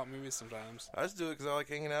talk about movies sometimes. I just do it because I like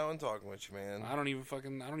hanging out and talking with you, man. I don't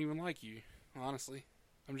even like you, honestly.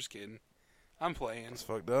 I'm just kidding. I'm playing. It's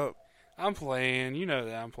fucked up. I'm playing. You know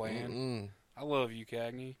that I'm playing. Mm-mm. I love you,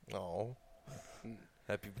 Cagney. Oh.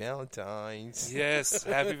 Happy Valentine's. Yes,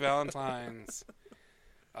 happy Valentine's.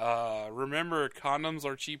 Remember, condoms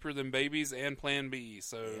are cheaper than babies and Plan B,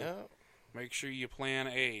 so Yeah. make sure you Plan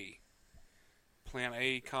A. Plan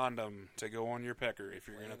A condom to go on your pecker if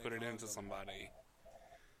you're going to put it into somebody.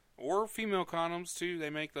 Or female condoms, too. They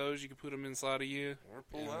make those. You can put them inside of you. Or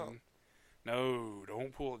pull out. No,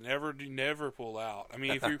 don't pull. Never pull out. I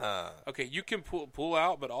mean, if you okay, you can pull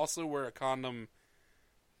out, but also wear a condom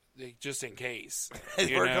just in case.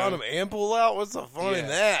 Wear a condom and pull out? What's the fun in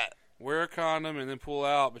that? Wear a condom and then pull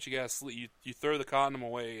out, but you gotta you throw the condom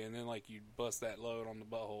away and then like you bust that load on the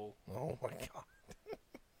butthole. Oh my god.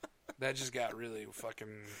 That just got really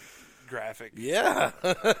fucking graphic. Yeah.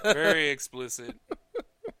 Very explicit.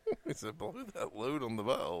 He said, blow that load on the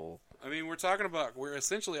butthole. I mean, we're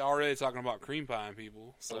essentially already talking about cream pieing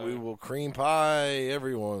people. So We will cream pie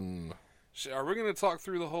everyone. are we going to talk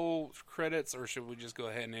through the whole credits, or should we just go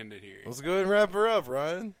ahead and end it here? Let's go ahead and wrap her up,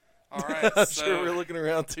 Ryan. All right. I'm So, sure we're looking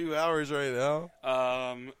around 2 hours right now.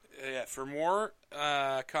 yeah, for more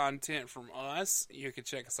content from us, you can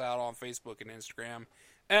check us out on Facebook and Instagram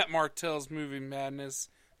at Martell's Movie Madness,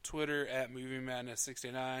 Twitter at Movie Madness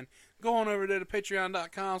 69. Go on over to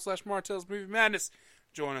patreon.com/Martell's Movie Madness.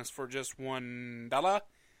 Join us for just $1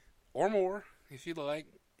 or more if you'd like,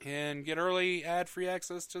 and get early ad-free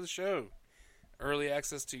access to the show, early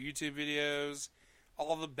access to YouTube videos,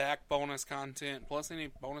 all the back bonus content, plus any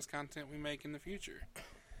bonus content we make in the future,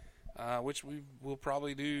 which we will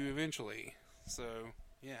probably do eventually. So,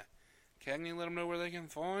 yeah. Cagney, let them know where they can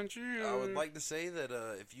find you. I would like to say that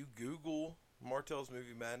if you Google Martell's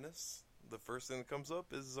Movie Madness, the first thing that comes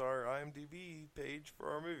up is our IMDb page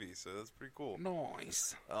for our movie, so that's pretty cool.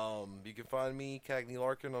 Nice. You can find me, Cagney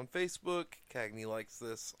Larkin, on Facebook. Cagney Likes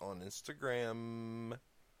This on Instagram.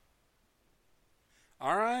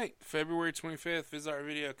 All right, February 25th, visit our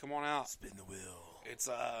video. Come on out. Spin the wheel. It's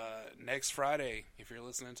next Friday if you're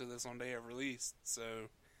listening to this on day of release. So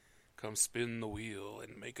come spin the wheel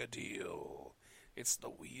and make a deal. It's the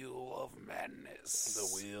Wheel of Madness. The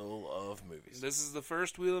Wheel of Movies. This is the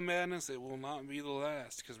first Wheel of Madness. It will not be the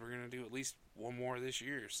last because we're going to do at least one more this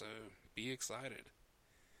year. So be excited.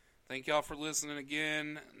 Thank y'all for listening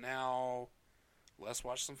again. Now, let's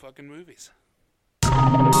watch some fucking movies.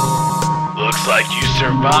 Looks like you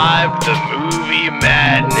survived the movie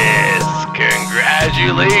madness.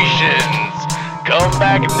 Congratulations. Come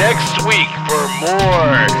back next week for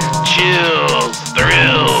more chills,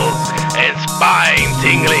 thrills, and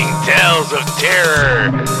spine-tingling tales of terror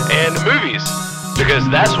and movies. Because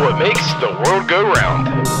that's what makes the world go round.